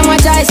youth, them a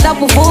try stop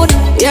for food.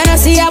 You don't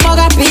see a bag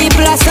of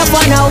people a stop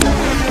for now.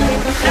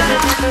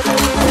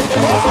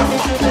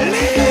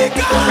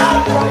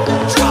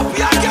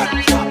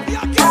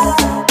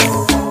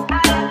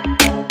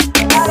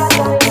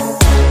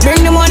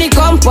 Bring the money,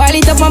 come, pile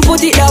it up and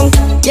put it down.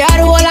 Yeah,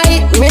 the whole of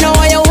it, me know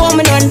why you want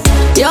me done.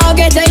 You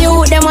get a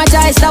youth, them a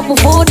try stop for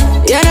food.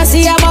 You don't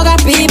see a bag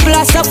of people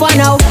a stop for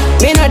now.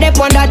 Me no dep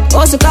on that,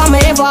 also come me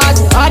ever hard.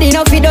 Hard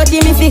enough fi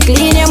dirty, me fi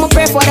clean, yeah, me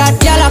pray for that.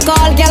 Gyal a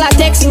call, gyal a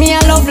text me, a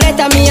love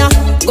letter me a.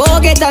 Go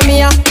get a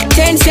me a,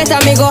 change set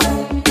a me go.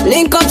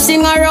 Link up,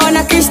 sing around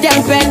a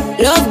Christian pen.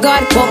 Love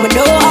God, but me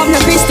don't have no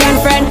Christian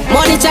friend.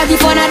 Money chatty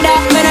for a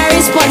dark, me no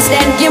response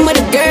then. Give me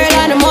the girl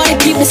and the money,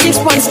 keep the 6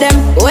 points them.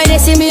 When they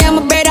see me and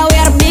my brother, we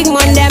are the big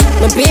man them.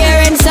 My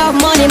parents have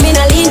money, me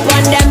no lean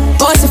on them.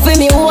 Also for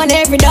me, one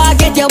every dog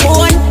get your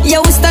bone.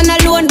 You will stand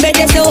alone,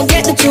 better so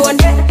get the tune.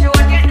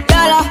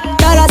 Dollar,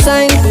 dollar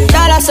sign,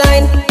 dollar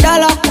sign,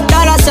 dollar,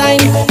 dollar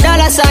sign,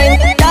 dollar sign,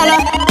 dollar,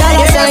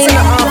 dollar sign.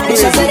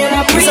 So say them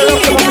a free,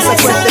 dollar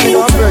sign.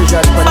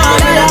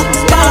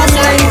 Dollar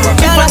sign,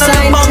 dollar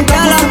sign,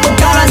 dollar,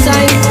 dollar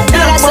sign,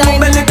 dollar sign,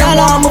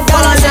 dollar,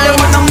 dollar sign.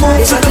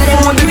 So say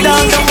them a free,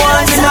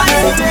 dollar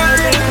sign.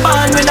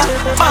 Born with a,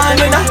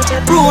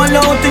 roll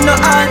out in the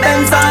hard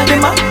and side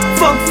them a.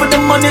 Fuck for the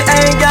money,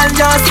 hey girl,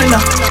 just in a.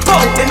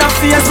 Out in a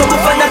face, so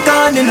for the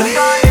gun in a.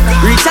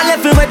 Reach a level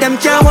Nothing where them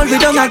can't hold we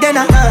down again.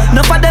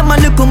 Enough of them a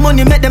little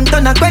money make them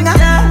turn a quenga.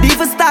 The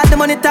even start the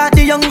money talk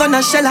the young gun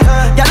a sheller.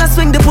 Y'all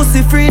swing the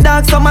pussy free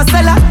dogs from a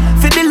seller.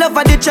 For the love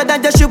of the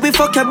cheddar just should be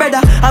fuck your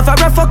brother. Have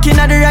her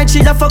fucking at the right she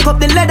a fuck up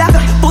the leather.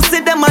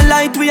 Pussy them a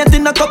light we ain't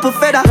in a couple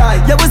feather.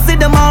 Yeah we see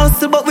them a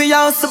hustle but we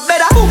a hustle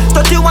better.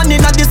 31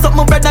 in a this up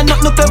my brother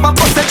not no clever.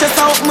 Bust the chest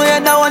out my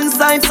head on one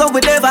side so we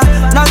never.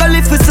 Now go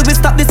live we see we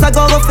stop this I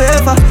go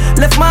forever.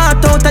 Left my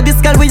heart out of this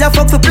girl we a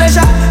fuck for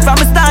pleasure.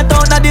 From the start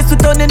out of this we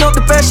turning up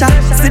the pressure.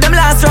 See them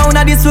last round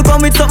of this we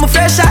come with something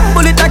fresher.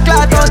 Bullet a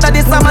clout out of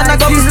this a man a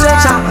go for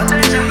stretcher.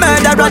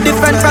 Murder run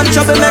different from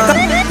troublemaker.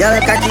 Y'all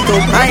catch it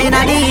up high in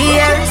the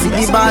air. See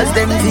the balls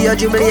them for your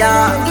dribble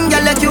ya.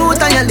 Y'all look cute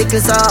and your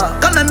little so.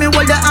 Come let me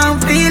hold your arm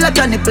feel like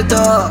a nipple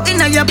toe.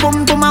 Inna your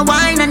pum pum a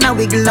wine and a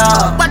wiggle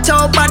up. Watch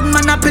out bad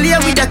man a play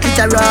with a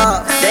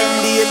guitar. Then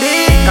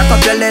baby, cock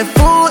up your left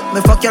foot,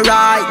 me fuck your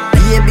right.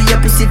 Baby your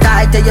pussy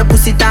tight, tell your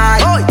pussy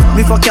tight.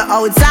 Me fuck your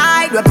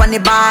outside, rep on the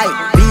bike.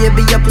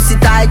 Baby your pussy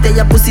tight, tell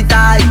your pussy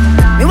tight.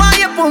 Me want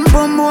your pum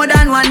pum more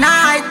than one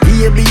night.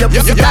 Baby your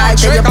pussy tight,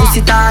 tell your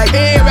pussy tight.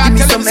 Give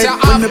me some head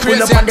when me pull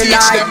up on the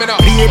light.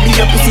 Baby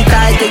your pussy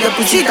tight, tell your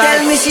pussy tight.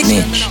 Tell me she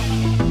Mitch.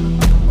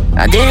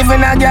 And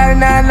even a girl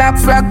nah lock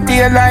frack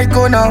tail like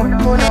you know.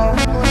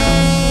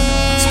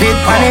 Spit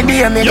on the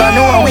day me gon'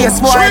 know we a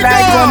spoil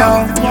like you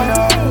know.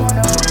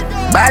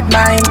 Bad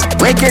mind,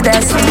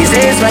 wickedness,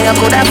 disease where you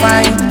coulda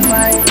find.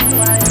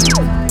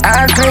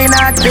 All clean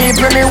out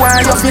people me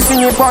want you fi sing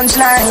your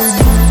punchline.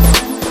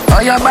 Oh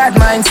your bad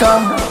mind so,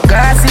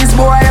 glasses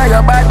boy oh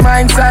your bad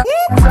mind so.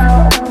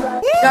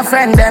 Your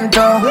friend them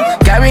too,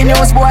 carry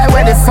news boy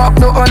where the fuck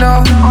do you know?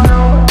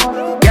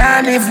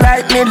 Can't live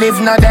like me live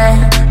no day.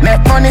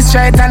 Make money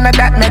straight and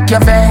that make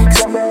you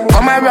vex.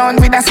 Come around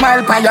with a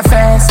smile on your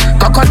face.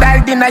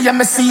 Crocodile dinner you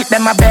me see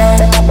them a beg.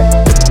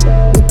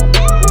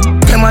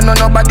 Them a know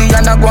nobody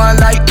and a go on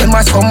like them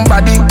a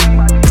somebody.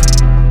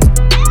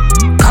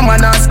 Come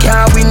on ask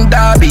can't win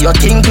derby, you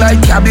think like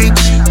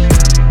cabbage.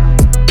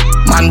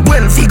 Man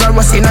well figure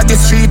us in the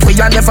street where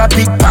you never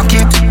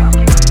pickpocket.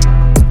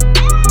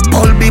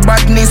 All be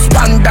badness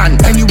abandon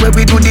anyway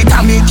we do the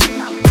damage.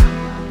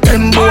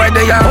 Them boy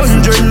they are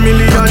 $100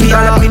 million.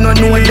 Me no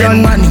know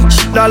them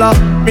manage.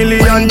 $1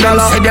 million.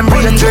 Say them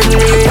 $100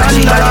 million.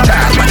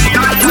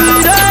 We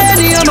die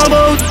any I'm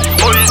about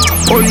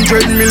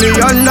 $100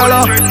 million.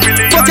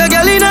 Fuck your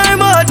girl in her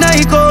mouth,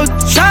 night out.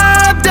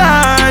 Sharp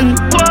down.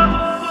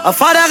 A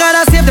father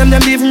gotta save them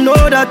even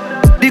know that.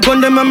 The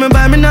gun them and me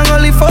buy me not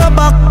gonna live for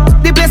back.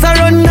 The place I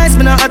run nice,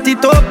 me not at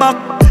it up back.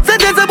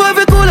 Sentence a boy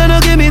fi cool and no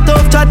give me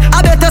tough chat.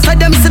 I better say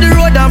them see the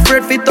road and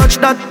afraid fi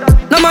touch that.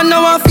 No man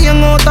now a feel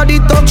out of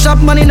the talk shop.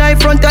 Man in the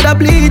front of the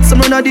bleed,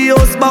 some run of the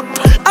house back.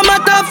 I'm a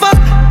tough up,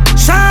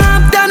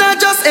 sharp than a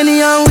just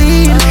any and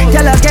weed.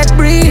 Y'all a get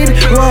breed,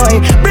 boy.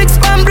 Bricks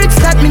from bricks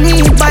that me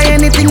need. Buy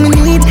anything me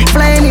need,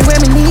 fly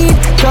anywhere me need.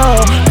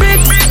 Go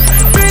bricks,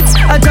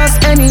 I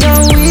just any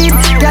and weed.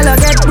 Y'all a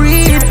get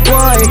breed,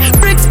 boy.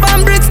 Bricks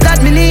from bricks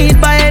that me need.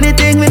 Buy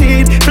anything me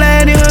need,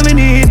 fly anywhere me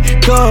need.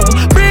 Go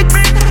bricks.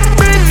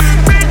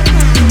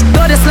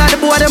 Go this like the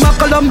boy them a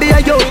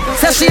Columbia yo.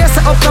 Say she has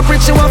to up top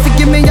rich, she want to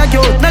give me a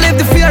yo. Now live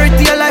the fairy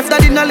tale life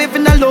that did not live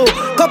in a low.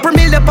 Couple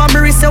meal up on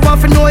me wrist, you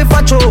want to know if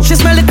I chose. She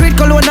smell the creed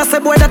cologne, I say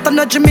boy that I'm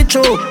not Jimmy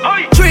Cho.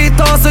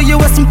 3,000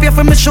 US and pay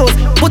for me shows.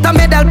 Put a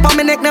medal pa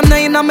me neck, them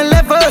 9 on me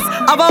levels.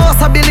 Have a house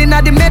a building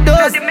at the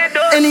meadows.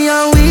 Any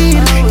and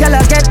weed, y'all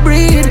a get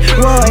breed,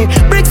 boy.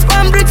 Bricks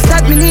from bricks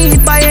that me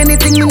need. Buy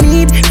anything me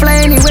need,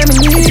 fly anywhere me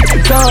need.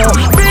 Go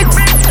bricks,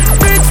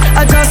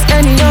 I just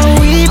any and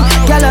weed.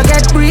 Y'all a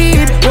get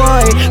breed,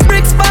 boy.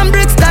 Bricks from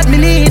bricks that me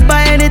need.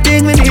 Buy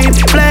anything me need,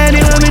 fly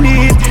anywhere me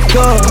need.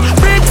 Go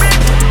bricks,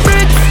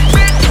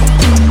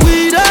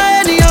 weed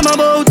any I'm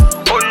about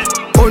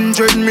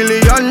 $100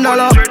 million.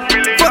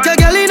 Fuck a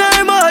girl in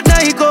her mouth,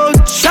 night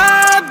out.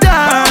 Sharp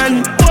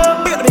down.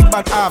 Big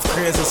bad half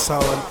crazy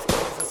sound.